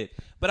it did.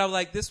 But I was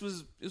like, this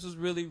was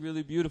really,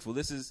 really beautiful.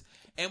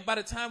 And by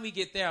the time we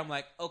get there, I'm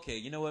like, okay,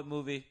 you know what,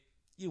 movie,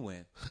 you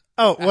win.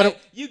 Oh, what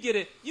You get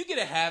it. You get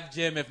a half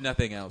gem if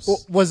nothing else.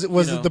 was it?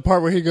 Was You it know? the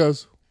part where he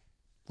goes,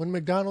 "When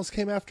McDonald's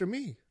came after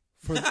me"?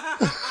 For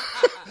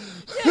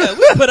Yeah,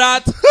 we put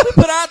our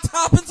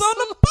toppings on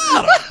the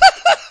bottom.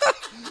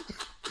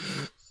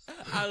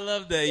 I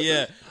love that.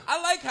 Yeah,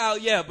 I like how.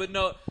 Yeah, but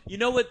no, you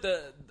know what?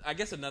 I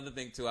guess another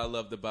thing too I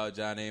loved about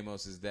John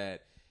Amos is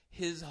that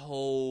his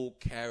whole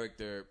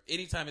character.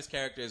 Anytime his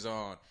character is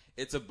on,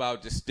 it's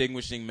about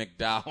distinguishing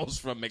McDonald's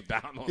from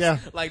McDonald's. Yeah.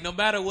 Like no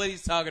matter what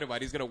he's talking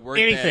about, he's gonna work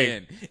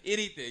Anything. that in.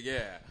 Anything.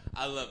 Yeah,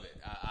 I love it.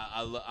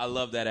 I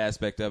love that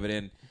aspect of it,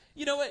 and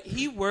you know what?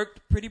 He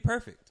worked pretty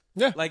perfect.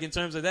 Yeah. Like in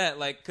terms of that,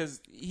 like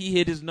because he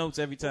hit his notes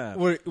every time.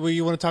 Well,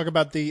 you want to talk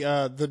about the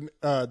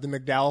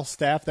McDowell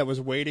staff that was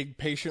waiting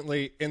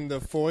patiently in the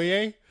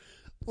foyer?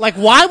 Like,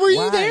 why were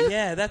you there?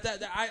 Yeah,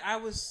 that I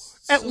was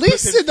At super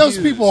least send those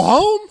confused. people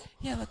home.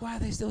 Yeah, like why are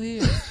they still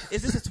here?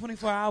 Is this a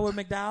 24-hour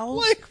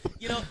McDowell's? Like-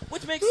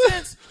 which makes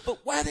sense. But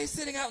why are they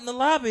sitting out in the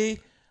lobby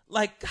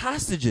like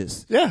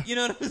hostages? Yeah. You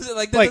know what I'm saying?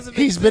 Like that Like doesn't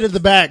make he's sense. been in the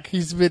back.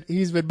 He's been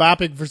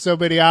bopping for so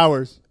many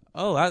hours.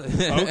 Oh,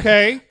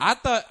 Okay. I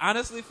thought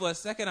honestly for a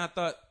second I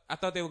thought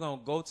they were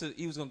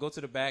he was gonna go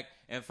to the back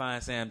and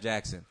find Sam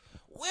Jackson.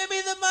 Where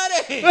me the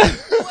money?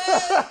 Where's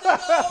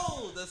the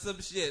gold? Or some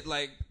shit.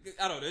 Like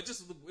I don't know. It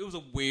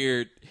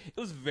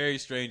was a very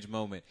strange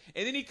moment.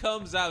 And then he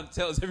comes out and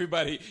tells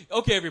everybody,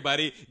 "Okay,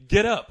 everybody,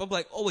 get up." I'm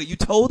like, "Oh wait, you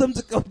told them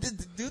to go to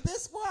do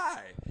this?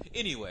 Why?"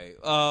 Anyway,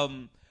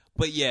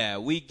 but yeah,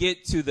 we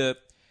get to the.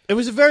 It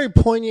was a very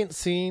poignant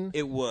scene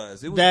It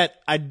was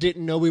that I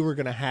didn't know we were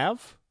going to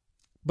have,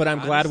 but I'm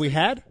glad we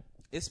had.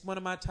 It's one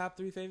of my top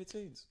 3 favorite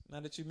scenes.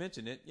 Now that you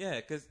mention it, yeah,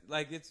 because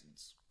like it's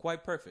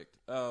quite perfect.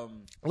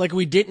 Like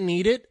we didn't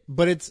need it,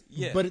 but it's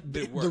Yeah, but it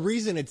the works.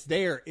 reason it's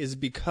there is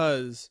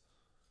because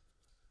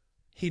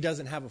he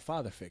doesn't have a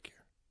father figure.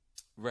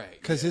 Right.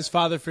 Because his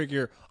father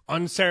figure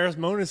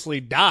unceremoniously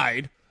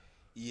died.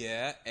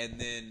 Yeah, and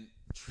then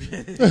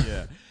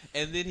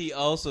and then he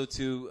also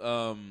too,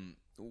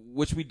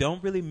 which we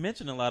don't really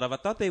mention a lot of. I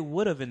thought they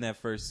would have in that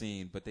first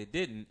scene, but they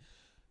didn't.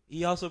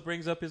 He also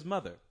brings up his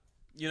mother.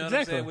 You know what I'm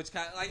Exactly. saying? Which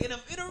kind of, like in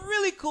a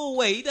really cool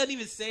way. He doesn't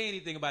even say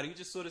anything about it. You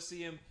just sort of see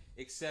him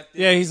accept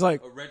it. Yeah, he's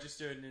like- or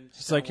register, and then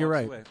just like, kinda "You're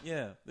walks right." away.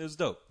 Yeah, it was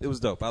dope. It was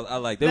dope. I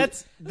like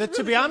that.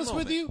 To be honest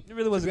with you, it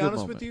really was to be a good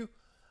honest moment. with you,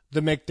 the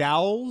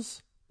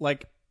McDowells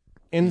like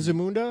in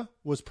Zamunda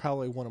was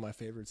probably one of my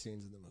favorite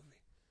scenes in the movie.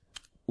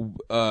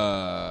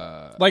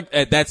 Like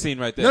at that scene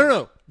right there.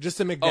 No, just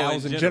the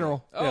McDowells in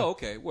general. Oh, Yeah.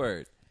 okay,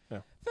 word.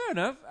 Yeah. Fair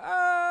enough.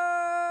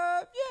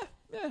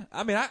 Yeah.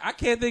 I mean, I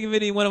can't think of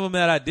any one of them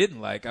that I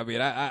didn't like. I mean,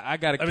 I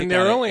got to kick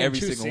there out were of only in every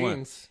 2 single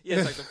one. scenes. Yeah,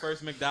 it's like the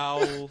first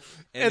McDowell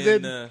And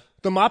then then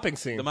the mopping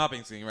scene. the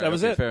mopping scene. Right. That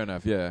was Okay, it. Fair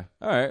enough. Yeah.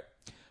 All right.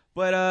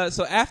 But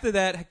so after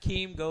that,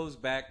 Hakeem goes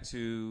back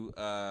to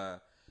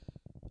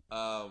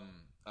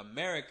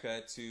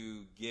America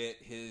to get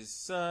his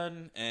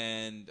son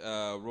and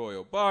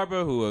Royal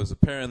Barber, who has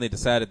apparently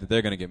decided that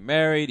they're going to get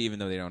married, even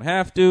though they don't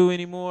have to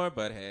anymore.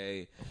 But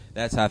hey,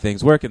 that's how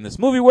things work in this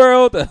movie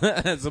world.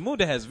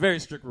 Zamunda has very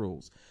strict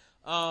rules.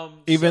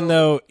 Even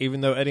though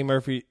Eddie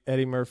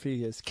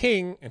Murphy is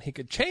king and he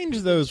could change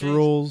those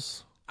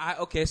rules.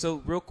 Okay,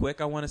 so real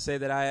quick, I want to say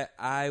that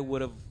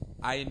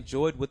I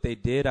enjoyed what they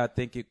did. I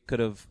think it could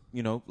have,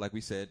 like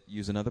we said,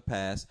 use another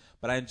pass.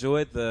 But I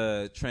enjoyed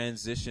the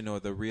transition or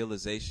the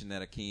realization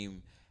that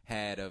Hakeem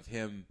had of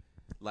him,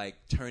 like,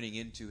 turning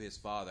into his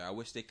father. I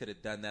wish they could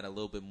have done that a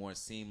little bit more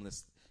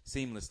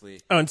seamlessly.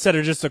 Oh, instead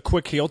of just a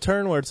quick heel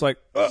turn where it's like,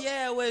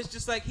 Yeah, where it's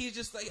just like he's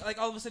just like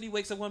all of a sudden he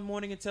wakes up one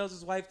morning and tells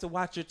his wife to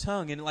watch her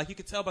tongue, and like you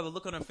could tell by the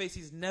look on her face,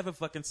 he's never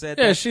fucking said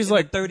that. yeah, she's in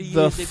like, the 30 the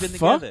years they've been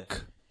fuck?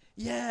 together.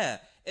 Yeah.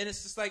 And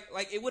it's just like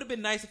it would have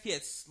been nice if he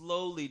had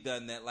slowly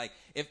done that. Like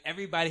if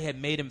everybody had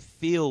made him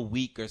feel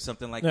weak or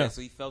something like Yeah. that,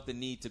 so he felt the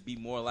need to be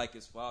more like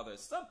his father or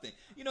something.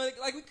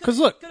 Like we could 'Cause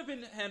look, have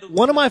been handled.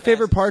 One of my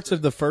favorite faster. parts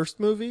of the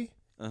first movie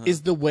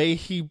is the way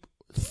he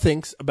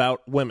thinks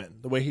about women.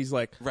 The way he's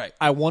like, Right.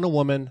 I want a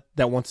woman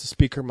that wants to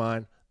speak her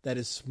mind, that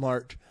is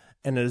smart,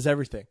 and that is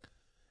everything.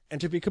 And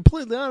to be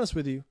completely honest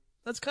with you,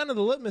 that's kind of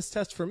the litmus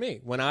test for me.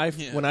 When I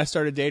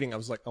started dating, I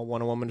was like, I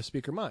want a woman to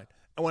speak her mind.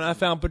 And when I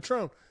found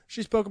Patron,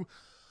 she spoke.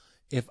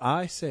 If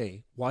I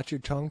say, watch your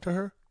tongue to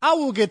her, I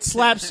will get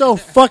slapped so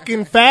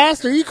fucking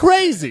fast. Are you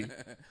crazy?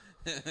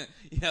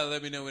 Yeah,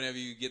 let me know whenever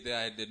you get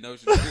the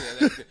notion to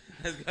do that.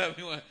 That's got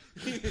me one.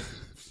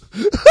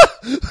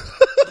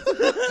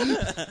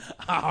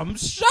 I'm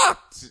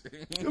shocked.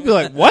 You'll be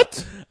like,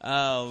 what?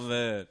 Oh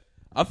man.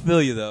 I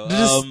feel you though.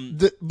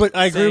 But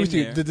I agree same with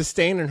you. here. The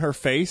disdain in her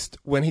face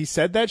when he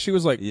said that, she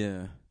was like,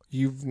 Yeah.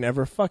 "You've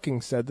never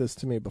fucking said this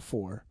to me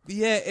before."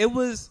 Yeah, it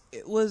was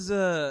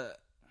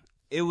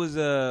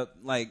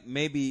like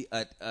maybe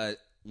a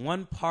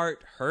one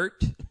part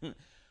hurt,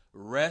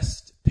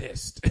 rest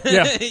pissed.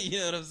 Yeah. You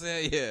know what I'm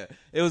saying? Yeah.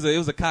 It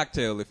was a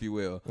cocktail, if you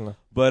will.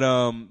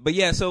 But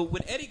yeah, so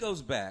when Eddie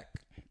goes back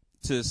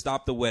to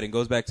stop the wedding,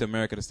 goes back to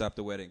America to stop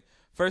the wedding.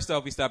 First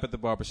off, we stop at the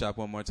barbershop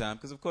one more time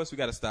because of course we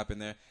got to stop in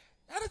there.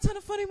 Not a ton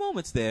of funny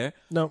moments there.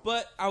 No.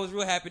 But I was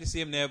real happy to see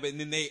him there, but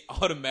then they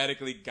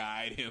automatically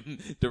guide him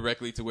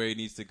directly to where he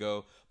needs to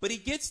go. But he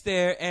gets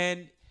there,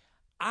 and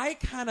I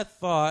kind of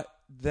thought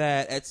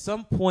that at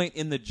some point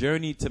in the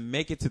journey to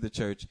make it to the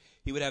church,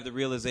 he would have the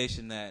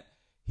realization that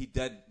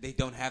they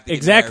don't have to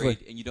get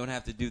married, and you don't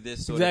have to do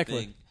this sort of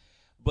thing.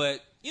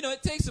 But, you know,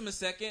 it takes him a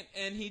second,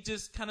 and he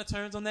just kind of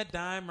turns on that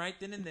dime right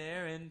then and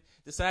there and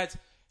decides,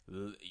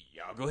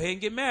 y'all go ahead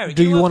and get married.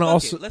 Do you want to Fuck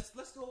also... it.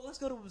 Let's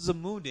go to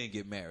Zamunda and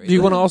get married. Do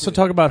you want to also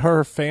talk about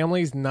her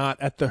family's not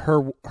at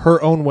her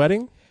own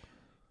wedding?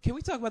 Can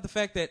we talk about the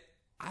fact that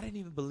I didn't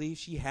even believe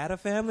she had a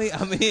family?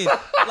 I mean,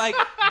 like,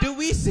 do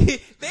we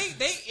see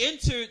they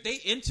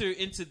enter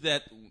into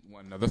that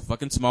another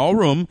fucking small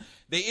room.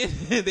 They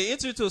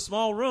enter into a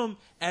small room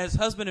as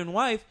husband and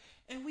wife,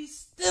 and we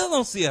still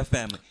don't see her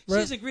family. Right.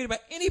 She isn't greeted by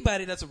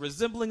anybody that's a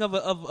resembling of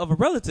a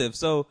relative.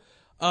 So,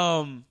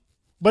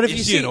 but if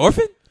is she an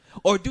orphan,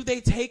 or do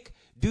they take?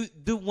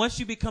 Do once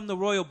you become the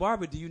royal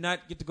barber, do you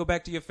not get to go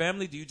back to your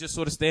family? Do you just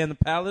sort of stay in the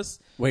palace?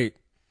 Wait,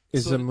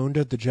 is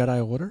Zamunda the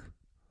Jedi Order?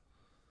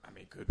 I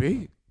mean, could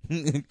be.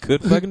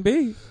 Could fucking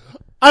be.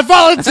 I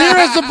volunteer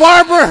as a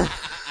barber.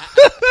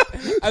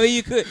 I mean,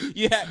 you could.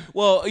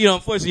 Well, you know,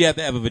 unfortunately, you have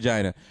to have a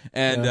vagina,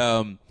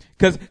 and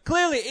because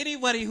clearly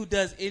anybody who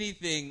does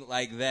anything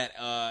like that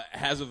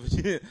has a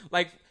vagina.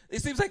 Like,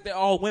 it seems like they're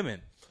all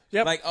women.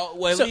 Yep. Like, at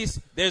least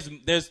there's.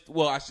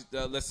 Well, I should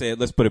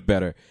let's put it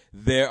better.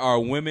 There are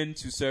women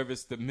to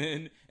service the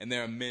men, and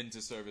there are men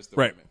to service the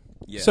women.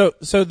 Yeah. So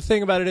the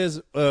thing about it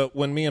is,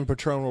 when me and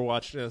Patron were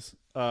watching this,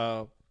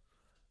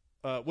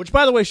 which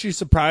by the way, she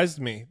surprised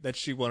me that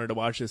she wanted to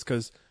watch this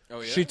because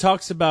she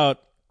talks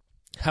about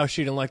how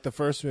she didn't like the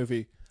first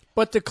movie.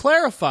 But to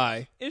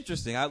clarify,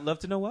 interesting. I'd love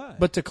to know why.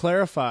 But to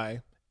clarify,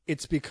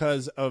 it's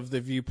because of the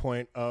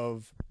viewpoint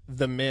of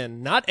the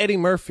men, not Eddie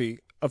Murphy,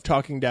 of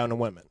talking down to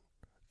women.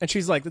 And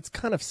she's like, that's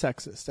kind of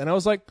sexist. And I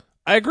was like,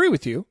 I agree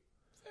with you.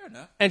 Fair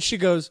enough. And she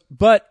goes,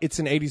 but it's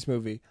an 80s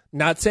movie.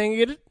 Not saying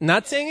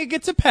it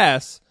gets a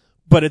pass,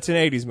 but it's an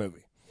 80s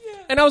movie.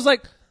 Yeah. And I was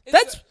like,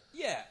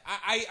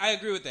 I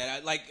agree with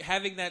that. Like,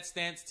 having that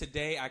stance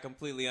today, I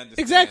completely understand.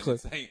 Exactly.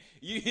 Like,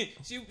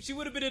 she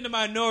would have been in the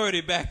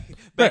minority back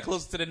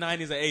close to the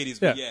 90s or 80s.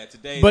 But yeah,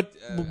 today,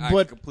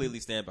 I completely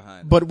stand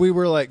behind it. But we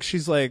were like, she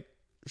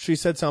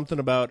said something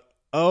about,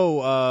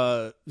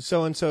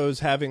 so-and-so's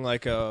having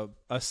like a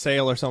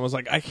sale or something. I was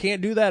like, I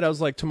can't do that. I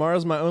was like,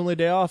 tomorrow's my only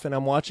day off and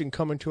I'm watching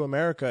Coming to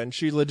America. And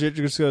she legit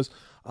just goes,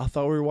 I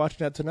thought we were watching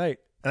that tonight.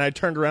 And I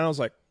turned around. I was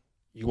like,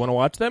 you want to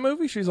watch that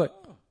movie? She's like,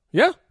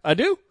 yeah, I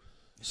do.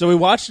 So we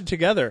watched it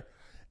together.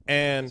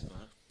 And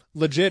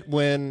legit,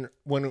 when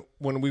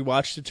we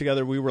watched it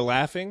together, we were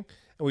laughing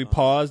and we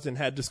paused and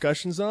had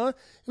discussions on it.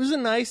 It was a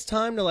nice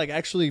time to like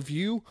actually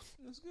view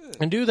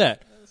and do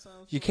that.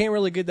 You can't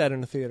really get that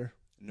in the theater.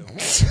 No,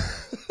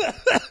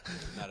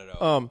 not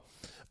at all.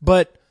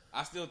 But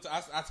I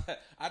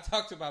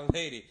talk to my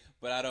lady,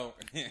 but I don't.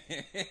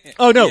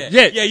 Oh no,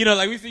 yeah. You know,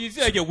 like you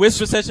see like your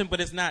whisper session,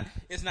 but it's not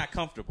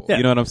comfortable. Yeah,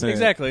 you know what I'm saying?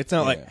 Exactly. It's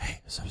not like, hey,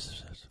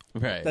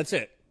 right. That's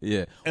it.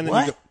 Yeah. And then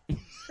what? You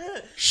go,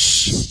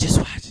 shh, just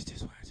watch it.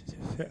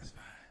 Yeah.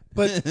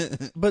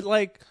 But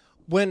like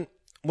when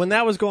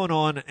that was going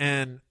on,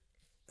 and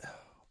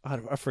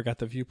I forgot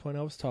the viewpoint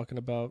I was talking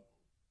about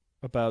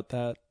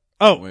that.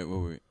 Oh,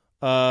 wait.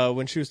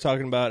 When she was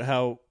talking about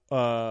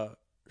how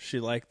she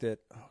liked it.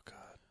 Oh God,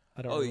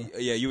 I don't. know.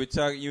 Yeah, you were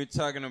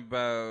talking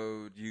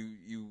about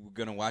you were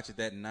gonna watch it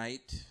that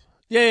night.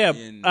 Yeah.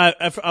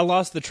 I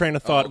lost the train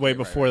of thought way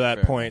before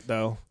that point,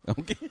 though.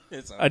 Okay,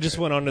 I just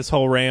went on this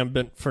whole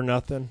rambit for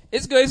nothing.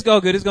 It's good. It's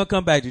good. It's gonna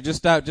come back to you. Just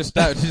stop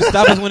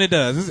us when it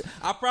does.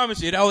 I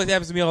promise you, it always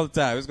happens to me all the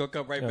time. It's gonna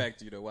come right back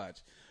to you to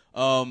watch.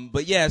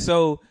 But yeah,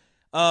 so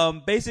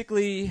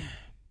basically.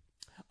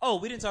 Oh,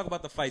 we didn't talk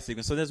about the fight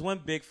sequence. So there's one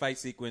big fight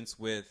sequence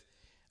with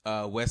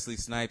Wesley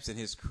Snipes and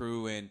his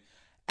crew, and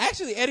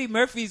actually Eddie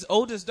Murphy's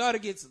oldest daughter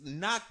gets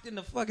knocked in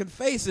the fucking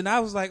face, and I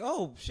was like,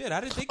 oh shit,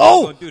 I didn't think they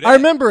were gonna do that. I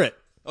remember it.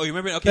 Oh, you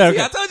remember it? Okay,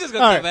 Yeah, I told you it's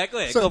gonna come back. Go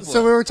ahead, go for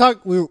so it. we were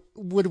talking. We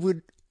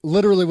would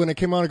literally when it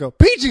came on, I go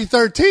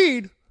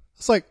PG-13.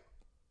 It's like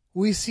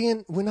we're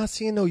not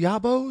seeing no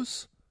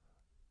yabos.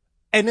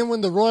 And then when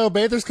the royal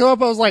bathers come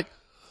up, I was like,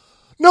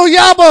 no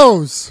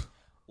yabos.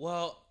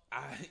 Well.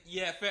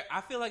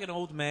 I feel like an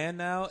old man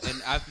now,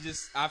 and I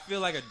feel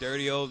like a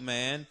dirty old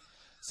man.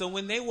 So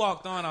when they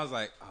walked on, I was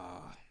like,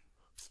 oh,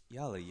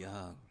 y'all are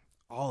young.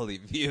 All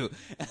of you.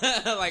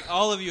 Like,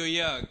 all of you are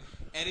young.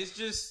 And it's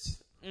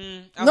just,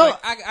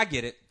 I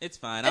get it. It's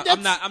fine.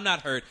 I'm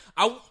not hurt.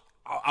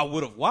 I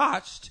would have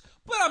watched,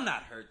 But I'm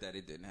not hurt that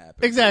it didn't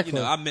happen. Exactly.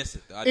 I miss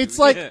it though. It's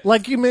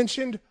like you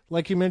mentioned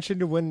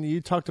when you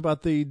talked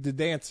about the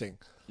dancing,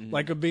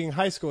 like of being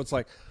high school. It's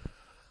like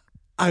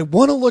I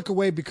want to look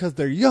away because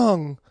they're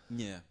young.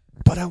 Yeah.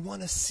 But I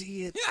want to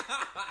see it.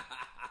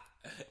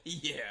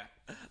 Yeah,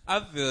 I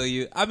feel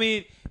you. I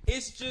mean,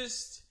 it's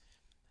just,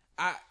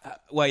 I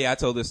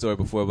told this story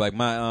before. Like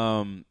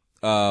my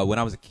when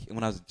I was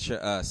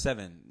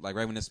 7, like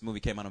right when this movie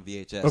came out on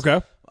VHS.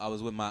 Okay. I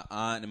was with my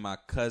aunt and my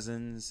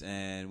cousins,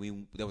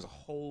 and there was a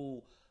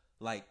whole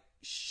like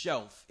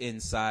shelf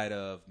inside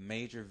of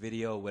Major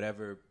Video,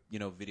 whatever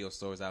video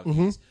stores out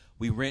east.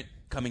 We rent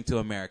Coming to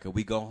America.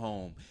 We go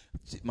home.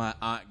 My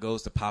aunt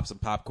goes to pop some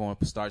popcorn,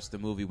 starts the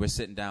movie. We're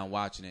sitting down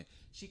watching it.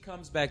 She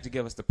comes back to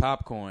give us the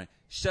popcorn,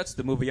 shuts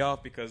the movie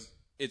off because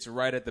it's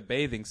right at the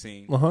bathing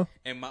scene.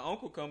 And my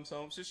uncle comes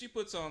home, so she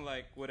puts on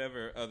like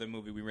whatever other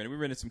movie we rented. We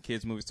rented some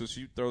kids' movies, so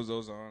she throws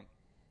those on.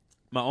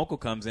 My uncle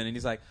comes in and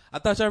he's like, I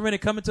thought y'all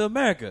rented Coming to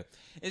America.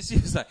 And she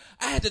was like,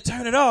 I had to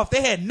turn it off.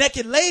 They had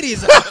naked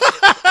ladies on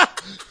it.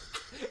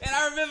 And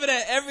I remember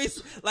that I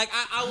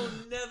will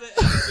never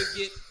ever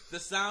forget the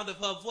sound of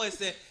her voice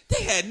saying,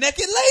 they had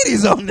naked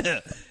ladies on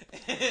there.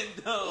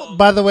 And,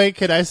 by the way,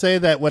 can I say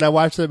that when I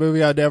watch that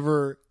movie, I'll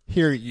never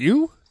hear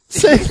you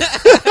say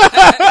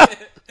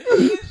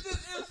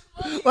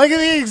like in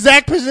the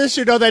exact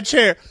position on that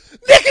chair.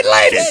 Naked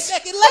ladies!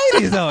 Naked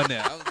ladies on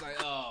there. I was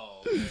like,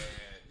 oh, man.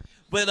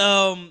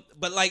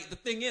 But like, the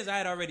thing is, I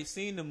had already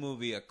seen the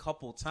movie a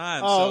couple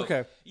times. Oh, so,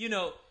 okay.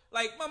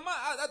 Like my mom,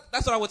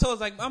 that's what I was told.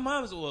 Like my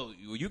mom was, well,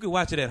 you can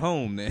watch it at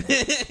home then. And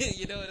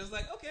it's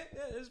like, okay,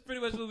 yeah, that's pretty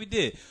much what we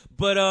did.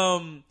 But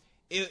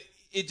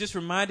it just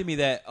reminded me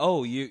that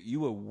you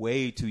were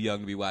way too young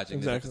to be watching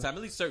this at the time.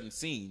 At least certain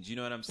scenes, you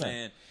know what I'm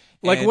saying?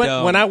 Like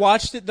when I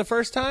watched it the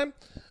first time,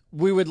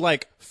 we would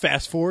like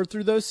fast forward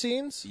through those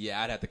scenes.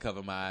 Yeah, I'd have to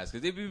cover my eyes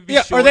because they'd be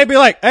short. Or they'd be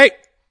like, hey,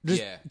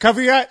 just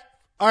cover your eye.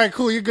 All right,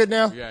 cool, you're good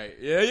now. Right.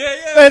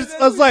 Yeah. I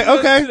was like,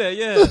 okay.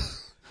 Yeah.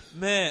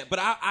 Man, but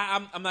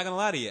I'm not gonna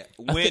lie to you.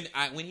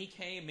 When he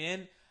came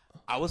in,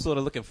 I was sort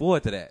of looking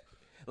forward to that.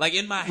 Like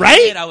in my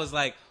head, I was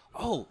like,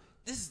 "Oh,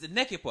 this is the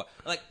naked part."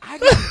 Like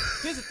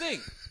here's the thing: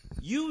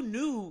 you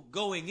knew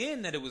going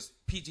in that it was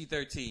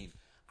PG-13.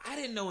 I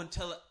didn't know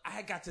until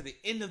I got to the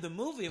end of the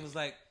movie and was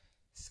like,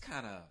 "It's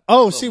kind of."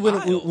 Oh, see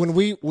when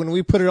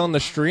we put it on the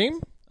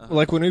stream.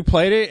 Like when we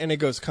played it and it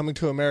goes Coming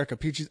to America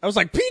PG. I was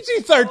like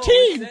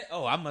PG-13.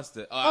 I must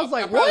have. I was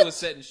like, I probably what? was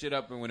setting shit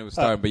up when it was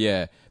starting, but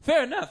yeah,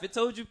 fair enough. It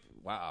told you.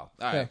 Wow.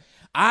 All right.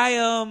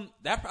 Yeah.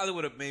 That probably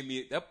would have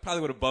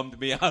bummed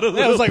me out a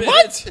little. I was like, bit.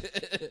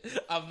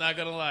 What? I'm not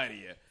gonna lie to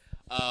you.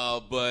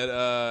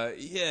 But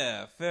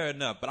yeah, fair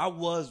enough. But I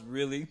was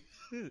really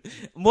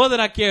more than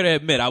I care to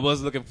admit. I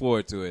was looking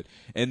forward to it,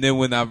 and then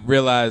when I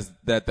realized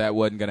that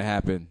wasn't gonna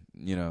happen,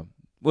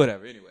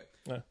 whatever. Anyway,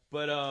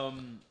 but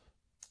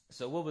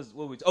So what was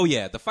oh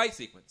yeah, the fight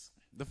sequence.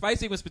 The fight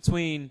sequence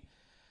between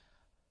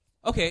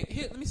okay,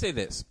 here, let me say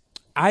this.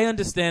 I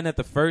understand that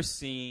the first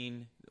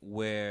scene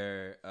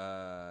where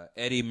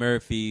Eddie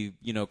Murphy,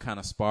 kind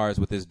of spars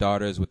with his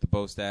daughters with the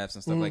bow staffs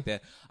and stuff like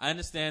that. I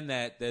understand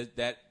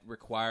that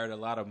required a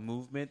lot of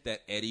movement that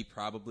Eddie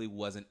probably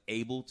wasn't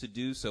able to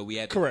do, so we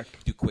had to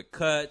do quick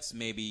cuts,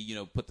 maybe,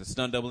 put the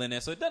stunt double in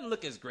there so it doesn't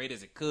look as great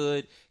as it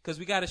could cuz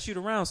we got to shoot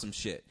around some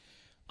shit.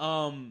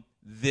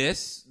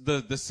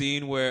 The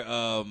scene where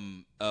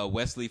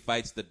Wesley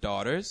fights the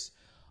daughters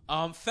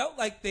felt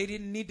like they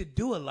didn't need to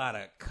do a lot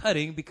of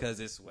cutting because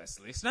it's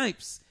Wesley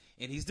Snipes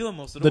and he's doing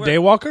most of the work. The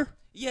Daywalker?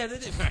 Yeah,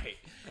 right.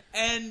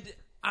 And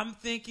I'm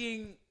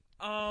thinking,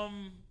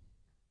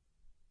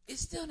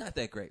 it's still not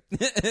that great.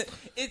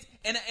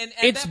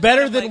 It's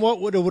better than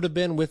what would have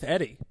been with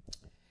Eddie.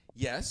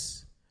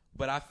 Yes,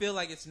 but I feel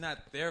like it's not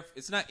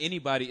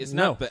anybody. It's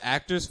not the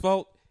actor's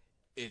fault.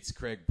 It's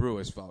Craig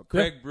Brewer's fault.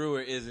 Craig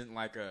Brewer isn't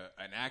like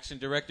an action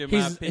director, in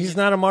my opinion. He's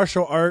not a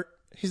martial art.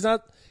 He's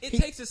not. It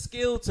takes a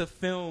skill to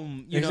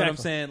film, you know what I'm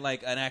saying,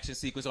 like an action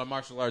sequence or a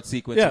martial arts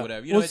sequence or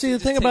whatever. Well, see, the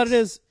thing about it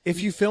is,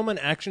 if you film an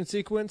action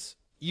sequence,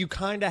 you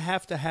kind of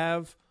have to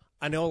have,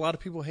 I know a lot of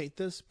people hate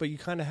this, but you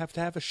kind of have to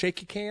have a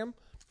shaky cam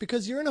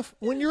because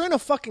when you're in a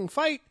fucking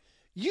fight,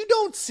 you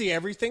don't see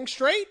everything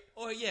straight.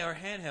 Or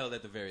handheld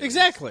at the very least.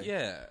 Exactly.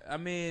 Yeah, I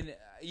mean,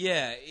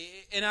 yeah.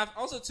 And I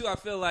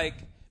feel like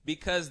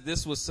because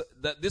this was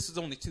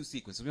only 2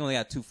 sequences. We only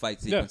had 2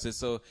 fight sequences. Yeah.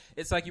 So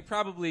it's like you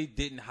probably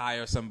didn't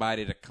hire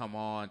somebody to come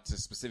on to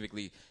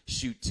specifically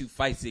shoot 2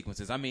 fight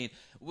sequences. I mean,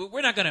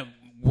 we're not going to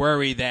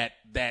worry that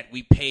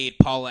we paid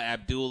Paula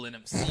Abdul an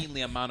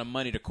obscenely amount of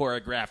money to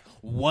choreograph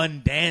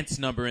one dance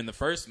number in the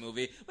first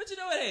movie. But you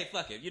know what? Hey,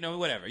 fuck it.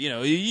 Whatever.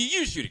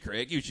 You shoot it,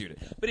 Craig. You shoot it.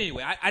 But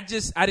anyway, I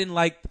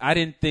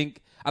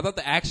thought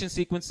the action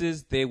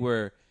sequences,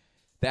 the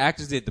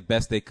actors did the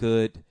best they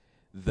could.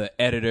 The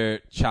editor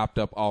chopped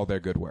up all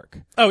their good work.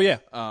 Oh yeah.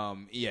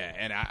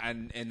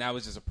 And that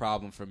was just a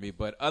problem for me.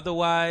 But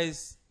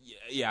otherwise,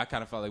 I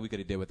kind of felt like we could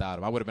have did without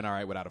him. I would have been all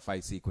right without a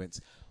fight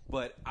sequence.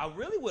 But I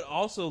really would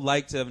also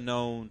like to have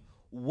known,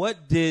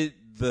 what did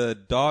the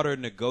daughter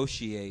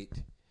negotiate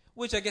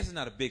which I guess is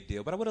not a big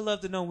deal, but I would have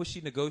loved to know what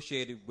she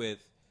negotiated with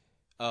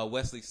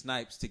Wesley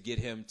Snipes to get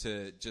him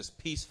to just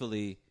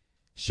peacefully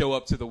show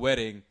up to the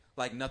wedding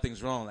like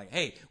nothing's wrong. Like,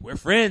 hey, we're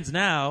friends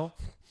now.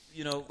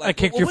 You know, like, I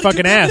kicked your what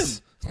did fucking you give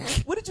ass.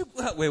 him? What did you?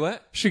 Wait,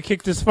 what? She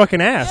kicked his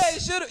fucking ass. Yeah,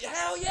 it should have.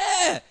 Hell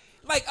yeah.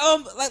 Like,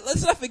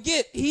 let's not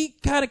forget, he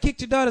kind of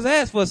kicked your daughter's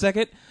ass for a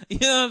second. You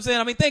know what I'm saying?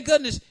 I mean, thank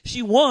goodness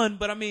she won,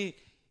 but I mean,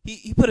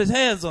 he put his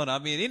hands on her. I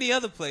mean, any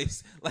other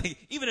place, like,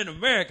 even in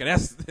America,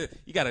 that's,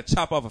 you got to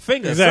chop off a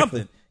finger or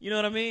something. You know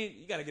what I mean?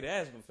 You got to get an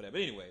ass for that.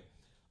 But anyway,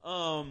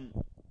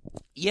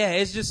 yeah,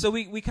 it's just, so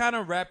we kind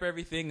of wrap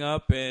everything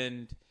up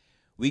and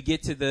we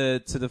get to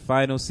the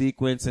final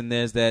sequence, and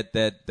there's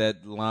that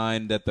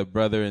line that the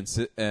brother and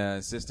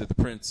sister, the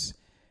prince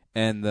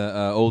and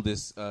the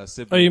oldest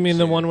sibling. Oh, you mean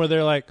the share. one where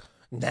they're like,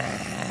 nah.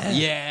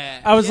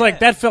 Yeah. I was like,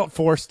 that felt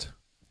forced.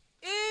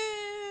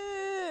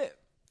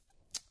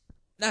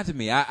 Not to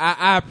me.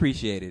 I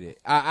appreciated it.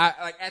 I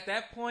like at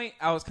that point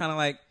I was kind of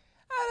like,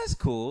 that's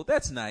cool.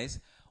 That's nice.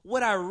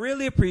 What I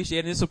really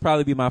appreciate, and this will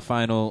probably be my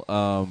final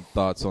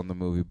thoughts on the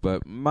movie,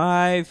 but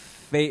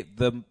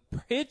the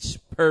pitch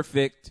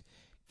perfect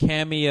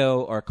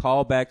cameo or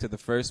callback to the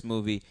first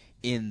movie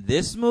in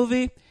this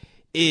movie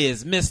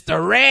is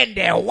Mr.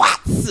 Randy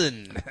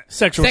Watson.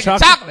 Sexual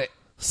chocolate. chocolate.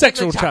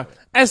 Sexual chocolate.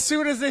 As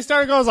soon as they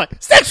started going, I was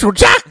like, sexual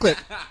chocolate.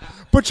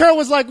 Patrol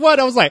was like, what?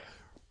 I was like,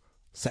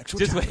 sexual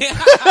Just chocolate.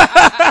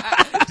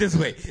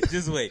 wait.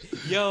 Just wait.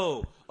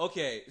 Yo,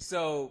 okay,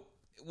 so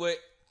what?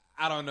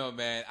 I don't know,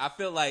 man. I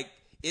feel like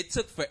it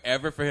took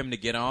forever for him to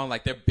get on.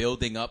 Like, they're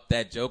building up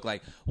that joke.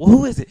 Like, well,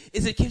 who is it?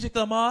 Is it Kendrick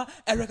Lamar,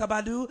 Erykah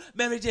Badu,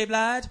 Mary J.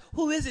 Blige?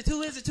 Who is it?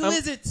 Who is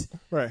it?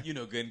 Right. You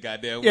know good and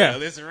goddamn Yeah.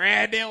 well. It's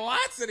Randy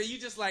Watson. And you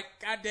just like,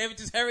 goddamn it,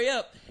 just hurry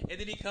up. And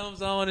then he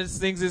comes on and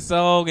sings his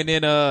song. And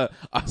then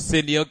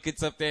Arsenio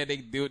gets up there and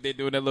they're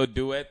doing that little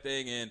duet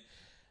thing. And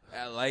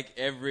I like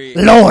every...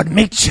 Lord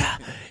meet ya.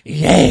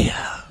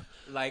 Yeah.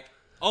 Like,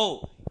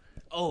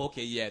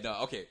 okay, yeah,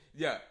 no, okay,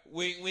 yeah.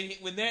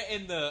 When they're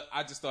in the,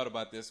 I just thought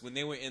about this when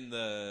they were in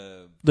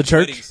the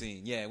church wedding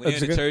scene, yeah, when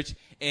they're in the church,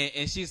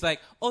 and she's like,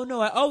 oh no,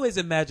 I always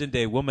imagined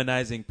a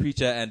womanizing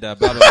preacher and blah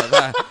blah blah,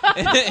 blah.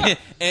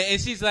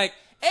 and she's like,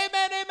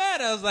 amen,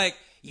 amen. I was like,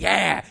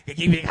 yeah, you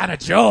give me kind of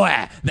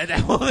joy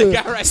that woman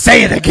got right.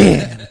 Say it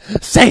again.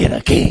 Say it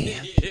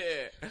again. Yeah.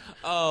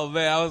 Oh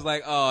man, I was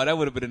like, oh, that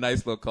would have been a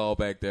nice little call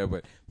back there,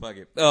 but fuck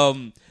it.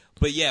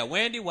 But yeah,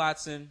 Wendy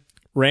Watson.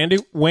 Wendy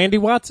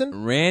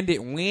Watson?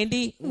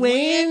 Wendy. Do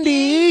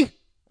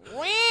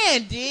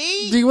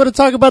you want to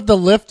talk about the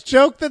lift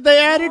joke that they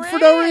added for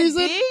no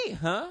reason?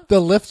 Huh? The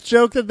lift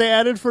joke that they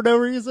added for no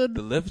reason?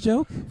 The lift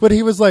joke? But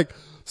he was like,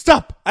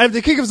 stop, I have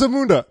the King of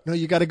Zamunda. No,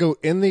 you got to go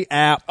in the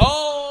app.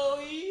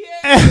 Oh,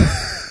 yeah.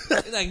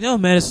 He's like, no,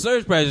 man, it's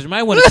surge prices. You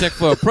might want to check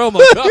for a promo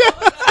code.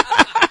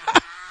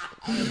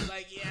 I was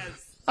like,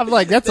 yes. I'm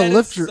like, that's a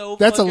lift real.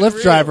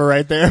 driver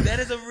right there. That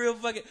is a real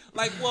fucking,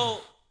 like,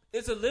 well,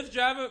 it's a Lyft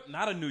driver,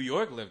 not a New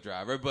York Lyft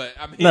driver, but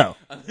I mean, no,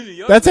 a New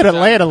York that's an Lyft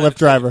Atlanta Lyft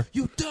driver.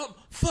 You dumb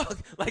fuck,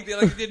 like they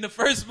did in the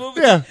first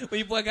movie. Yeah. When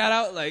you got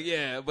out, like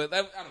yeah, but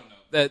I don't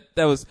know.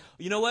 That was,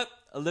 you know what?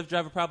 A Lyft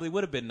driver probably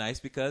would have been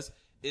nice because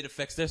it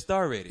affects their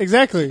star rating.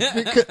 Exactly,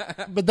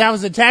 but that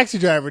was a taxi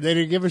driver. They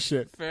didn't give a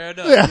shit. Fair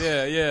enough.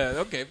 Yeah.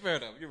 Okay, fair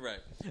enough. You're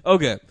right.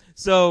 Okay,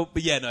 so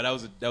but yeah, no,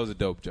 that was a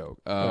dope joke.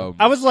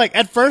 I was like,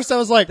 at first, I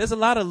was like, there's a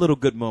lot of little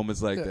good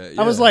moments like that.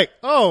 Yeah. I was like,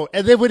 oh,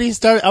 and then when he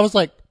started, I was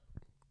like,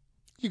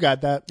 you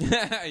got that.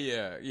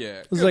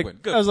 yeah. I was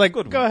like, go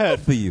ahead.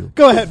 Good for you.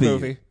 Go ahead,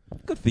 movie.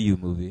 Good for you,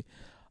 movie.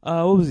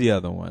 What was the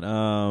other one?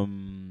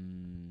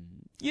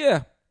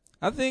 Yeah,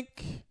 I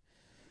think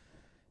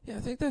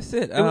that's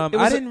it. I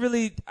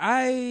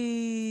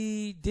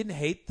didn't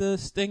hate the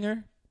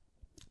stinger.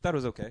 Thought it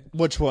was okay.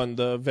 Which one?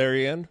 The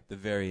very end? The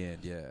very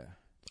end, yeah.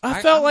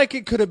 I felt like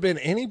it could have been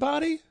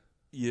anybody.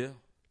 Yeah,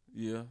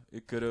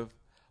 it could have.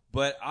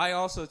 But I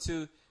also,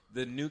 too,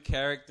 the new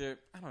character,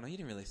 I don't know, he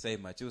didn't really say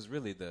much. It was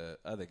really the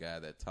other guy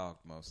that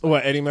talked most.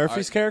 What, Eddie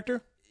Murphy's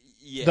character?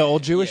 Yeah. The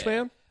old Jewish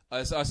man?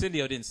 So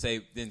Arsenio didn't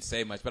say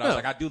much, but I was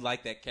like, I do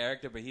like that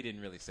character, but he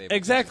didn't really say much.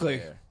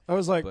 Exactly. I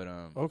was like,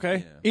 okay.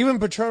 Yeah. Even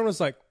Patron was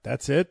like,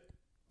 that's it?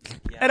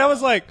 Yeah. And I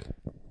was like,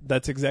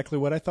 that's exactly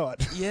what I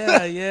thought.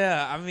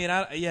 Yeah. I mean,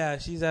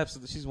 she's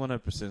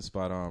 100%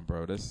 spot on,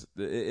 bro.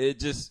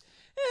 It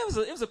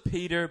was a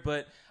Peter,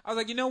 but I was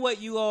like, you know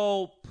what? You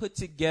all put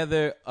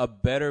together a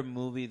better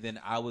movie than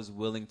I was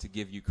willing to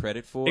give you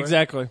credit for.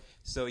 Exactly.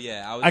 So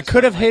yeah, I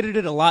could have hated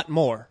it a lot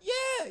more. Yeah,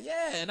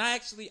 and I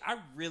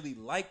really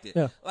liked it.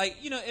 Yeah. Like,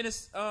 you know, and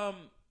it's I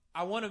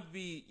want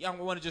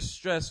to just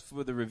stress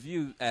for the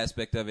review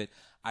aspect of it,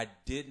 I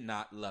did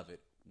not love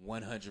it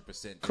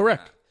 100%.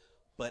 Correct.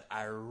 But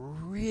I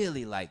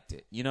really liked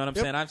it. You know what I'm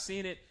Yep. saying? I've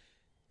seen it.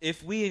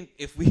 If we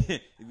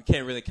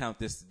can't really count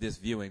this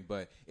viewing,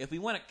 but if we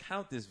want to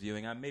count this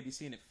viewing, I've maybe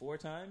seen it 4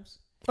 times.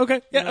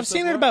 Okay. Yeah, know, I've so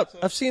seen far? it about. So-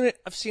 I've seen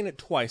it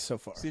twice so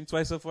far. Seen it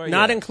twice so far.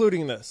 Not Yeah.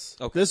 including this.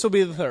 Okay. This will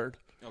be the third.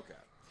 Okay.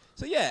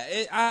 So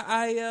yeah,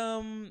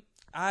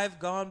 I've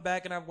gone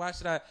back and I've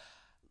watched it.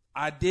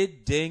 I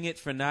did ding it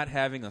for not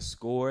having a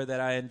score that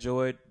I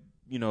enjoyed.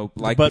 You know,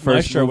 like But the first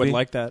Maestro movie. would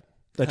like that.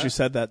 That you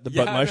said that.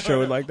 Yeah, But Maestro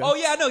would like that. Oh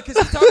yeah, I know, because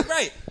he talked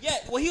right. Yeah,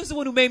 well, he was the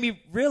one who made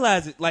me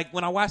realize it. Like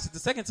when I watched it the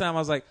second time, I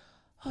was like,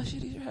 "Oh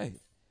shit, he's right.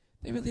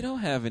 They really don't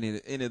have any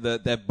of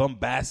that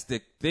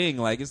bombastic thing.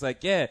 Like it's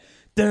like, yeah,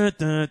 dun,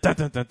 dun, dun,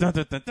 dun, dun,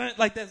 dun, dun, dun.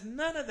 Like there's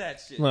none of that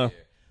shit No. here."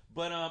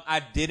 But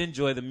I did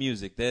enjoy the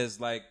music. There's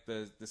like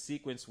the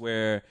sequence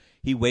where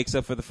he wakes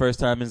up for the first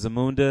time in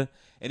Zamunda,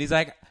 and he's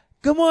like,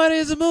 "Good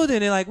morning, Zamunda,"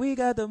 and they're like, "We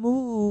got the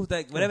move,"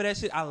 like whatever that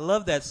shit. I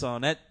love that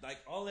song. That like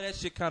all of that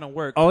shit kind of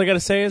worked. All I got to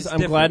say is It's I'm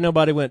different. glad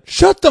nobody went,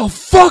 shut the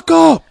fuck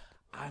up.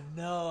 I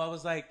know. I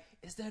was like,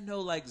 is there no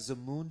like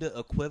Zamunda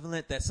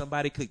equivalent that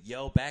somebody could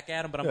yell back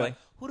at him? But I'm like,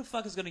 who the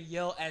fuck is gonna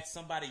yell at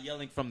somebody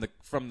yelling from the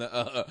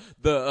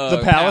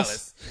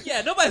palace?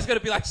 Yeah, nobody's gonna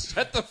be like,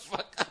 shut the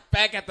fuck up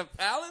back at the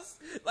palace.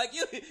 Like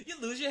you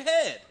lose your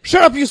head.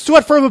 Shut up, you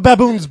sweat from a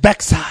baboon's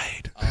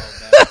backside. Oh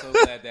man, I'm so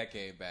glad that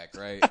came back.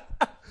 Right?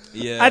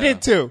 Yeah, I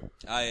did too.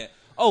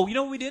 Oh, you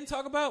know what we didn't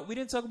talk about? We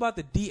didn't talk about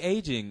the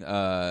de-aging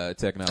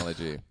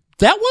technology.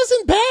 That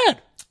wasn't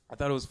bad. I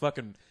thought it was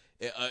fucking.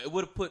 It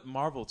would have put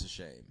Marvel to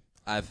shame.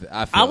 I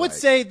I would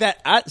say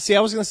that. I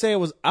was going to say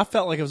I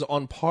felt like it was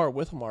on par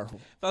with Marvel.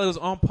 Thought it was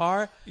on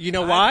par. You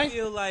know why? I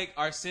feel like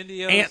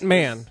Arsenio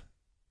Ant-Man.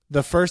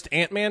 The first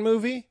Ant-Man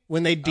movie,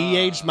 when they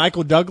de-aged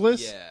Michael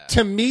Douglas, yeah.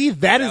 to me,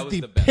 that is was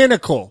the the best.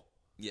 pinnacle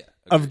Yeah,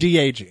 of agreed.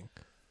 de-aging.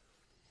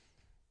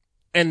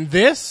 And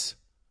this,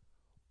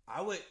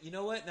 I would. You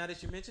know what? Now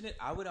that you mention it,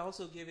 I would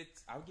also give it.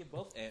 I would give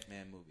both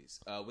Ant-Man movies.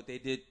 What they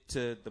did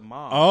to the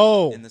mom.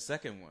 Oh. In the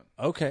second one.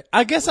 okay.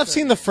 I guess I've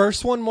seen the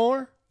first one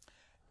more.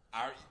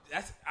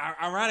 That's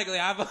ironically,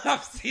 I've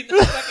seen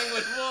the second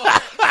one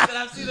more than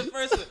I've seen the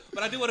first one.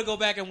 But I do want to go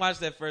back and watch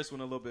that first one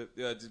a little bit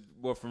to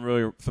more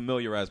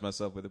familiarize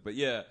myself with it. But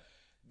yeah,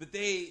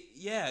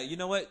 you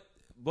know what?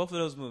 Both of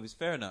those movies,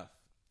 fair enough.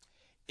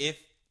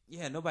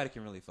 Nobody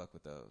can really fuck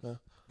with those. Yeah.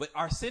 But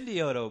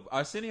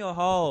Arsenio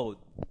Hall,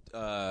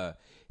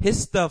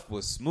 his stuff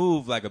was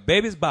smooth like a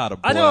baby's bottle.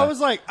 Boy. I know. I was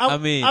like,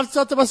 I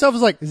thought to myself, I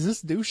was like, is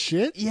this new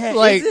shit? Yeah,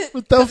 like is it?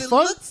 what the 'Cause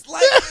fuck? It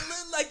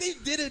looks like they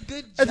did a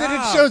good job. And then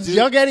it shows dude.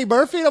 young Eddie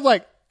Murphy, and I'm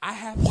like, I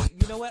have to,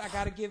 you know what? I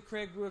got to give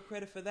Craig Brewer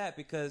credit for that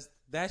because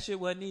that shit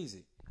wasn't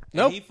easy. And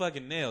Nope. he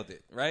fucking nailed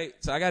it, right?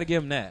 So I got to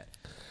give him that.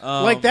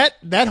 like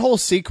that whole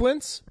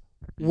sequence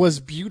was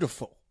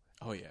beautiful.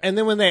 Oh yeah. And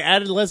then when they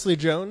added Leslie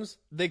Jones,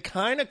 they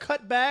kind of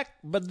cut back,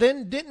 but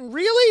then didn't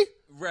really.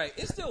 Right.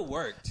 It still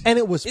worked. And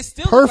it was It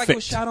still looked like it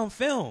was perfect. shot on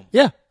film.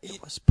 Yeah, it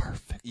was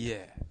perfect.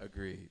 Yeah.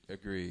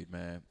 Agreed,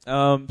 man.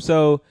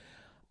 So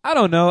I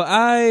don't know.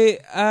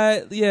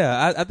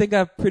 I think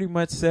I've pretty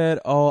much said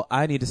all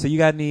I need to say. You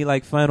got any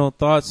like final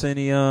thoughts?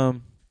 Any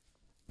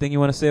thing you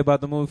want to say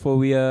about the movie before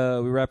we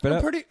wrap it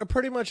up? I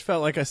pretty much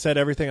felt like I said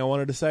everything I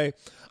wanted to say.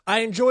 I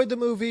enjoyed the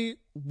movie.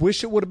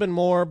 Wish it would have been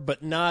more,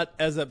 but not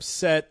as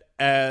upset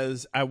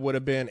as I would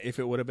have been if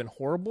it would have been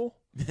horrible.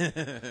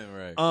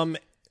 Right.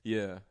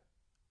 Yeah.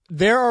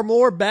 There are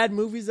more bad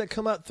movies that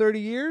come out 30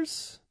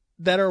 years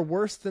that are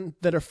worse than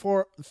that are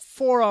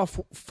four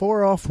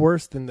off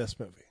worse than this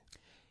movie.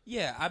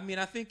 Yeah, I mean,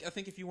 I think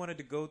if you wanted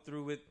to go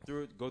through it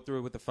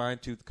with a fine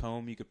tooth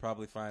comb, you could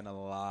probably find a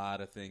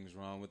lot of things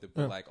wrong with it.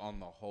 But like on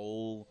the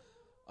whole,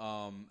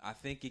 I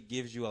think it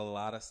gives you a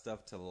lot of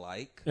stuff to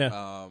like.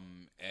 Yeah.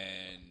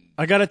 And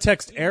I gotta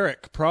text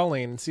Eric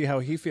Prauline and see how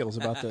he feels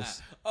about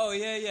this oh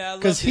yeah,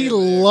 because he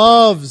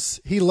loves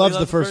You love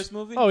the first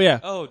movie. Oh yeah.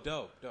 Oh,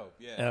 dope.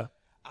 Yeah. Yeah.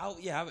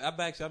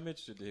 I'm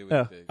interested to hear what Yeah.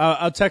 you think.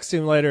 I'll text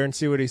him later and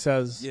see what he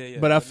says. Yeah.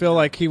 But I feel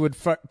like he would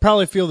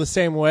probably feel the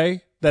same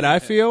way that I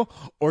feel,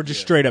 or just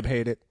straight up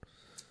hate it.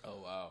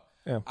 Oh wow.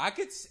 Yeah.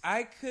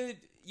 I could.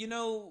 You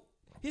know,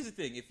 here's the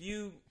thing. If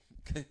you,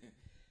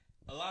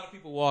 a lot of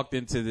people walked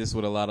into this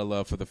with a lot of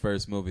love for the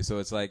first movie, so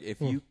it's like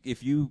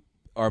if you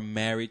are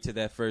married to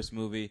that first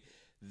movie,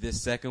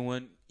 this second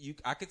one,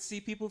 I could see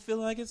people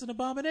feeling like it's an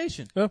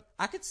abomination. Yeah.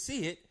 I could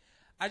see it.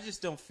 I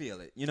just don't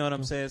feel it. You know what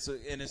I'm saying? So,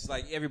 and it's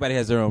like everybody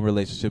has their own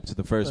relationship to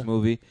the first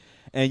movie,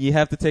 and you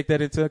have to take that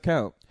into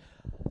account.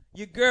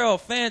 Your girl,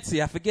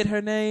 Fancy, I forget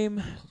her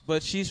name,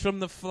 but she's from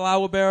the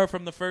Flower Barrel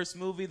from the first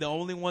movie, the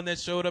only one that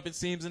showed up, it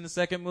seems, in the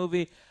second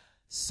movie.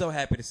 So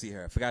happy to see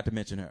her. I forgot to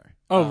mention her.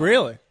 Oh,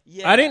 really?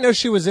 Yeah. I didn't know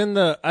she was in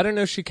the. I didn't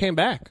know she came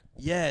back.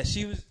 Yeah,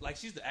 she was like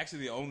she's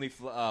actually the only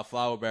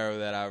Flower Barrel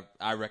that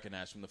I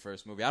recognize from the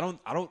first movie. I don't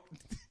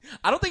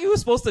think you were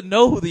supposed to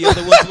know who the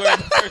other ones were in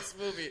the first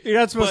movie. You're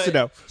not supposed to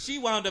know. She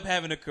wound up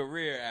having a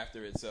career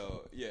after it,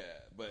 so yeah.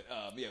 But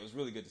it was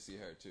really good to see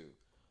her too.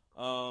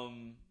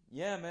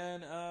 Yeah,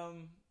 man.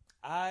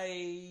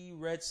 I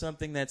read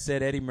something that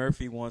said Eddie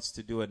Murphy wants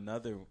to do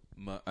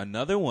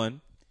another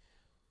one.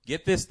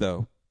 Get this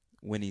though,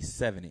 when he's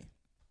 70.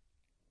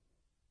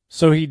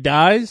 So he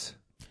dies?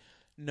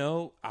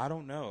 No, I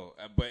don't know.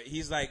 But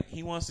he's like,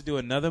 he wants to do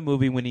another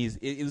movie when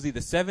it was either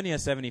 70 or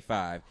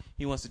 75.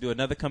 He wants to do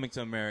another Coming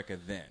to America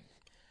then.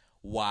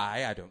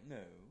 Why? I don't know.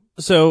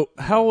 So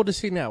how old is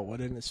he now?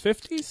 What, in his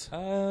 50s?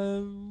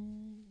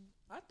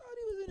 I thought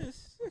he was in his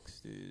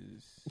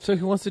 60s. So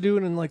he wants to do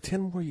it in like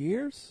 10 more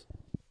years?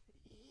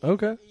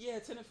 Okay. Yeah,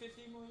 10 or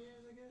 15 more years,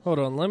 I guess. Hold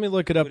on. Let me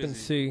look it up What and is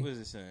he- see. What is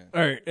it saying?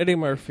 All right. Eddie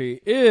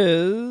Murphy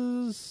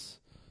is...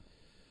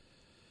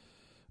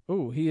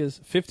 Oh, he is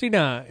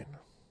 59.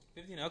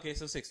 15, okay,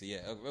 so 60, yeah.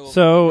 Well,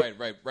 So-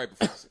 right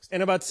before 60.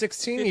 In about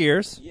 16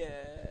 years. Yeah,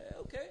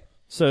 okay.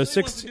 So he wants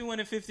 16. to do one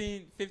in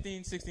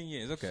 15, 16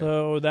 years, okay.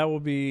 So that will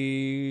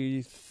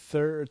be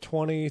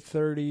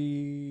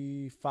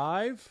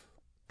 2035?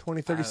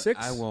 2036?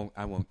 I won't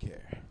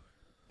care.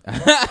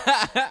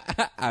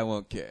 I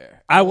won't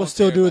care. I will won't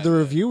still care do about the that.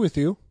 review with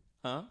you.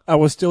 Huh? I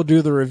will still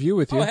do the review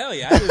with you. Oh hell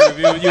yeah! I do the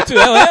review with you too.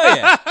 Hell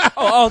yeah!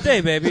 Oh, all day,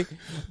 baby.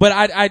 But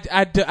I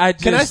just.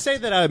 Can I say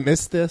that I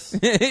missed this?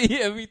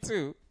 yeah, me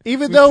too.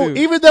 Even Me though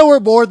too. we're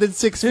more than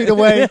 6 feet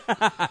away,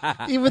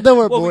 even though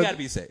we're Well, more, we gotta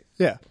be safe.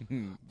 yeah.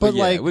 But But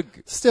yeah, like, we're-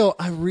 still,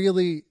 I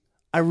really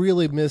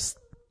miss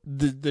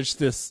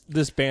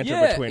this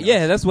banter between us.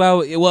 Yeah, that's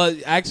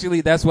why.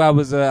 Actually, that's why I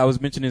was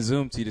mentioning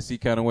Zoom to you to see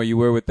kind of where you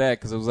were with that,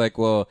 because I was like,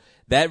 well,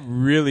 that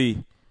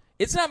really.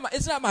 It's not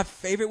my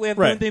favorite way of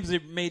doing Right. things.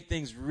 It made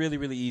things really,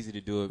 really easy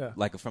to do it, Yeah.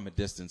 like from a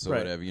distance or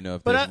Right. whatever. You know,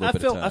 if But there's a little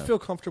bit of I time. feel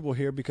comfortable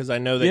here because I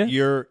know that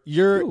Yeah.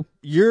 you're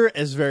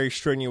as very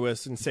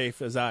strenuous and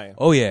safe as I am.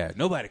 Oh yeah,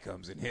 nobody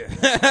comes in here.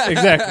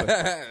 Exactly.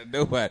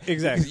 Nobody.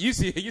 Exactly. You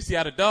see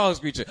how the dogs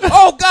greet you.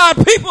 Oh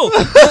God, people!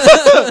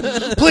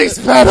 Please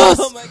pet us.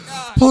 Oh my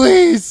God!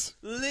 Please.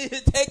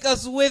 Take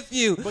us with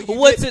you. you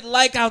What's it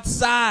like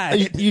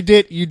outside? You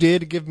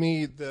did give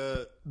me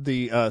the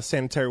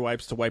sanitary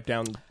wipes to wipe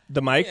down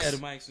the mics. Yeah, the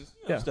mics, is,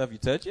 Yeah. stuff you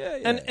touch. Yeah,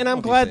 yeah. And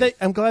I'm glad that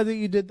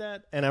you did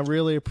that, and I'm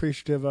really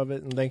appreciative of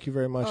it, and thank you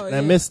very much. Oh, and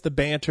I yeah. miss the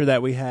banter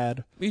that we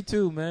had. Me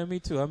too, man.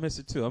 Me too. I miss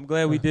it too. I'm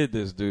glad we did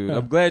this, dude.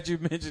 I'm glad you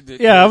mentioned it.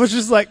 Yeah, I was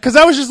just like,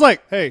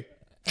 hey,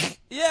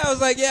 Yeah, I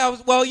was like,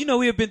 well, you know,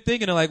 we have been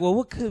thinking of like, well,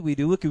 what could we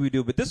do? What could we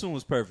do? But this one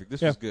was perfect.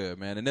 This was good,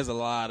 man. And there's a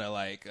lot of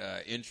like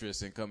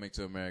interest in coming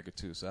to America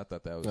too. So I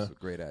thought that was a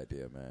great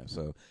idea, man.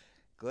 So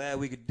glad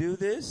we could do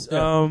this.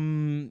 Yeah.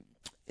 And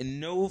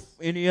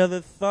any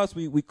other thoughts?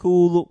 We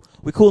cool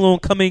on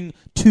coming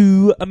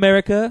to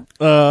America.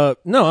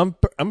 no,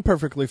 I'm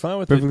perfectly fine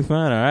with Perfectly it.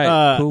 fine. All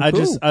right. Cool.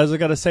 I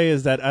gotta say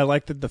is that I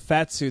like that the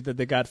fat suit that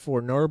they got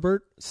for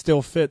Norbert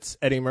still fits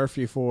Eddie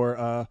Murphy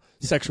for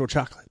Sexual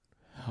Chocolate.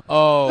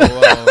 Oh,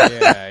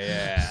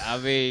 yeah. I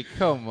mean,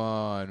 come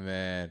on,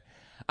 man.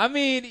 I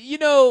mean, you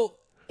know,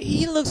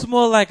 he looks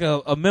more like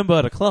a member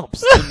of the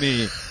Clumps to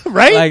me.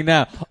 Right? Like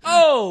now.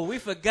 Oh, we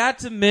forgot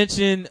to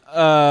mention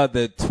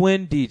the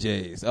twin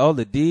DJs. Oh,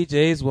 the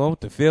DJs want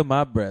to feel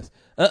my breast.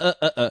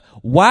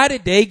 Why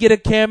did they get a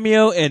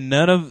cameo and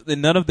none of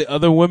the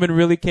other women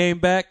really came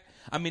back?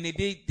 I mean, they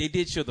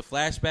did show the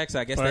flashback, so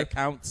I guess that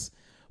counts.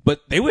 But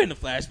they were in the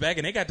flashback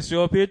and they got to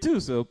show up here too.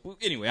 So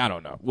anyway, I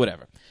don't know.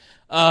 Whatever.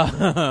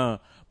 But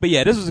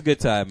yeah, this was a good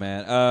time,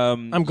 man.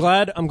 I'm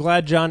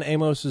glad John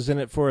Amos was in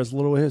it for as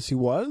little as he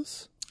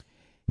was.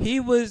 He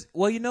was,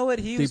 well, you know what?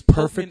 He The was potent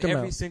perfect in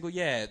every amount. single,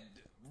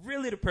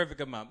 really the perfect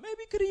amount.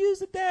 Maybe could have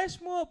used a dash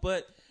more,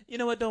 but you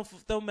know what?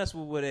 Don't mess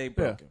with what ain't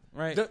broken,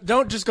 right?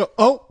 Don't just go,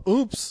 oh,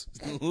 oops,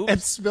 Oops.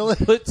 and spill it.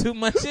 Put too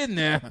much in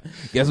there.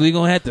 Guess we're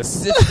gonna have to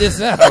sift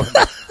this out.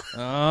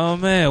 Oh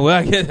man, well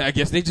I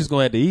guess they just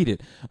gonna have to eat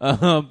it.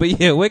 But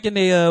yeah, where can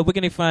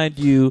they find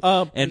you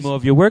and more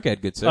of your work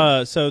at, good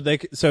sir?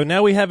 So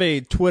now we have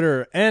a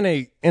Twitter and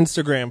a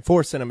Instagram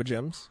for Cinema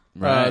Gems.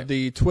 Right.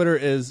 The Twitter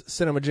is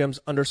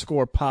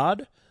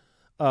cinemagems_pod,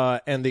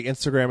 and the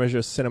Instagram is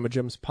just Cinema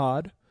Gems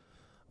Pod.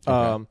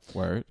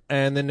 Word.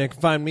 And then they can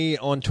find me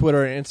on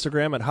Twitter and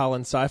Instagram at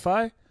Holland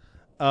Sci-Fi,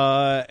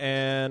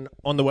 and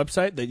on the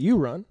website that you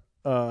run,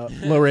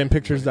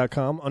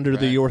 lowerendpictures.com under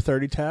the Your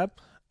 30 tab.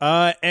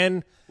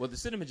 And Well, the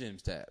Cinema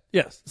Gems tab.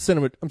 yes,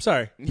 cinema. I'm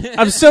sorry.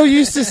 I'm so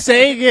used to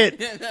saying it.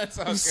 That's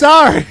all I'm good.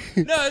 sorry.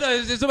 No,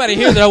 there's somebody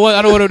here that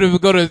I don't want them to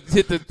go to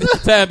hit the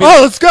tab. Oh,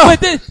 let's go. But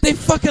they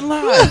fucking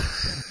lied.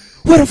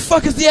 Where the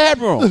fuck is the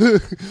Admiral?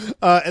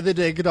 And then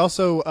they could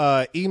also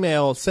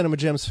email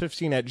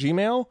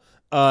cinemagems15@gmail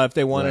if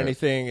they want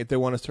anything, if they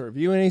want us to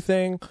review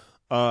anything,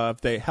 how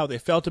they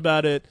felt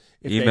about it.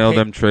 If Email they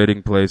them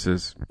Trading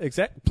Places.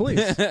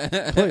 please.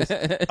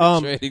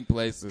 Trading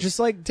Places. Just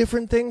like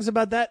different things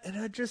about that,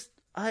 and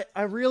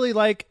I really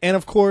like. And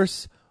of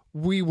course,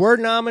 we were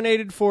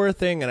nominated for a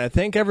thing, and I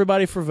thank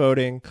everybody for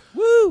voting.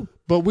 Woo!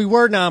 But we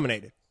were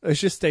nominated. Let's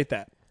just state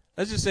that.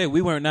 Let's just say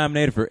we weren't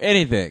nominated for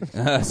anything.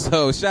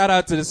 So shout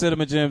out to the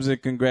Cinema Gems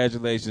and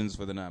congratulations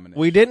for the nomination.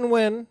 We didn't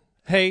win.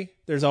 Hey,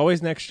 there's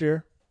always next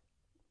year.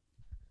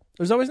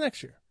 There's always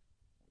next year.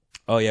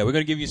 Oh yeah, we're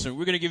gonna give you some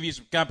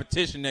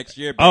competition next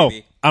year,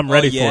 baby. Oh, I'm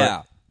ready for yeah.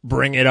 it.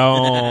 Bring it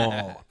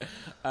on.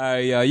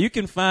 You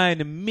can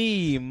find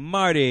me,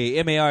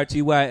 Marty,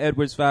 Marty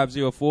Edwards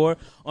 504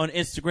 on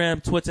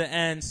Instagram, Twitter,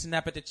 and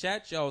Snap at the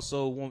Chat. You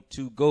also want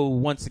to go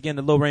once again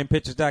to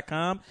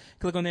lowrainpictures.com.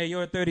 Click on their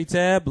Your 30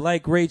 tab,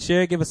 like, rate,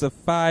 share, give us a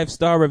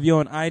 5-star review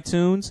on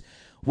iTunes.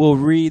 We'll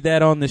read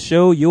that on the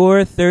show.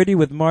 Your 30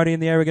 with Marty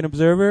and the Arrogant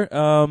Observer.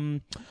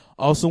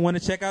 Also want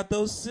to check out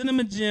those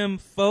Cinema Gym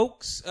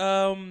folks.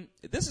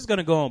 This is going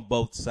to go on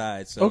both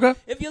sides. So Okay.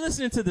 if you're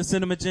listening to the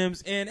Cinema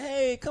Gyms and,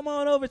 hey, come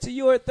on over to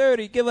Your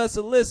 30, give us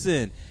a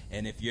listen.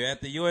 And if you're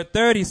at the Your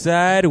 30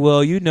 side,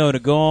 well, you know to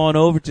go on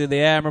over to the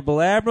Admirable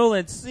Admiral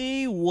and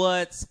see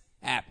what's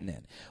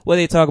happening. Where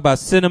they talk about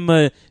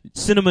cinema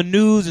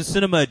news and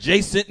cinema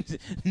adjacent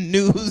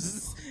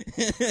news.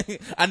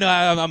 I know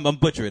I'm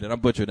butchering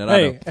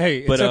it. Hey,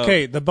 it's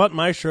okay. The Butt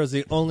Maestro is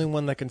the only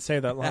one that can say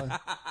that line.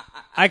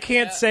 I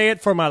can't say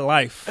it for my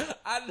life.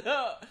 I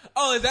know.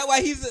 Oh, is that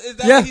why he's? Is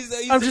that Yeah, why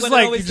he's I'm just the one that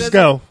like, always you just says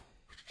go. it?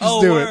 Just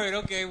Oh, do word. it.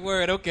 Okay,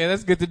 word. Okay,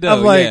 that's good to know.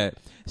 I'm like- yeah.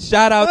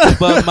 Shout out to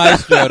Bud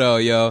Maestro though,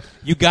 yo.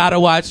 You gotta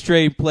watch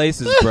Trading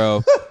Places,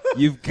 bro.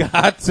 You've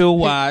got to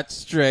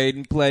watch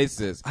Trading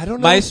Places. I don't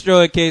know. Maestro,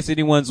 in case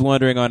anyone's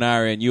wondering on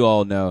our end, you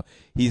all know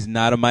he's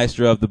not a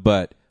maestro of the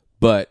butt,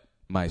 but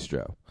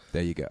Maestro.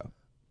 There you go.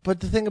 But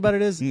the thing about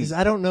it is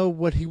I don't know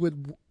what he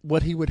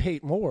would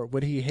hate more.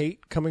 Would he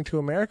hate Coming to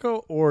America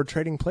or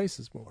Trading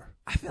Places more?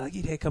 I feel like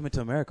he'd hate Coming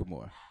to America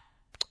more.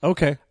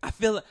 Okay. I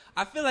feel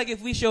like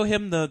if we show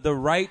him the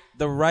right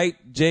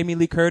Jamie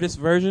Lee Curtis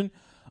version,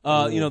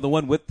 the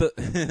one with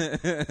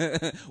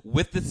the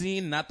with the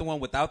scene, not the one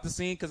without the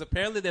scene, because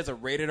apparently there's a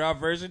rated R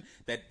version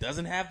that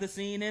doesn't have the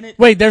scene in it.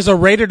 Wait, there's a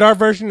rated R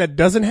version that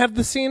doesn't have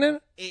the scene in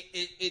it?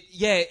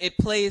 It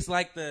plays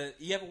like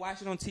you ever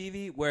watch it on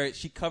TV where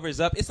she covers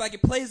up? It's like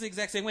it plays the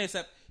exact same way,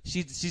 except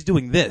she's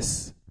doing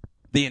this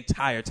the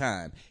entire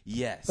time.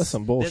 Yes. That's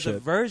some bullshit. There's a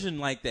version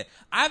like that.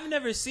 I've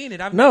never seen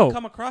it. I've No. never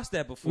come across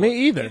that before.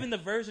 Me either. Even the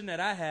version that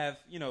I have,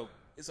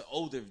 it's an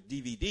older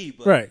DVD,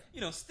 but Right.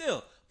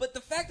 Still. But the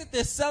fact that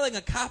they're selling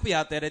a copy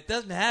out there that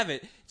doesn't have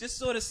it just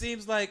sort of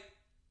seems like,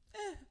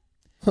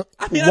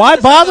 I mean, Why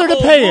it's not bother the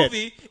to whole pay it?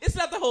 movie. It's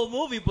not the whole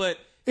movie, but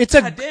It's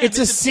goddamn, a important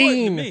to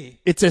scene. me.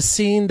 It's a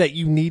scene that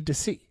you need to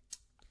see.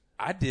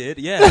 I did,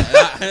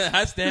 yeah.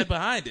 I stand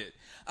behind it.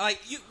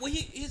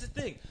 Here's the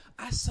thing.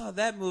 I saw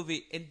that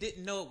movie and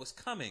didn't know it was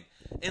coming,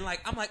 and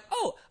I'm like,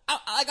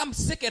 I'm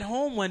sick at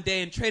home one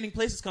day and Trading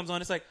Places comes on.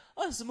 It's like,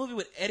 oh, it's a movie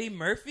with Eddie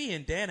Murphy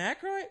and Dan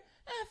Aykroyd.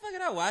 Fuck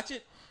it, I'll watch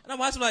it. And I'm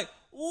watching, like,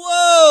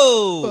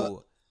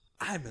 whoa,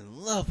 I'm in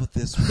love with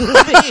this movie.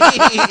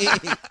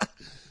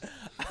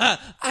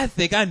 I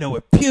think I know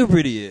what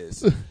puberty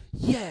is.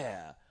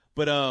 Yeah,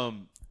 but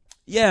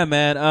yeah,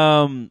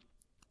 man.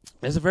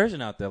 There's a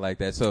version out there like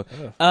that. So,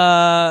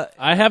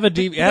 I have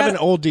an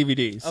old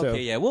DVD. So.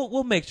 okay, yeah,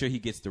 we'll make sure he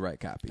gets the right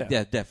copy.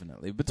 Yeah,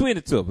 definitely. Between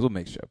the two of us, we'll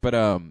make sure. But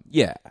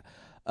yeah,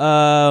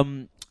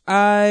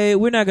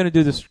 we're not gonna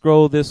do the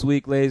scroll this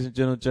week, ladies and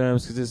gentlemen,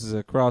 because this is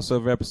a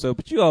crossover episode.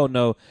 But you all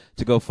know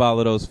to go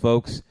follow those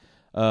folks,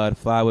 the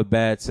Fly with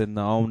Bats and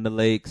the Own the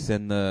Lakes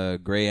and the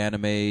Gray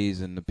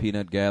Animes and the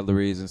Peanut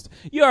Galleries and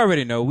you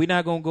already know. We're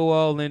not gonna go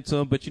all into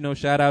them, but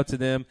shout out to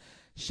them.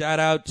 Shout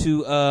out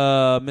to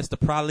Mr.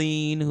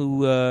 Praline,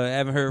 who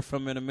haven't heard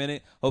from in a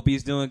minute. Hope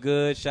he's doing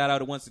good. Shout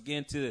out once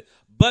again to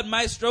Butt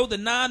Maestro, the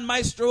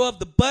non-maestro of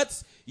the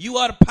butts. You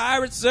are the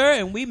pirate, sir,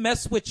 and we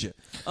mess with you.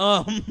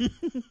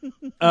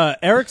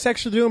 Eric's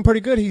actually doing pretty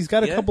good. He's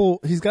got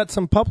he's got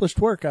some published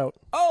work out.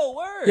 Oh,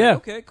 word. Yeah.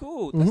 Okay,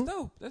 cool. That's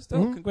dope. That's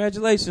dope.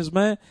 Congratulations,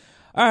 man.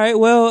 All right,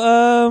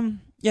 well,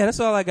 yeah, that's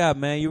all I got,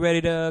 man. You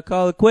ready to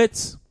call it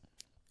quits?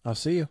 I'll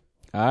see you.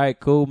 All right,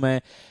 cool,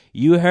 man.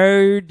 You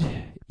heard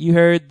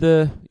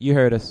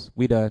us.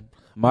 We done.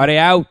 Marty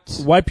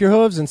out. Wipe your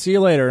hooves and see you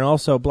later. And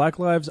also, Black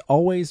Lives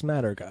always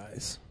matter,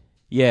 guys.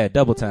 Yeah,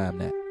 double time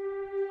that.